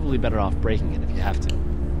 You're probably better off breaking it if you have to.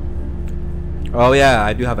 Oh yeah,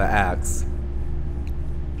 I do have an axe.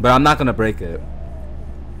 But I'm not gonna break it.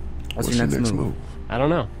 What's your next move? I don't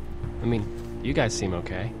know. I mean, you guys seem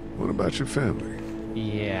okay. What about your family?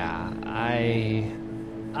 Yeah, I...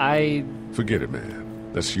 Forget it, man.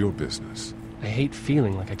 That's your business. I hate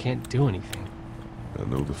feeling like I can't do anything. I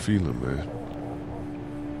know the feeling, man.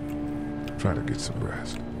 Try to get some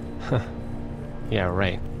rest. Yeah,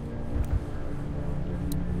 right.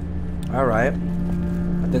 Alright.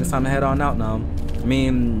 I think it's time to head on out now. I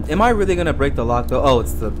mean, am I really gonna break the lock though? Oh,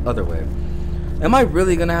 it's the other way. Am I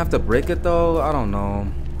really gonna have to break it though? I don't know.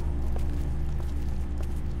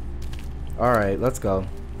 Alright, let's go.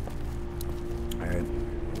 Alright.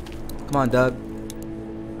 Come on, Doug.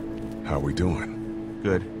 How we doing?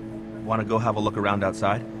 Good. Want to go have a look around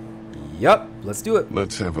outside? Yep, let's do it.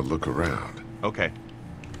 Let's have a look around. Okay.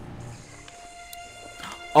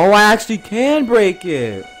 Oh, I actually can break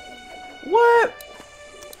it. What?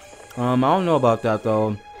 I don't know about that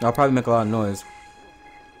though. I'll probably make a lot of noise.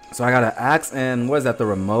 So I got an axe and what is that? The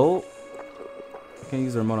remote? I can't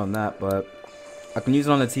use the remote on that, but I can use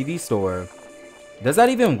it on the TV store. Does that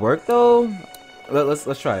even work though?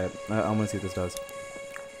 Let's try it. I want to see what this does.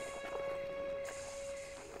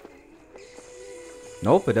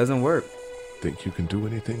 Nope, it doesn't work. Think you can do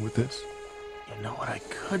anything with this? You know what I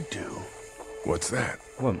could do? What's that?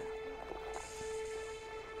 What?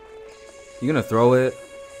 You gonna throw it?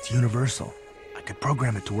 It's universal. I could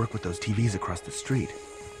program it to work with those TVs across the street.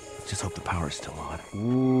 Just hope the power's still on.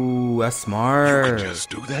 Ooh, that's smart. You can just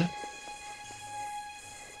do that?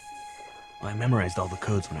 Well, I memorized all the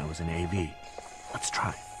codes when I was in AV. Let's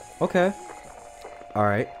try. Okay.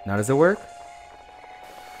 Alright, now does it work?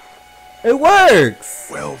 It works!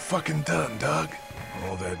 Well fucking done, Doug.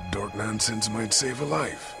 All that dork nonsense might save a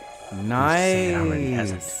life.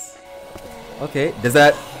 Nice. Okay, does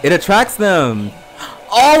that... It attracts them.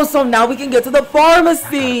 Oh, so now we can get to the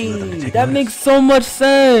pharmacy! That makes so much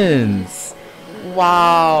sense.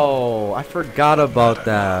 Wow, I forgot about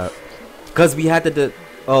that. Because we had to...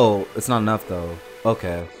 Oh, it's not enough though.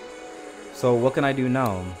 Okay. So what can I do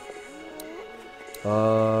now?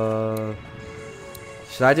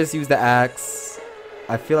 Should I just use the axe?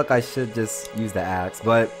 I feel like I should just use the axe,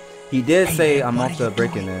 but he did say man, I'm off to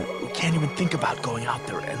breaking it. We can't even think about going out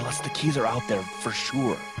there unless the keys are out there for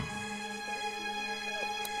sure.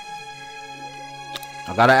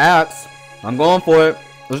 I got an axe. I'm going for it.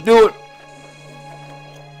 Let's do it.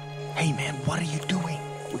 Hey man, what are you doing?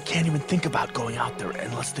 We can't even think about going out there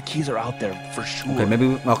unless the keys are out there for sure. Okay,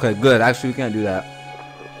 maybe. Okay, good. Actually, we can't do that.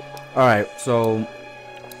 All right. So,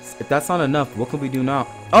 if that's not enough, what can we do now?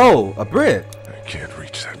 Oh, a brick. I can't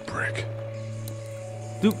reach that brick.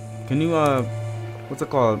 Dude, can you what's it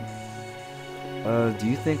called? Do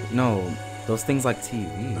you think? No, those things like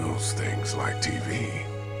TV. Those things like TV.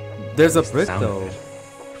 There's a brick though.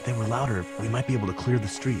 If they were louder, we might be able to clear the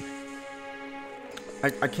street.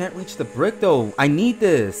 I can't reach the brick though. I need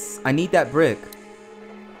this. I need that brick.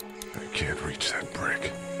 I can't reach that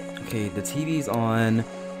brick. Okay, the TV's on,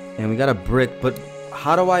 and we got a brick. But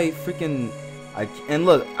how do I freaking? And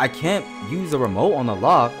look, I can't use the remote on the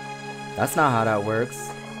lock. That's not how that works.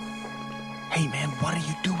 Hey man, what are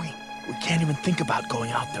you doing? We can't even think about going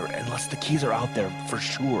out there unless the keys are out there for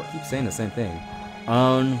sure. I keep saying the same thing.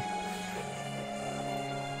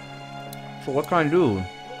 So what can I do?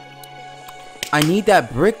 I need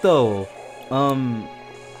that brick though. I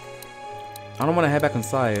don't want to head back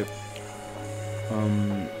inside.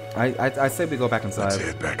 I say we go back inside. Let's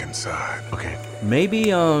head back inside. Okay.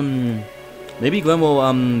 Maybe Glenn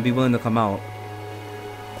will be willing to come out.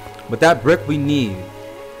 But that brick we need.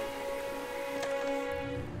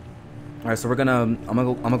 All right, so we're gonna I'm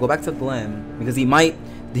gonna go back to Glenn because he might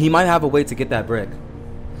have a way to get that brick.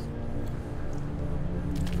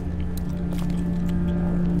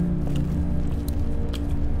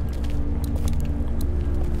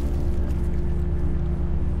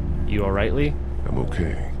 You alright, Lee? I'm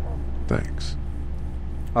okay. Thanks.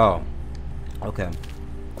 Oh. Okay.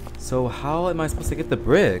 So how am I supposed to get the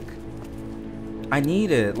brick? I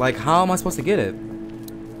need it. Like, how am I supposed to get it?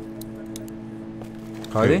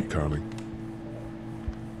 Carly? Hey, Carly.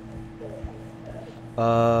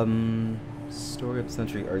 Story of the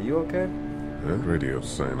century. Are you okay? That radio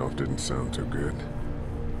sign-off didn't sound too good.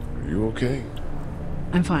 Are you okay?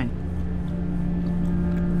 I'm fine.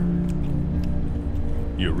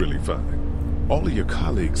 You're really fine. All of your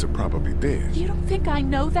colleagues are probably dead. You don't think I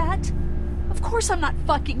know that? Of course I'm not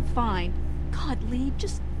fucking fine. God, Lee,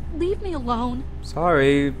 just leave me alone.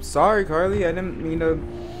 Sorry, Carly. I didn't mean to.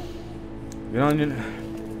 You know,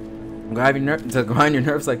 grind your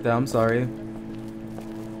nerves like that. I'm sorry.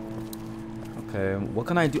 Okay, what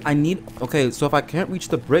can I do? Okay, so if I can't reach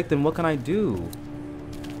the brick, then what can I do?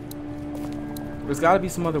 There's got to be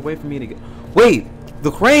some other way for me to get. Wait,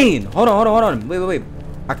 the crane. Hold on. Wait.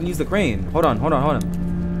 I can use the crane. Hold on.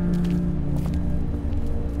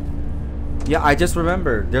 Yeah, I just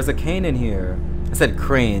remembered. There's a cane in here. I said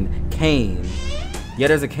crane. Cane. Yeah,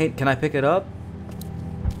 there's a cane. Can I pick it up?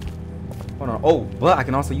 Hold on. Oh, but I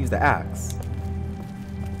can also use the axe.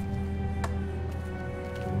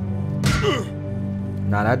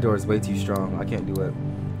 Nah, that door is way too strong. I can't do it.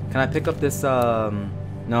 Can I pick up this, No,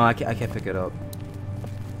 I can't pick it up.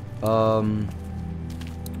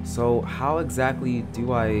 So how exactly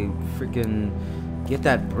do I freaking get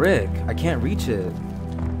that brick? I can't reach it.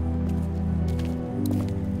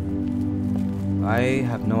 I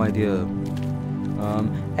have no idea.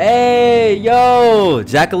 Hey, yo,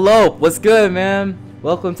 Jackalope, what's good, man?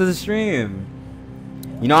 Welcome to the stream.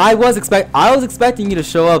 You know, I was expecting you to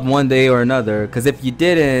show up one day or another, because if you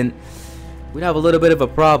didn't, we'd have a little bit of a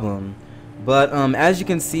problem. But as you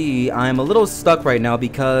can see, I'm a little stuck right now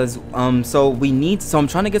because so I'm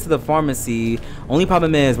trying to get to the pharmacy. Only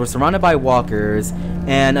problem is we're surrounded by walkers,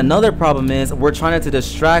 and another problem is we're trying to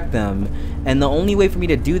distract them. And the only way for me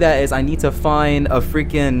to do that is I need to find a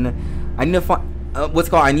freaking I need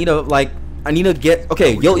to get.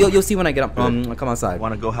 Okay, you'll see when I get up. Come outside.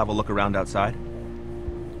 Want to go have a look around outside?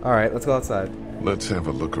 All right, let's go outside. Let's have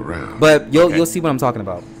a look around. But you'll see what I'm talking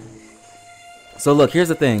about. So look, here's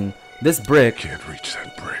the thing. This brick. Can't reach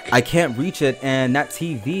that brick. I can't reach it, and that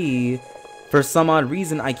TV, for some odd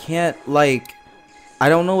reason, I can't I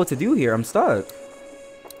don't know what to do here. I'm stuck.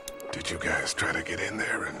 Did you guys try to get in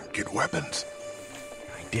there and get weapons?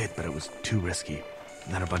 I did, but it was too risky.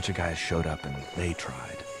 And then a bunch of guys showed up and they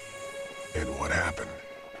tried. And what happened?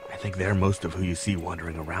 I think they're most of who you see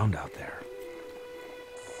wandering around out there.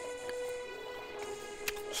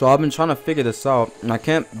 So I've been trying to figure this out, and I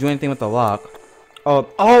can't do anything with the lock.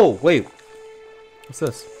 Oh, wait. What's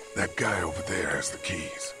this? That guy over there has the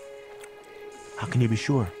keys. How can you be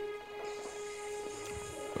sure?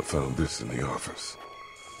 I found this in the office.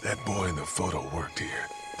 That boy in the photo worked here.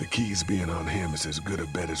 The keys being on him is as good a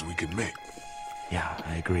bet as we can make. Yeah,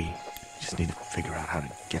 I agree. Just need to figure out how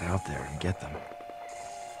to get out there and get them.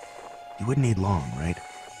 You wouldn't need long, right?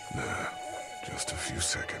 Nah, just a few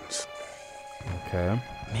seconds. Okay.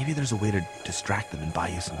 Maybe there's a way to distract them and buy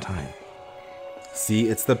you some time. See,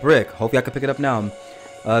 it's the brick. Hopefully I can pick it up now.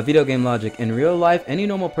 Video game logic. In real life, any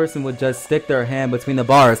normal person would just stick their hand between the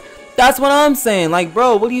bars. That's what I'm saying. Like,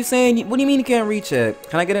 bro, what are you saying? What do you mean you can't reach it?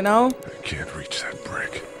 Can I get it now? I can't reach that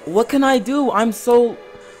brick. What can I do? I'm so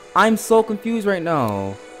confused right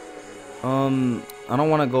now. I don't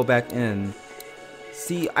want to go back in.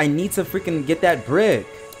 See, I need to freaking get that brick.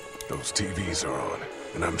 Those TVs are on,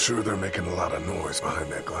 and I'm sure they're making a lot of noise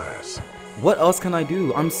behind that glass. What else can I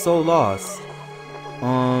do? I'm so lost.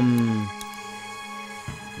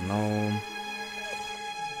 No.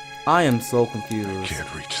 I am so confused. I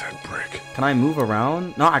can't reach that brick. Can I move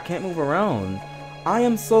around? No, I can't move around. I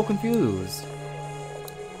am so confused.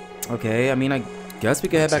 Okay, I mean, I guess we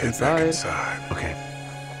can head back inside. Okay.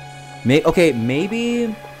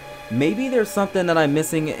 Maybe there's something that I'm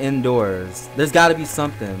missing indoors. There's got to be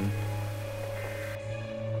something.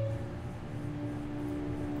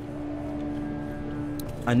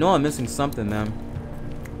 I know I'm missing something, man.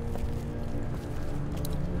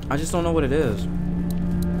 I just don't know what it is.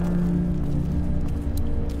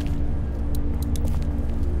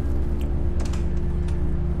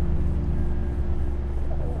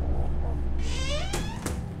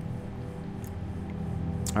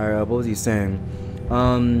 Alright, what was he saying?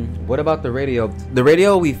 What about the radio? The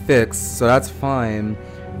radio we fixed, so that's fine.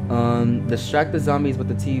 Distract the zombies with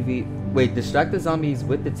the TV. Wait, distract the zombies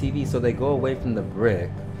with the TV so they go away from the brick.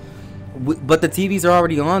 But the TVs are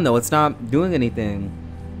already on though. It's not doing anything.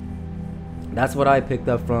 That's what I picked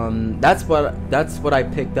up from. That's what I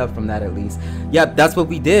picked up from that, at least. Yep, that's what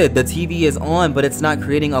we did. The TV is on, but it's not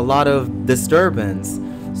creating a lot of disturbance.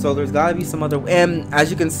 So there's gotta be some other. And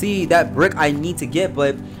as you can see, that brick I need to get,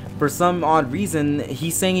 but for some odd reason,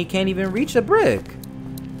 he's saying he can't even reach a brick.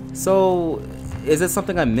 So is it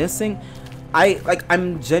something I'm missing?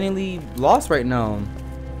 I'm genuinely lost right now.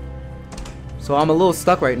 So I'm a little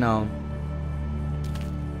stuck right now.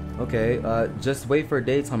 Okay, just wait for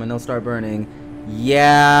daytime and they'll start burning.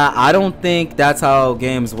 Yeah, I don't think that's how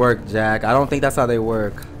games work, Jack. I don't think that's how they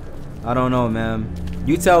work. I don't know, man.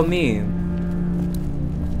 You tell me.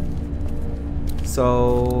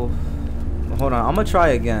 So hold on. I'm gonna try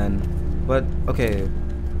again. But okay,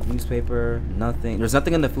 newspaper, nothing. There's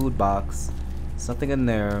nothing in the food box. There's nothing in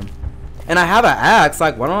there. And I have an axe.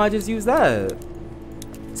 Like, why don't I just use that?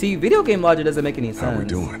 See, video game logic doesn't make any sense. How we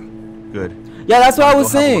doing? Good. Yeah, that's what I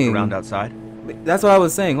was saying. Have a look around outside. That's what I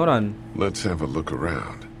was saying. Hold on. Let's have a look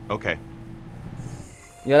around. Okay.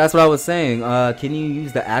 Yeah, that's what I was saying. Can you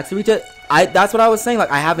use the axe to reach it? That's what I was saying.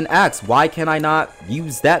 Like, I have an axe. Why can I not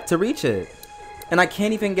use that to reach it? And I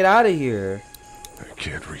can't even get out of here. I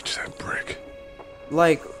can't reach that brick.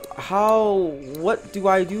 Like, how? What do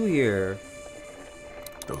I do here?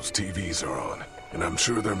 Those TVs are on, and I'm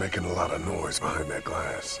sure they're making a lot of noise behind that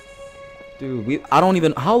glass. Dude, I don't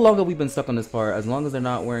even... How long have we been stuck on this part? As long as they're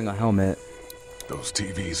not wearing a helmet. Those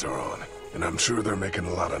TVs are on, and I'm sure they're making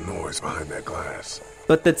a lot of noise behind that glass.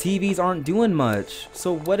 But the TVs aren't doing much.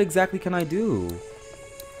 So what exactly can I do?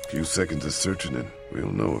 Few seconds of searching and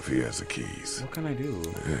we'll know if he has the keys. What can I do?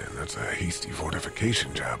 Man, that's a hasty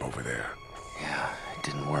fortification job over there. Yeah, it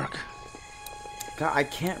didn't work. God, I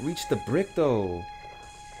can't reach the brick though.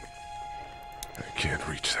 I can't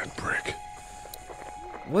reach that brick.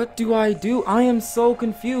 What do I do? I am so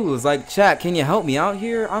confused. Like, chat, can you help me out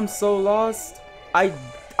here? I'm so lost. I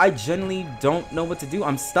genuinely don't know what to do.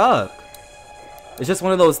 I'm stuck. It's just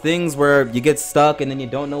one of those things where you get stuck and then you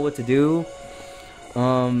don't know what to do.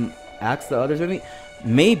 Ask the others with me.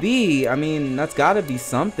 Maybe. I mean, that's gotta be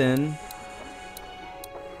something.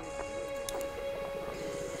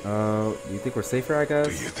 Do you think we're safer, I guess?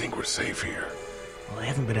 Do you think we're safe here? Well, I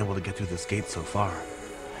haven't been able to get through this gate so far.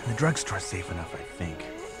 And the drugstore's safe enough, I think.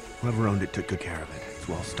 Whoever owned it took good care of it. It's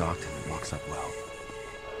well stocked and it walks up well.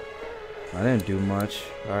 I didn't do much.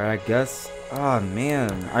 Alright, I guess. Oh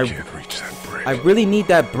man. I can't reach that brick. I really need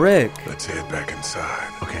that brick. Let's head back inside.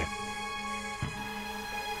 Okay.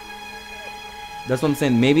 That's what I'm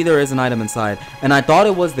saying. Maybe there is an item inside. And I thought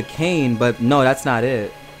it was the cane, but no, that's not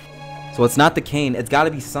it. So it's not the cane. It's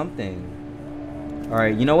gotta be something.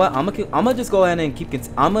 Alright, you know what? I'm gonna just go ahead and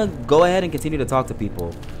continue to talk to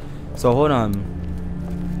people. So hold on.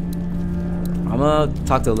 I'm gonna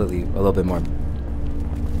talk to Lily a little bit more.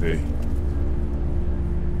 Hey.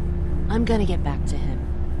 I'm gonna get back to him.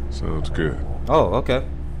 Sounds good. Oh, okay.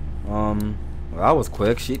 Well, that was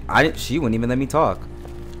quick. She wouldn't even let me talk.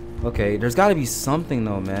 Okay, there's gotta be something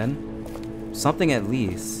though, man. Something at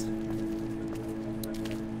least.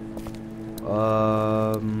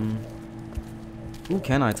 Who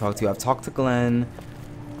can I talk to? I've talked to Glenn,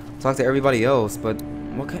 talked to everybody else, but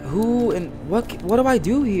what do I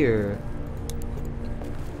do here?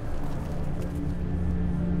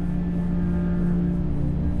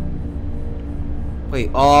 Wait,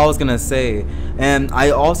 I was gonna say, and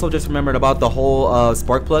I also just remembered about the whole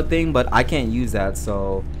spark plug thing, but I can't use that,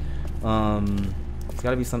 so there's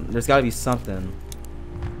gotta be something.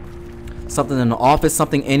 Something in the office,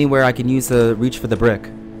 something anywhere I can use to reach for the brick.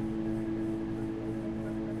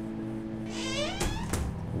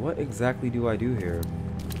 What exactly do I do here?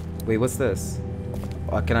 Wait, what's this?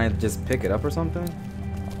 Can I just pick it up or something?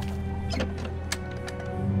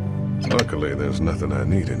 Luckily, there's nothing I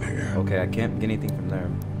need in here. Okay, I can't get anything from there.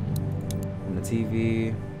 From the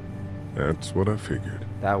TV. That's what I figured.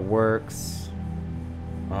 That works.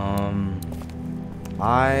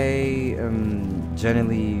 I am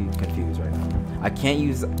genuinely confused right now. I can't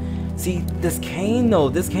use... See, this cane though.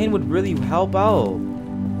 This cane would really help out.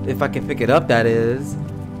 If I can pick it up, that is.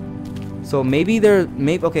 So maybe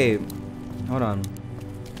okay. Hold on.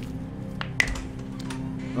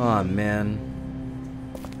 Oh, man.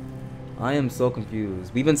 I am so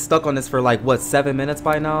confused. We've been stuck on this for like, what, 7 minutes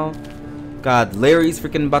by now? God, Larry's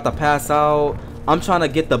freaking about to pass out. I'm trying to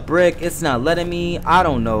get the brick. It's not letting me. I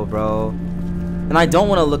don't know, bro. And I don't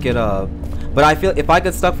want to look it up. But I feel if I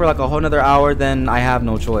get stuck for like a whole nother hour, then I have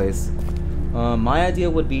no choice. My idea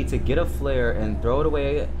would be to get a flare and throw it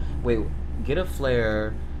away. Wait, get a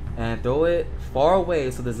flare and throw it far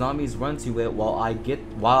away so the zombies run to it while I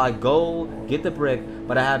go get the brick.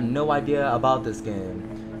 But I have no idea about this game.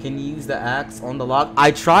 Can you use the axe on the lock? I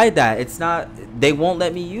tried that. It's not. They won't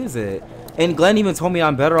let me use it. And Glenn even told me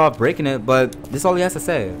I'm better off breaking it. But this is all he has to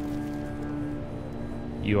say.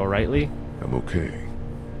 You alright, Lee? I'm okay.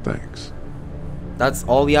 Thanks. That's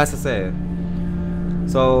all he has to say.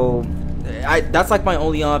 So, that's like my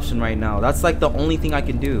only option right now. That's like the only thing I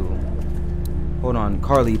can do. Hold on,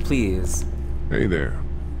 Carly, please. Hey there.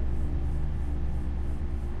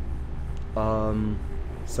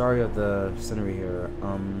 Sorry of the scenery here.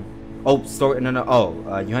 Oh, sorry, no.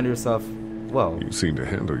 Oh, you handle yourself well. You seem to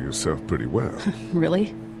handle yourself pretty well.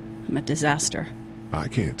 Really? I'm a disaster. I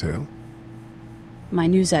can't tell. My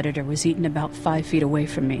news editor was eaten about 5 feet away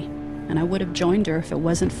from me. and I would have joined her if it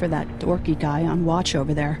wasn't for that dorky guy on watch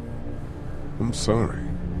over there. I'm sorry.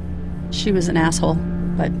 She was an asshole,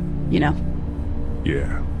 but, you know.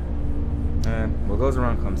 Yeah. What goes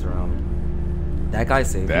around comes around. That guy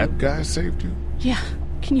saved you. That guy saved you? Yeah,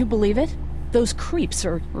 can you believe it? Those creeps,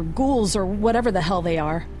 or ghouls, or whatever the hell they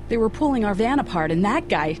are. They were pulling our van apart, and that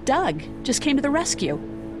guy, Doug, just came to the rescue.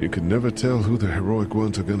 You can never tell who the heroic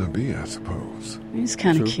ones are gonna be, I suppose. He's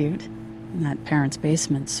kind of cute. In that parents'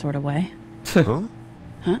 basement sort of way. Huh?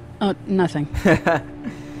 Huh? Oh, nothing.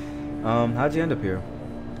 How'd you end up here?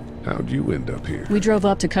 How'd you end up here? We drove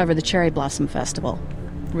up to cover the Cherry Blossom Festival.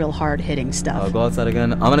 Real hard-hitting stuff. I'll go outside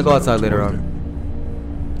again. I'm gonna go outside later on.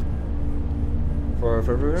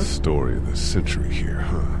 For Story of the century here,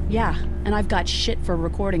 huh? Yeah, and I've got shit for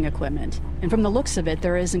recording equipment. And from the looks of it,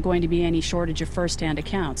 there isn't going to be any shortage of first-hand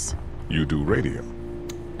accounts. You do radio?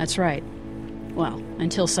 That's right. Well,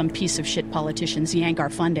 until some piece of shit politicians yank our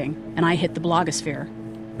funding, and I hit the blogosphere.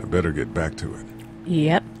 I better get back to it.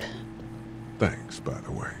 Yep. Thanks, by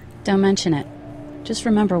the way. Don't mention it. Just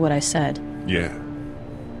remember what I said. Yeah,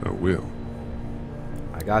 I will.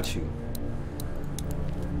 I got you.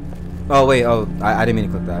 Oh, wait. Oh, I didn't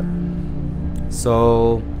mean to click that.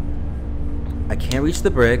 So, I can't reach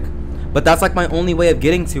the brick, but that's like my only way of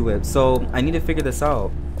getting to it. So, I need to figure this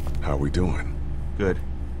out. How we doing? Good.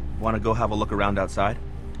 Want to go have a look around outside?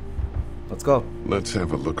 Let's go. Let's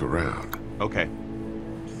have a look around. Okay.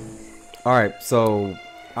 Alright, so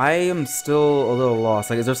I am still a little lost.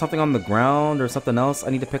 Like, is there something on the ground or something else I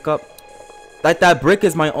need to pick up? Like, that brick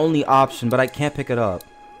is my only option, but I can't pick it up.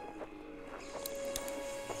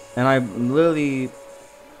 And I literally...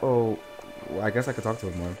 Oh, I guess I could talk to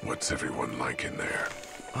him more. What's everyone like in there?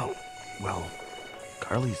 Oh, well,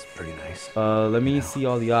 Carly's pretty nice. Let me see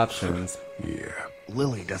all the options. Yeah.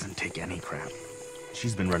 Lily doesn't take any crap.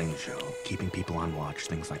 She's been running the show, keeping people on watch,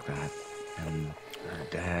 things like that. And her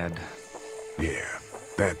dad... Yeah,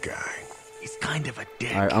 that guy. He's kind of a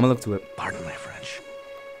dick. Alright, I'm gonna look to it. Pardon my French.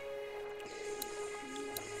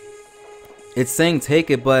 It's saying take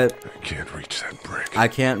it, but... I can't reach that brick. I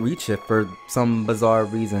can't reach it for some bizarre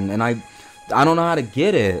reason. And I don't know how to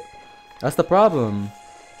get it. That's the problem.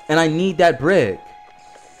 And I need that brick.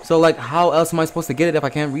 So, like, how else am I supposed to get it if I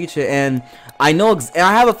can't reach it? And I know... and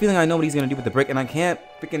I have a feeling I know what he's gonna do with the brick. And I can't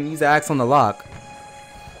freaking use the axe on the lock.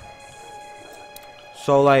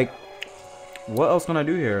 So, like... What else can I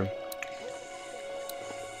do here?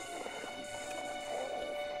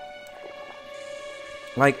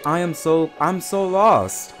 Like, I'm so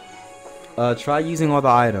lost. Try using all the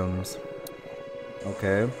items.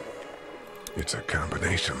 Okay. It's a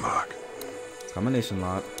combination lock. Combination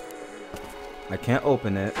lock. I can't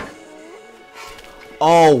open it.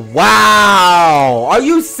 Oh, wow! Are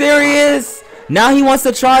you serious? Now he wants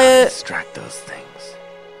to try it? Distract those things.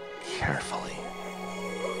 Carefully.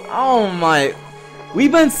 Oh my...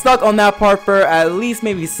 We've been stuck on that part for at least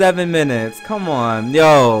maybe 7 minutes. Come on,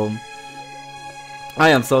 yo. I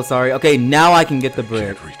am so sorry. Okay, now I can get the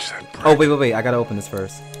brick. Can't reach that brick. Oh, wait. I gotta open this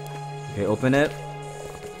first. Okay, open it.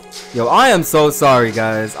 Yo, I am so sorry,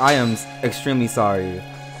 guys. I am extremely sorry.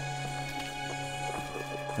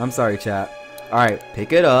 I'm sorry, chat. Alright,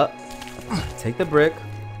 pick it up. Take the brick.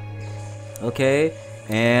 Okay,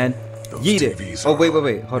 and yeet it. Oh,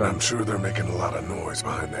 wait. Hold on. I'm sure they're making a lot of noise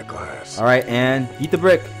behind that glass. Alright, and yeet the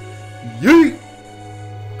brick. Yeet!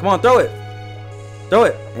 Come on, throw it. Throw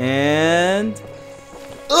it. And...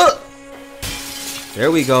 There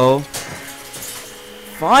we go.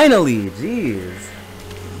 Finally, jeez.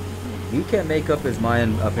 He can't make up his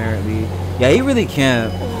mind, apparently. Yeah, he really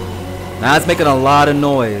can't. Now it's making a lot of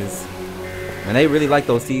noise. And they really like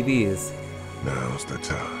those TVs. Now's the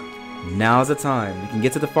time. Now's the time. We can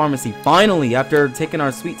get to the pharmacy, finally, after taking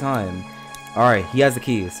our sweet time. Alright, he has the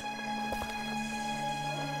keys.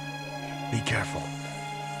 Be careful.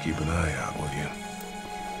 Keep an eye out, will you?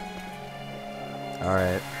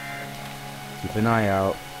 Alright. Keep an eye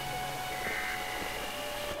out.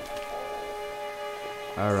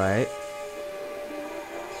 Alright.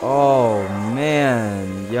 Oh,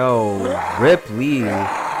 man. Yo. Rip Lee.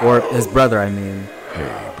 Or his brother, I mean. Hey,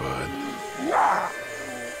 bud.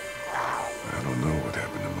 I don't know what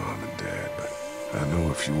happened to Mom and Dad, but I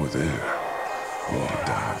know if you were there, you would have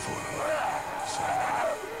died for them. So,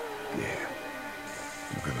 yeah.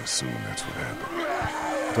 You can assume that's what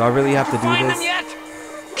happened. Do I really have to do this?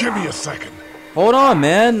 Give me a second. Hold on,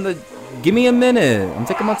 man. Give me a minute. I'm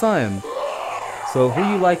taking my time. So, who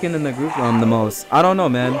you liking in the group the most? I don't know,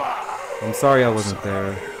 man. I'm sorry I wasn't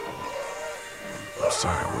there. I'm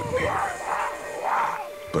sorry I wasn't here.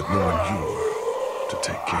 But knowing you were to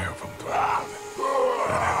take care of them,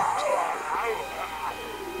 that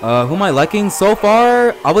helped. Who am I liking so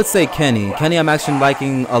far? I would say Kenny. Kenny, I'm actually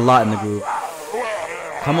liking a lot in the group.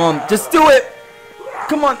 Come on, just do it.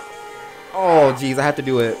 Come on. Oh, jeez, I have to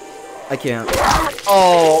do it. I can't.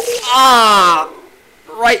 Oh,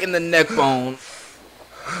 right in the neck bone.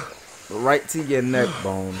 Right to your neck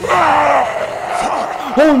bone.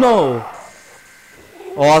 Oh no.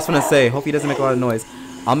 Oh, I was gonna say, hope he doesn't make a lot of noise.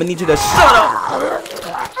 I'm gonna need you to shut up.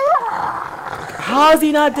 How is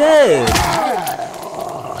he not dead?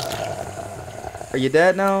 Are you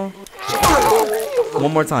dead now?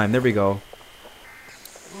 One more time. There we go.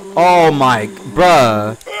 Oh my,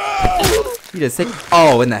 bruh. You just take.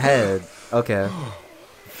 Oh, in the head. Okay.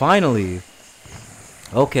 Finally.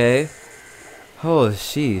 Okay. Oh,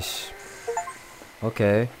 sheesh.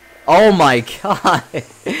 Okay. Oh my god.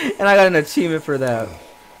 And I got an achievement for that.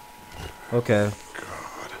 Okay.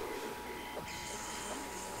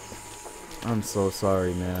 I'm so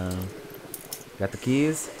sorry, man. Got the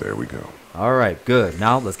keys? There we go. Alright, good.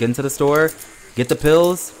 Now let's get into the store, get the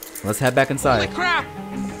pills, let's head back inside. Holy crap!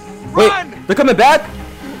 Wait, Run! they're coming back?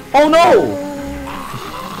 Oh no!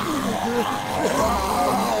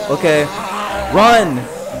 Okay. Run!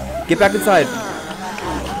 Get back inside.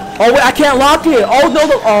 Oh wait, I can't lock it! Oh no,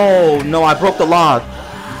 oh no, I broke the lock.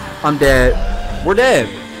 I'm dead. We're dead.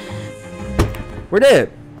 We're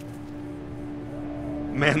dead.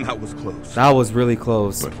 Man, that was close. That was really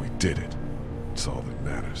close. But we did it. It's all that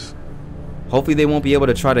matters. Hopefully they won't be able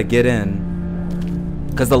to try to get in.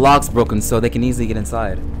 Because the lock's broken, so they can easily get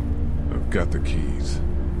inside. I've got the keys.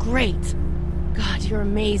 Great. God, you're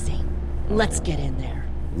amazing. Let's get in there.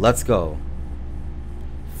 Let's go.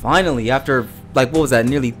 Finally, after, like, what was that?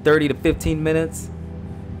 Nearly 30 to 15 minutes?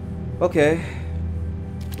 Okay.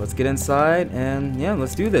 Let's get inside, and yeah,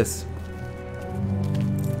 let's do this.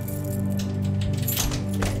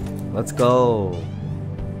 Let's go.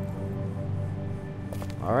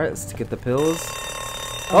 Alright, let's get the pills.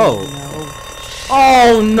 Oh.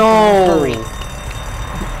 Oh no! Hurry.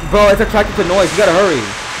 Bro, it's attracted to noise. You gotta hurry.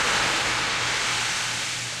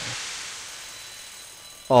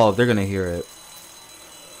 Oh, they're gonna hear it.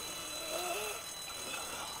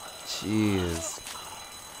 Jeez.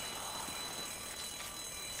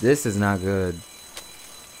 This is not good.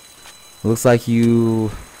 Looks like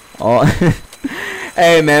you... Oh.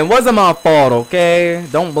 Hey man, wasn't my fault, okay?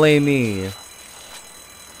 Don't blame me.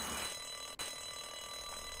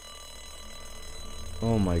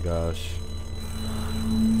 Oh my gosh.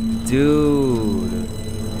 Dude.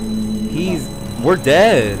 We're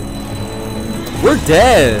dead. We're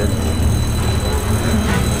dead.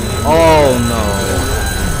 Oh no.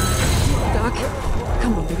 Doc,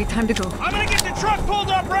 come on, baby, time to go. I'm gonna get the truck pulled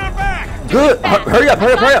up round back! Good. Hurry up,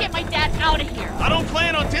 hurry up, hurry up. Get my dad out of here. I don't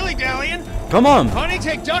plan on dilly-dallying. Come on. Honey,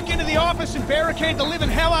 take Duck into the office and barricade the living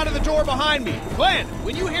hell out of the door behind me. Glenn,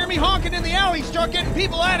 when you hear me honking in the alley, start getting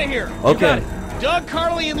people out of here. Okay. You got it. Doug,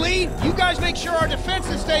 Carly, and Lee, you guys make sure our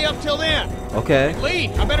defenses stay up till then. Okay. Lee,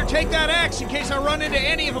 I better take that axe in case I run into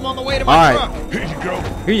any of them on the way to my truck. Here you go.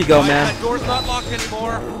 Here you go, man. That door's not locked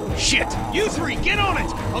anymore. Shit! You three, get on it!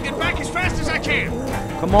 I'll get back as fast as I can.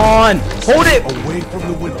 Come on. Hold it. Away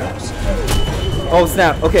from the windows. Oh,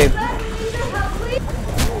 snap. Okay.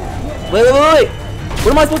 Wait.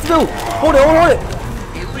 What am I supposed to do? Hold it, hold it.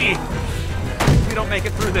 Hey, Lee, if we don't make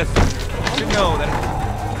it through this, you should know that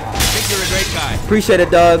I think you're a great guy. Appreciate it,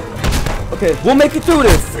 Doug. Okay, we'll make it through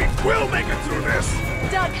this. We will make it through this.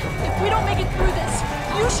 Doug, if we don't make it through this,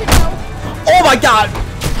 you should know. Oh my god!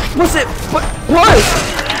 Push it! Push!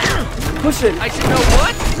 Push it! I should know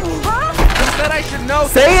what? You said I should know.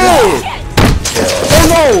 Say it! Oh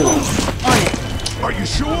no! Are you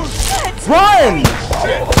sure? Run!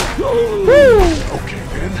 Woo! Okay,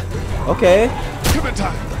 then. Okay.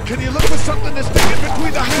 Clementine, can you look for something to stick in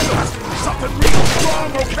between the handles? Something real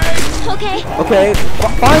strong, okay? Okay. Okay.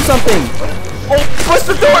 Find something. Oh, push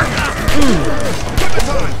the door!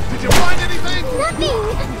 Clementine, did you find anything? Nothing.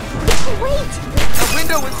 Wait. The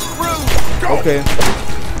window is through. Go. Okay.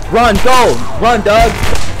 Run, go! Run, Doug!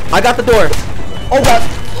 I got the door. Oh god!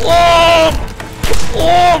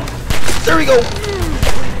 Oh! There we go!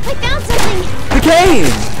 I found something. The cane!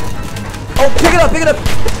 Oh, pick it up!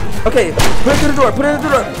 Okay, put it through the door, put it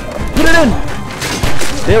in!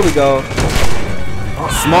 There we go.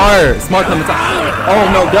 Smart Clementine. Oh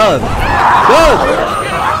no, Doug!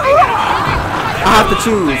 I have to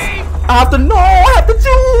choose. I have to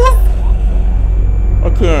choose! I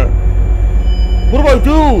can't. What do I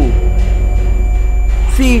do?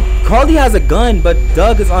 See, Carly has a gun, but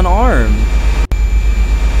Doug is unarmed.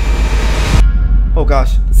 Oh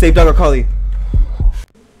gosh, save Doug or Carly.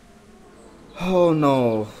 Oh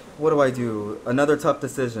no, what do I do? Another tough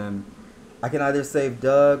decision. I can either save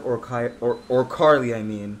Doug or Carly, I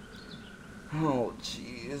mean. Oh,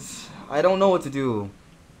 jeez. I don't know what to do.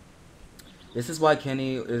 This is why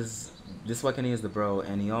Kenny is the bro,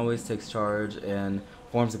 and he always takes charge and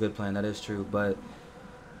forms a good plan. That is true, but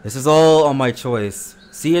this is all on my choice.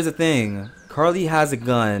 See, here's the thing. Carly has a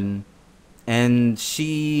gun, and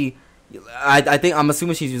I'm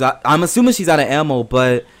assuming she's out of ammo,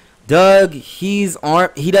 but Doug, he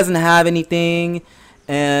doesn't have anything,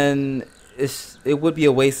 and it would be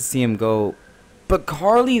a waste to see him go. But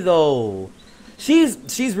Carly, though, she's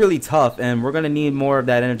really tough, and we're gonna need more of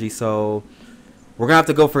that energy. So we're gonna have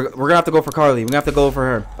to go for Carly. We're gonna have to go for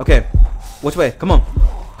her. Okay, which way? Come on,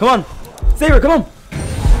 save her. Come on.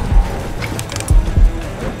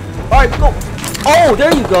 All right, go. Oh,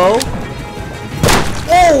 there you go.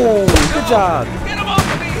 Oh, good job. Get him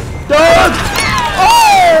off of me! Doug!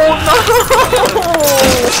 Oh, no!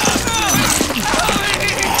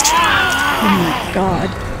 Oh my god.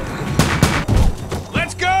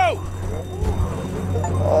 Let's go!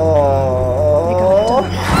 Oh.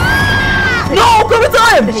 No, come in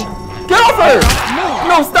time! Get off her!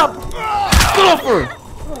 No, stop! Get off her!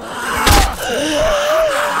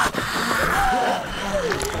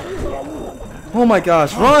 Oh my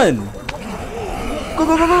gosh, run! Go,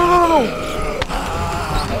 go, go, go, go, go!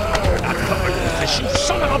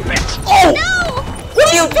 Son of a bitch! Oh! No! What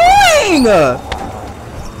are you doing?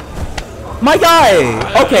 My guy!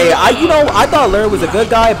 Okay, I thought Larry was a good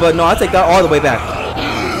guy, but no, I take that all the way back.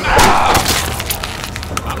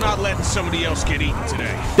 I'm not letting somebody else get eaten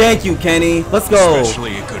today. Thank you, Kenny. Let's go.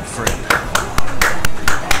 Especially a good friend.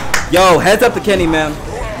 Yo, heads up to Kenny, man.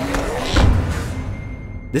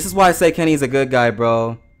 This is why I say Kenny's a good guy,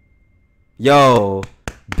 bro. Yo,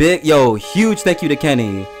 huge thank you to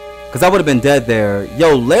Kenny. Because I would have been dead there.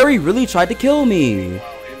 Yo, Larry really tried to kill me.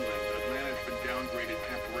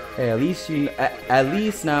 Hey, at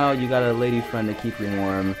least now you got a lady friend to keep you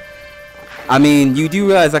warm. I mean, you do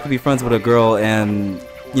realize I could be friends with a girl and,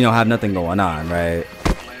 have nothing going on, right?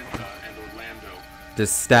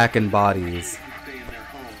 Just stacking bodies.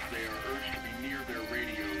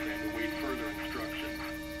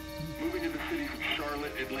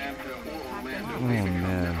 Oh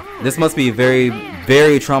man, this must be very,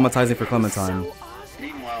 very traumatizing for Clementine.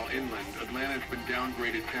 Meanwhile, inland, Atlanta's been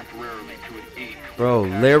downgraded temporarily to an 8. Bro,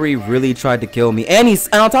 Larry really tried to kill me, and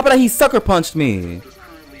on top of that, he sucker punched me.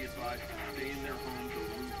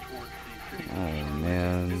 Oh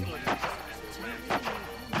man,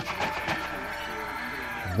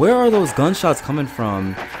 where are those gunshots coming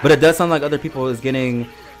from? But it does sound like other people is getting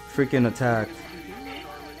freaking attacked.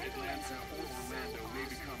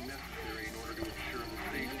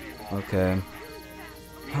 Okay.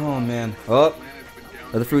 Oh man. Oh,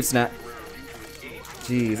 another fruit snap.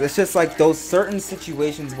 Jeez, it's just like those certain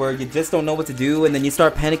situations where you just don't know what to do, and then you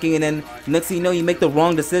start panicking, and then next thing you know, you make the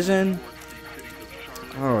wrong decision.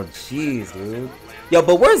 Oh jeez, dude. Yo,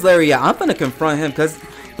 but where's Larry at? I'm gonna confront him, cause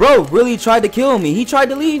bro really tried to kill me. He tried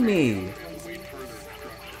to leave me.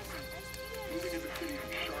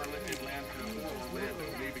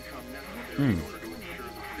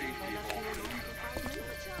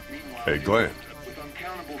 Hey, Glenn. With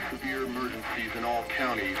uncountable severe emergencies in all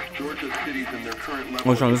counties, Georgia's cities in their current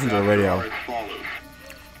level I'm trying to listen to the radio. are as follows.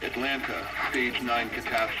 Atlanta, stage 9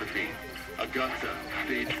 catastrophe. Augusta,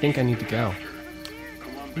 stage I think I need to go.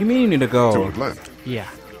 What do you mean you need to go? To Atlanta? Yeah,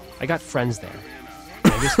 I got friends there.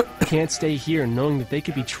 I just can't stay here knowing that they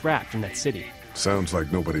could be trapped in that city. Sounds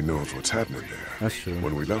like nobody knows what's happening there. That's true.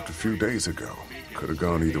 When we left a few days ago, could have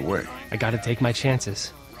gone either way. I gotta take my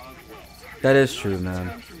chances. That is true,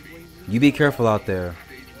 man. You be careful out there.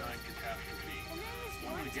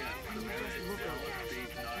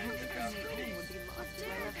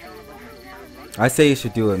 I say you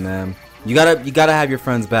should do it, man. You gotta have your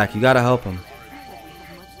friends back. You gotta help them.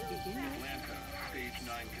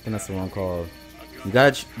 I think that's the wrong call. You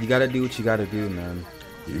gotta do what you gotta do, man.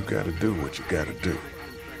 You gotta do what you gotta do.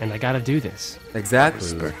 And I gotta do this. Exactly.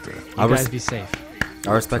 I respect that. You guys be safe.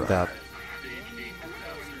 I respect that.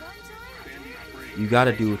 You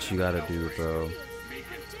gotta do what you gotta do, bro.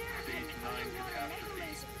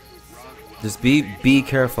 Just be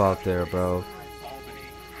careful out there, bro.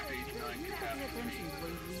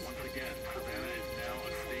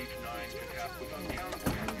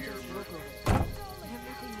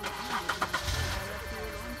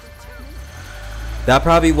 That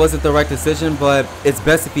probably wasn't the right decision, but it's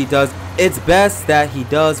best if he does. It's best that he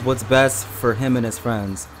does what's best for him and his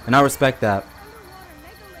friends, and I respect that.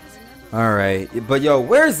 All right, but yo,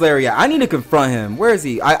 where's Larry at? I need to confront him. Where is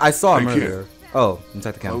he? I saw him Hey, kid. earlier. Oh,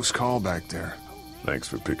 inside the camp. Close call back there. Thanks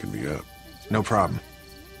for picking me up. No problem.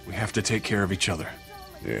 We have to take care of each other.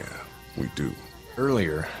 Yeah, we do.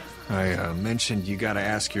 Earlier, I mentioned you gotta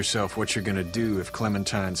ask yourself what you're gonna do if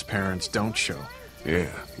Clementine's parents don't show.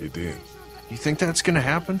 Yeah, you did. You think that's gonna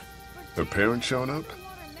happen? Her parents showing up?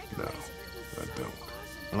 No, I don't.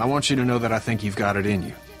 Well, I want you to know that I think you've got it in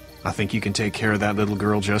you. I think you can take care of that little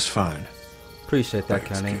girl just fine. Appreciate that,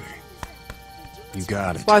 Kenny. You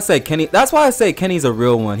got it. That's why I say Kenny. That's why I say Kenny's a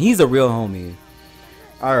real one. He's a real homie.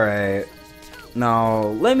 All right. Now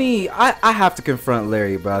let me. I have to confront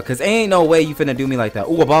Larry, bro, cause ain't no way you finna do me like that.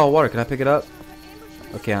 Ooh, a bottle of water. Can I pick it up?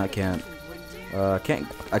 Okay, I can't.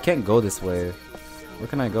 I can't go this way. Where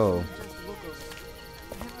can I go?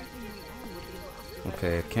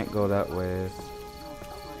 Okay, can't go that way.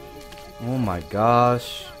 Oh my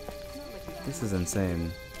gosh. This is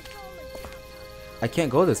insane. I can't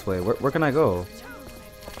go this way. Where can I go?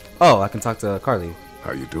 Oh, I can talk to Carly.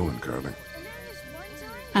 How you doing, Carly?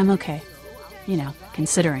 I'm okay. You know,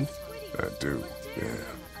 considering. I do, yeah.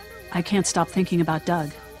 I can't stop thinking about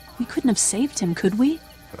Doug. We couldn't have saved him, could we?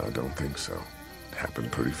 I don't think so. It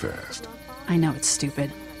happened pretty fast. I know it's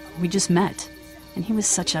stupid. We just met. And he was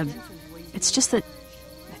such a... It's just that...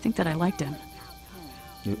 I think that I liked him.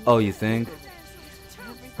 Oh, you think?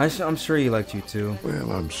 I'm sure he liked you too.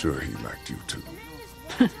 Well, I'm sure he liked you too.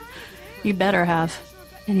 You better have.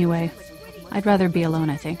 Anyway, I'd rather be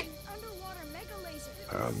alone, I think.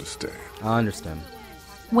 I understand. I understand.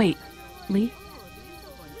 Wait, Lee?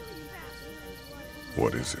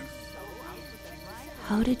 What is it?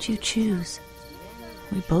 How did you choose?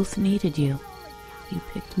 We both needed you. You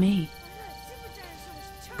picked me.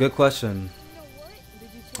 Good question.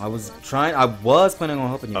 I was planning on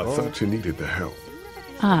helping you. I thought you needed the help.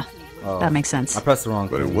 Ah, that makes sense. I pressed the wrong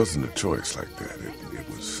But thing. it wasn't a choice like that. It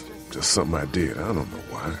was just something I did. I don't know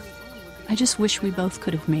why. I just wish we both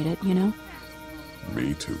could have made it, you know?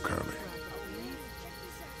 Me too, Carly.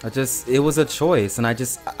 It was a choice, and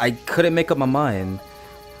I couldn't make up my mind.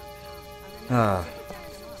 Let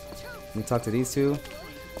me talk to these two.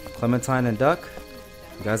 Clementine and Duck.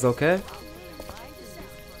 You guys okay?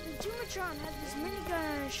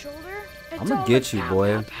 I'm gonna get you,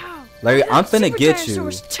 boy. Larry, I'm finna get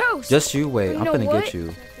you. Just you wait. I'm finna get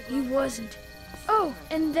you. He wasn't. Oh,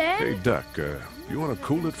 and then... Hey, Duck, you want to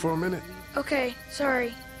cool it for a minute? Okay,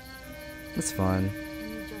 sorry. It's fine.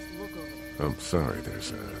 I'm sorry,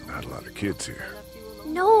 there's not a lot of kids here.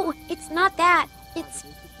 No, it's not that. It's...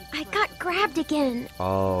 I got grabbed again.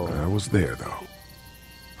 Oh. I was there, though.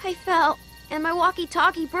 I fell, and my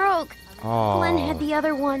walkie-talkie broke. Oh. Glenn had the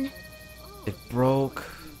other one. It broke.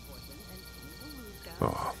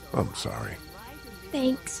 Oh, I'm sorry.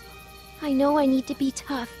 Thanks. I know I need to be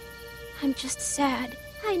tough. I'm just sad.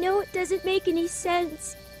 I know it doesn't make any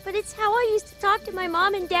sense, but it's how I used to talk to my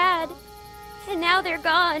mom and dad. And now they're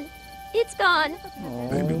gone. It's gone.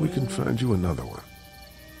 Maybe we can find you another one.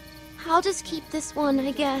 I'll just keep this one,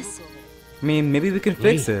 I guess. I mean, maybe we can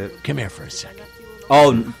fix Lee, it. Come here for a second.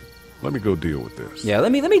 Oh. Let me go deal with this. Yeah,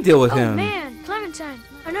 let me deal with him. Oh man, Clementine,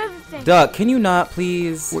 another thing. Duck, can you not,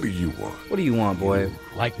 please? What do you want? What do you want, boy? You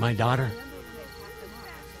like my daughter?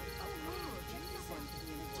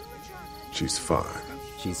 She's fine.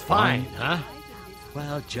 She's fine. Fine, huh?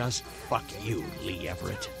 Well, just fuck you, Lee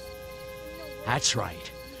Everett. That's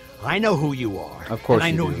right. I know who you are. Of course and I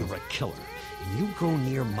you know do. you're a killer. And you go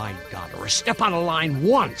near my daughter or step on a line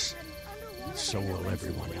once, and so will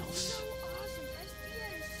everyone else.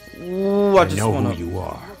 Ooh, I just know wanna... who you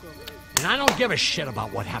are. And I don't give a shit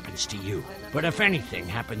about what happens to you. But if anything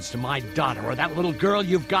happens to my daughter or that little girl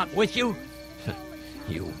you've got with you,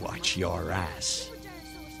 you watch your ass.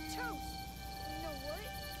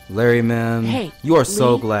 Larry, man. Hey, you are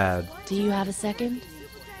so Lee, glad. Do you have a second?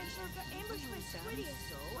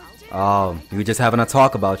 Oh, we were just having a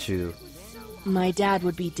talk about you. My dad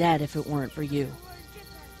would be dead if it weren't for you.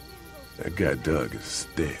 That guy Doug is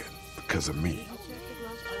dead because of me.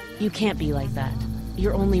 You can't be like that.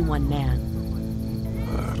 You're only one man.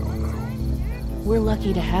 I don't know. We're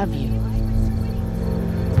lucky to have you.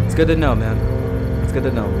 It's good to know, man. It's good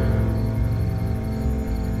to know.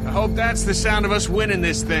 I hope that's the sound of us winning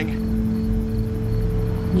this thing.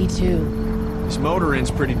 Me too. This motor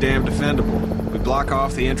inn's pretty damn defendable. We block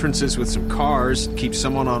off the entrances with some cars, keep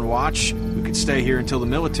someone on watch. We could stay here until the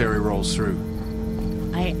military rolls through.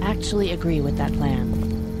 I actually agree with that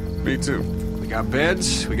plan. Me too. We got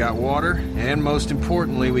beds, we got water, and most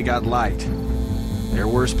importantly, we got light. There are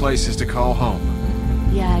worse places to call home.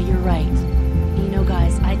 Yeah, you're right. You know,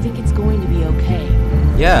 guys, I think it's going to be okay.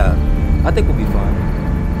 Yeah, I think we'll be fine.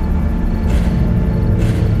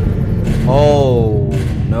 Oh,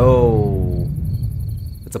 no.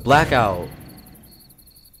 It's a blackout.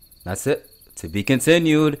 That's it. To be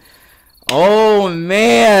continued. Oh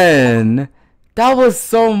man, that was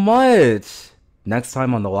so much. Next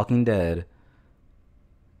time on The Walking Dead.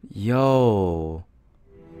 Yo.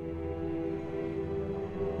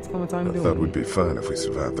 What's Clementine doing? I thought we'd be fine if we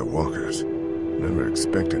survived the walkers. Never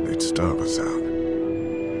expected they'd starve us out.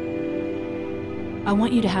 I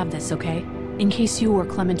want you to have this, okay? In case you or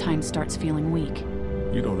Clementine starts feeling weak.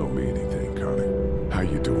 You don't owe me anything, Carly. How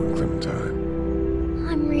you doing, Clementine?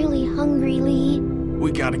 I'm really hungry, Lee.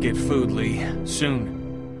 We gotta get food, Lee.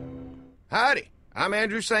 Soon. Howdy, I'm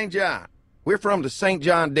Andrew St. John. We're from the St.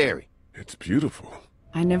 John Dairy. It's beautiful.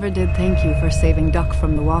 I never did thank you for saving Duck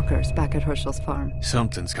from the walkers back at Herschel's farm.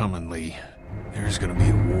 Something's coming, Lee. There's gonna be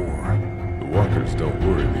a war. The walkers don't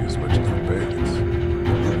worry me as much as the bandits.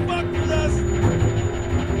 You fucked with us!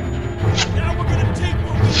 Now we're gonna take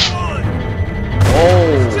what we want!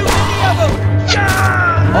 Oh! Too many of them!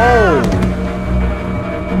 Yeah! Oh!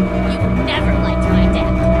 You never liked my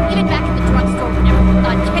dad. Even back at the drugstore whenever you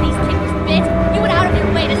thought Kenny's kid was bit, you went out of your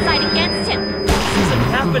way to side against him. This isn't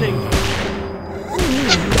happening.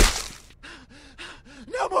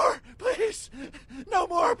 No more, please! No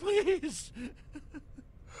more, please!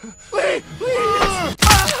 Lee, please!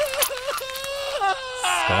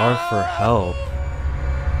 Starve for help.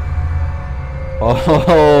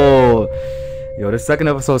 Oh, yo, the second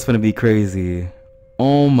episode's gonna be crazy.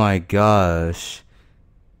 Oh my gosh.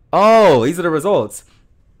 Oh, these are the results.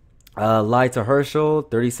 Lied to Herschel,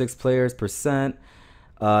 36 players percent.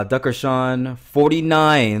 Ducker Sean,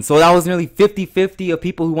 49. So that was nearly 50-50 of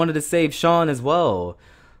people who wanted to save Sean as well.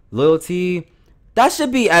 Loyalty, that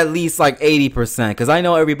should be at least like 80%, because I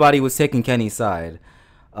know everybody was taking Kenny's side.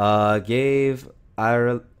 Gave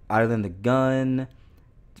Ireland the gun.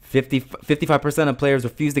 55% of players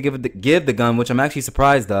refused to give the gun, which I'm actually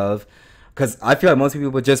surprised of, because I feel like most people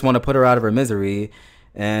would just want to put her out of her misery.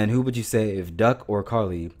 And who would you save, Duck or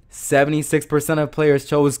Carly? 76% of players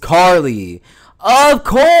chose Carly. Of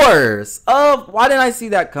course. Why didn't I see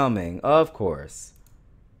that coming? Of course.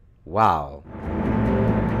 Wow.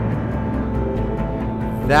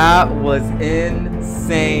 That was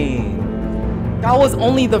insane. That was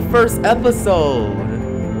only the first episode.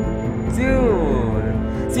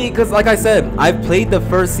 Dude. See, because like I said, I've played the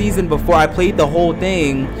first season before. I played the whole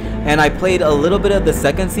thing. And I played a little bit of the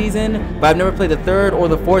second season, but I've never played the third or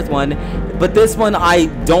the fourth one. But this one, I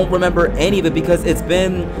don't remember any of it because it's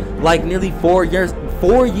been like nearly 4 years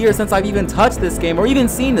since I've even touched this game or even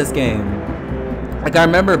seen this game. Like, I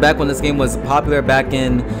remember back when this game was popular back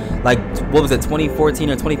in, like, what was it,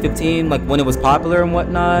 2014 or 2015? Like, when it was popular and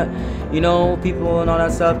whatnot. You know, people and all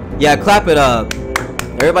that stuff. Yeah, clap it up.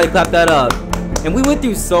 Everybody clap that up. And we went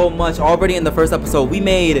through so much already in the first episode. We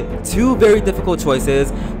made 2 very difficult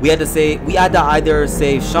choices. We had to either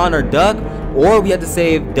save Sean or Duck, or we had to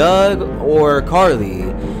save Doug or Carly.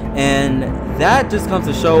 And that just comes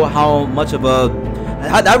to show how much of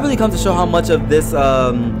this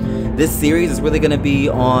this series is really gonna be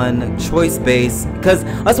on choice based, because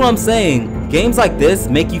that's what I'm saying. Games like this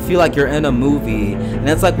make you feel like you're in a movie, and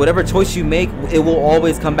it's like whatever choice you make, it will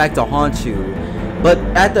always come back to haunt you. But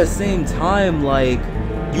at the same time, like,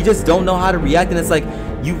 you just don't know how to react, and it's like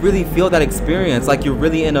you really feel that experience, like you're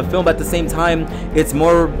really in a film. But at the same time, it's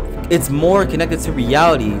more connected to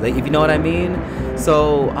reality, like, if you know what I mean.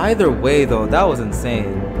 So either way, though, that was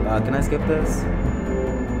insane. Can I skip this?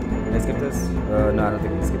 Can I skip this? No, I don't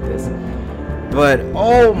think we can skip this. But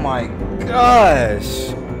oh my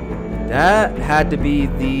gosh, that had to be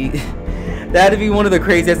one of the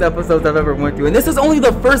craziest episodes I've ever went through. And this is only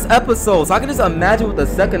the first episode, so I can just imagine what the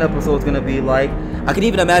second episode is going to be like. I can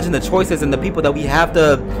even imagine the choices and the people that we have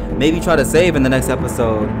to maybe try to save in the next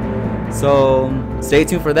episode. So stay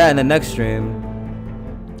tuned for that in the next stream.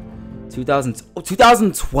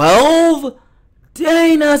 2012?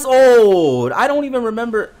 Dang, that's old. I don't even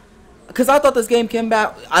remember, because I thought this game came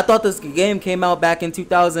out back in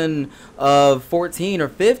 2014 or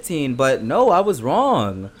 15, but no, I was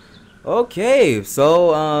wrong. Okay,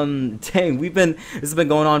 so dang, this has been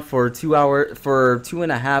going on for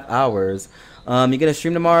 2.5 hours. You gonna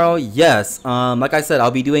stream tomorrow? Yes. Like I said, I'll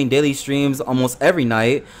be doing daily streams almost every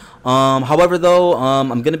night. However, though,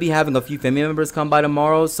 I'm gonna be having a few family members come by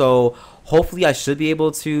tomorrow, so hopefully I should be able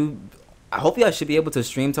to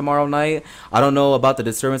stream tomorrow night. I don't know about the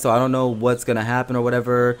disturbance, so I don't know what's gonna happen or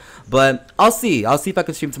whatever, but I'll see if I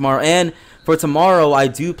can stream tomorrow. And for tomorrow, I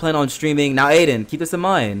do plan on streaming. Now, Aiden, keep this in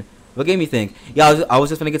mind. What game you think? Yeah, I was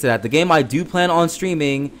just gonna get to that. The game I do plan on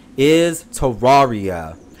streaming is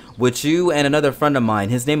Terraria, with you and another friend of mine.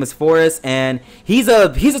 His name is Forrest, and he's a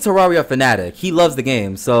Terraria fanatic. He loves the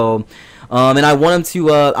game. So And I want him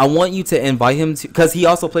to I want you to invite him to, because he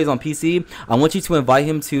also plays on PC. I want you to invite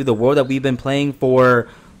him to the world that we've been playing for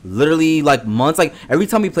literally like months. Like every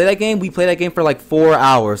time we play that game for like 4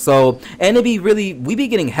 hours. So, and we be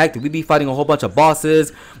getting hectic. We be fighting a whole bunch of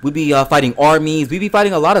bosses. We be fighting armies. We be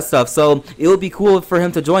fighting a lot of stuff. So it would be cool for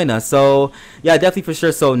him to join us. So yeah, definitely for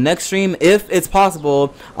sure. So next stream, if it's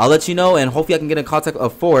possible, I'll let you know, and hopefully I can get in contact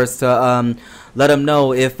of Forrest to let him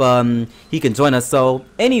know if he can join us. So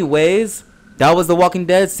anyways, that was The Walking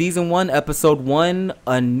Dead Season 1, Episode 1,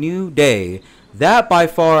 A New Day. That by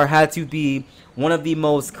far had to be one of the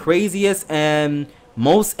most craziest and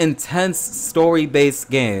most intense story-based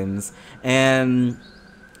games. And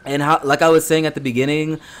how, like I was saying at the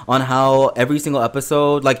beginning, on how every single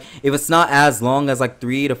episode, like if it's not as long as like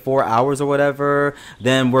 3 to 4 hours or whatever,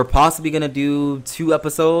 then we're possibly gonna do 2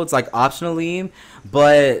 episodes like optionally.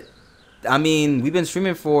 But I mean, we've been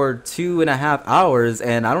streaming for 2.5 hours,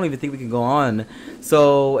 and I don't even think we can go on.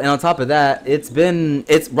 So, and on top of that, it's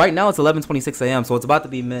right now it's 11:26 a.m. So it's about to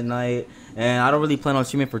be midnight, and I don't really plan on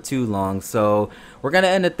streaming for too long. So we're gonna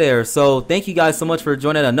end it there. So thank you guys so much for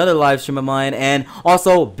joining another live stream of mine, and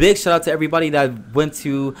also big shout out to everybody that went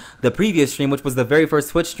to the previous stream, which was the very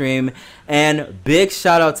first Twitch stream, and big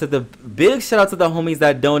shout out to the homies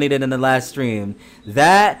that donated in the last stream.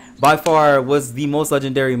 That by far was the most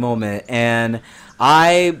legendary moment, and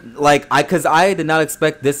because I did not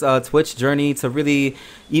expect this Twitch journey to really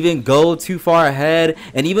even go too far ahead.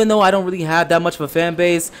 And even though I don't really have that much of a fan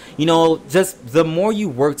base, you know, just the more you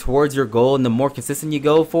work towards your goal and the more consistent you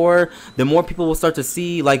go for, the more people will start to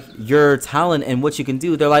see like your talent and what you can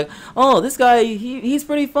do. They're like, oh, this guy, he's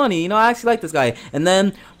pretty funny, you know, I actually like this guy. And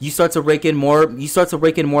then you start to rake in more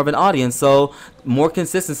of an audience. So more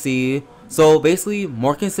consistency. So basically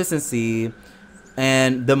more consistency.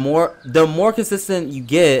 And the more consistent you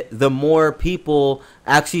get, the more people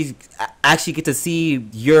actually get to see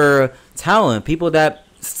your talent. People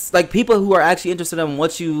who are actually interested in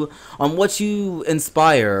what you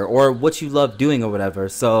inspire or what you love doing or whatever.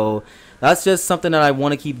 So that's just something that I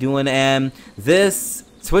want to keep doing. And this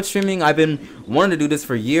Twitch streaming, I've been wanting to do this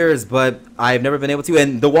for years, but I've never been able to.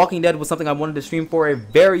 And The Walking Dead was something I wanted to stream for a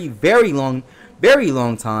very, very long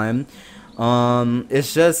time.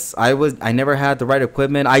 It's just I never had the right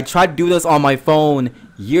equipment. I tried to do this on my phone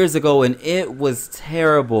years ago, and it was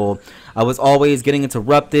terrible. I was always getting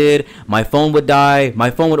interrupted. My phone would die, my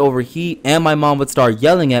phone would overheat, and my mom would start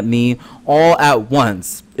yelling at me all at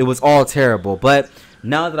once. It was all terrible. But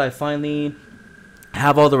now that I finally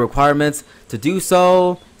have all the requirements to do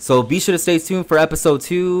so be sure to stay tuned for episode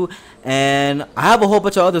 2. And I have a whole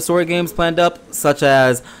bunch of other story games planned up, such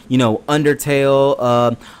as, you know,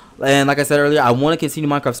 Undertale, and like I said earlier, I want to continue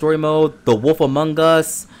Minecraft Story Mode, The Wolf Among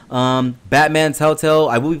Us, Batman Telltale.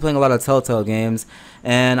 I will be playing a lot of Telltale games,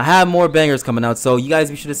 and I have more bangers coming out, so you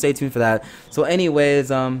guys be sure to stay tuned for that. So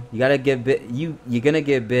anyways, you gotta get you're gonna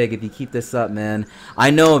get big if you keep this up, man.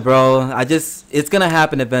 I know, bro. It's gonna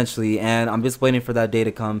happen eventually, and I'm just waiting for that day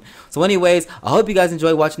to come. So anyways, I hope you guys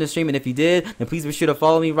enjoyed watching the stream, and if you did, then please be sure to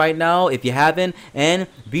follow me right now if you haven't, and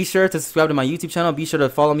be sure to subscribe to my YouTube channel. Be sure to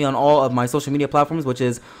follow me on all of my social media platforms, which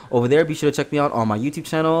is over there. Be sure to check me out on my YouTube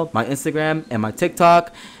channel, my Instagram, and my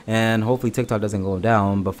TikTok, and hopefully TikTok doesn't go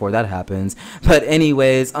down before that happens. But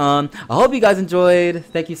anyways, I hope you guys enjoyed.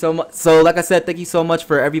 Thank you so much. So like I said, thank you so much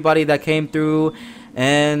for everybody that came through,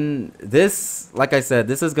 and this, like I said,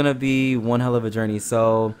 this is gonna be one hell of a journey.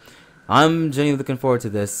 So I'm genuinely looking forward to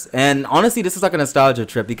this, and honestly, this is like a nostalgia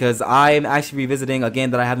trip because I'm actually revisiting a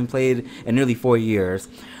game that I haven't played in nearly 4 years.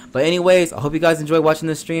 But anyways, I hope you guys enjoyed watching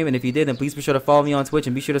this stream, and if you did, then please be sure to follow me on Twitch,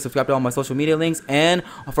 and be sure to subscribe to all my social media links. And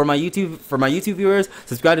for my YouTube viewers,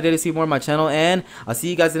 subscribe today to see more of my channel. And I'll see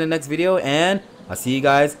you guys in the next video, and I'll see you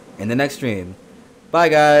guys in the next stream. Bye,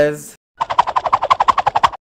 guys.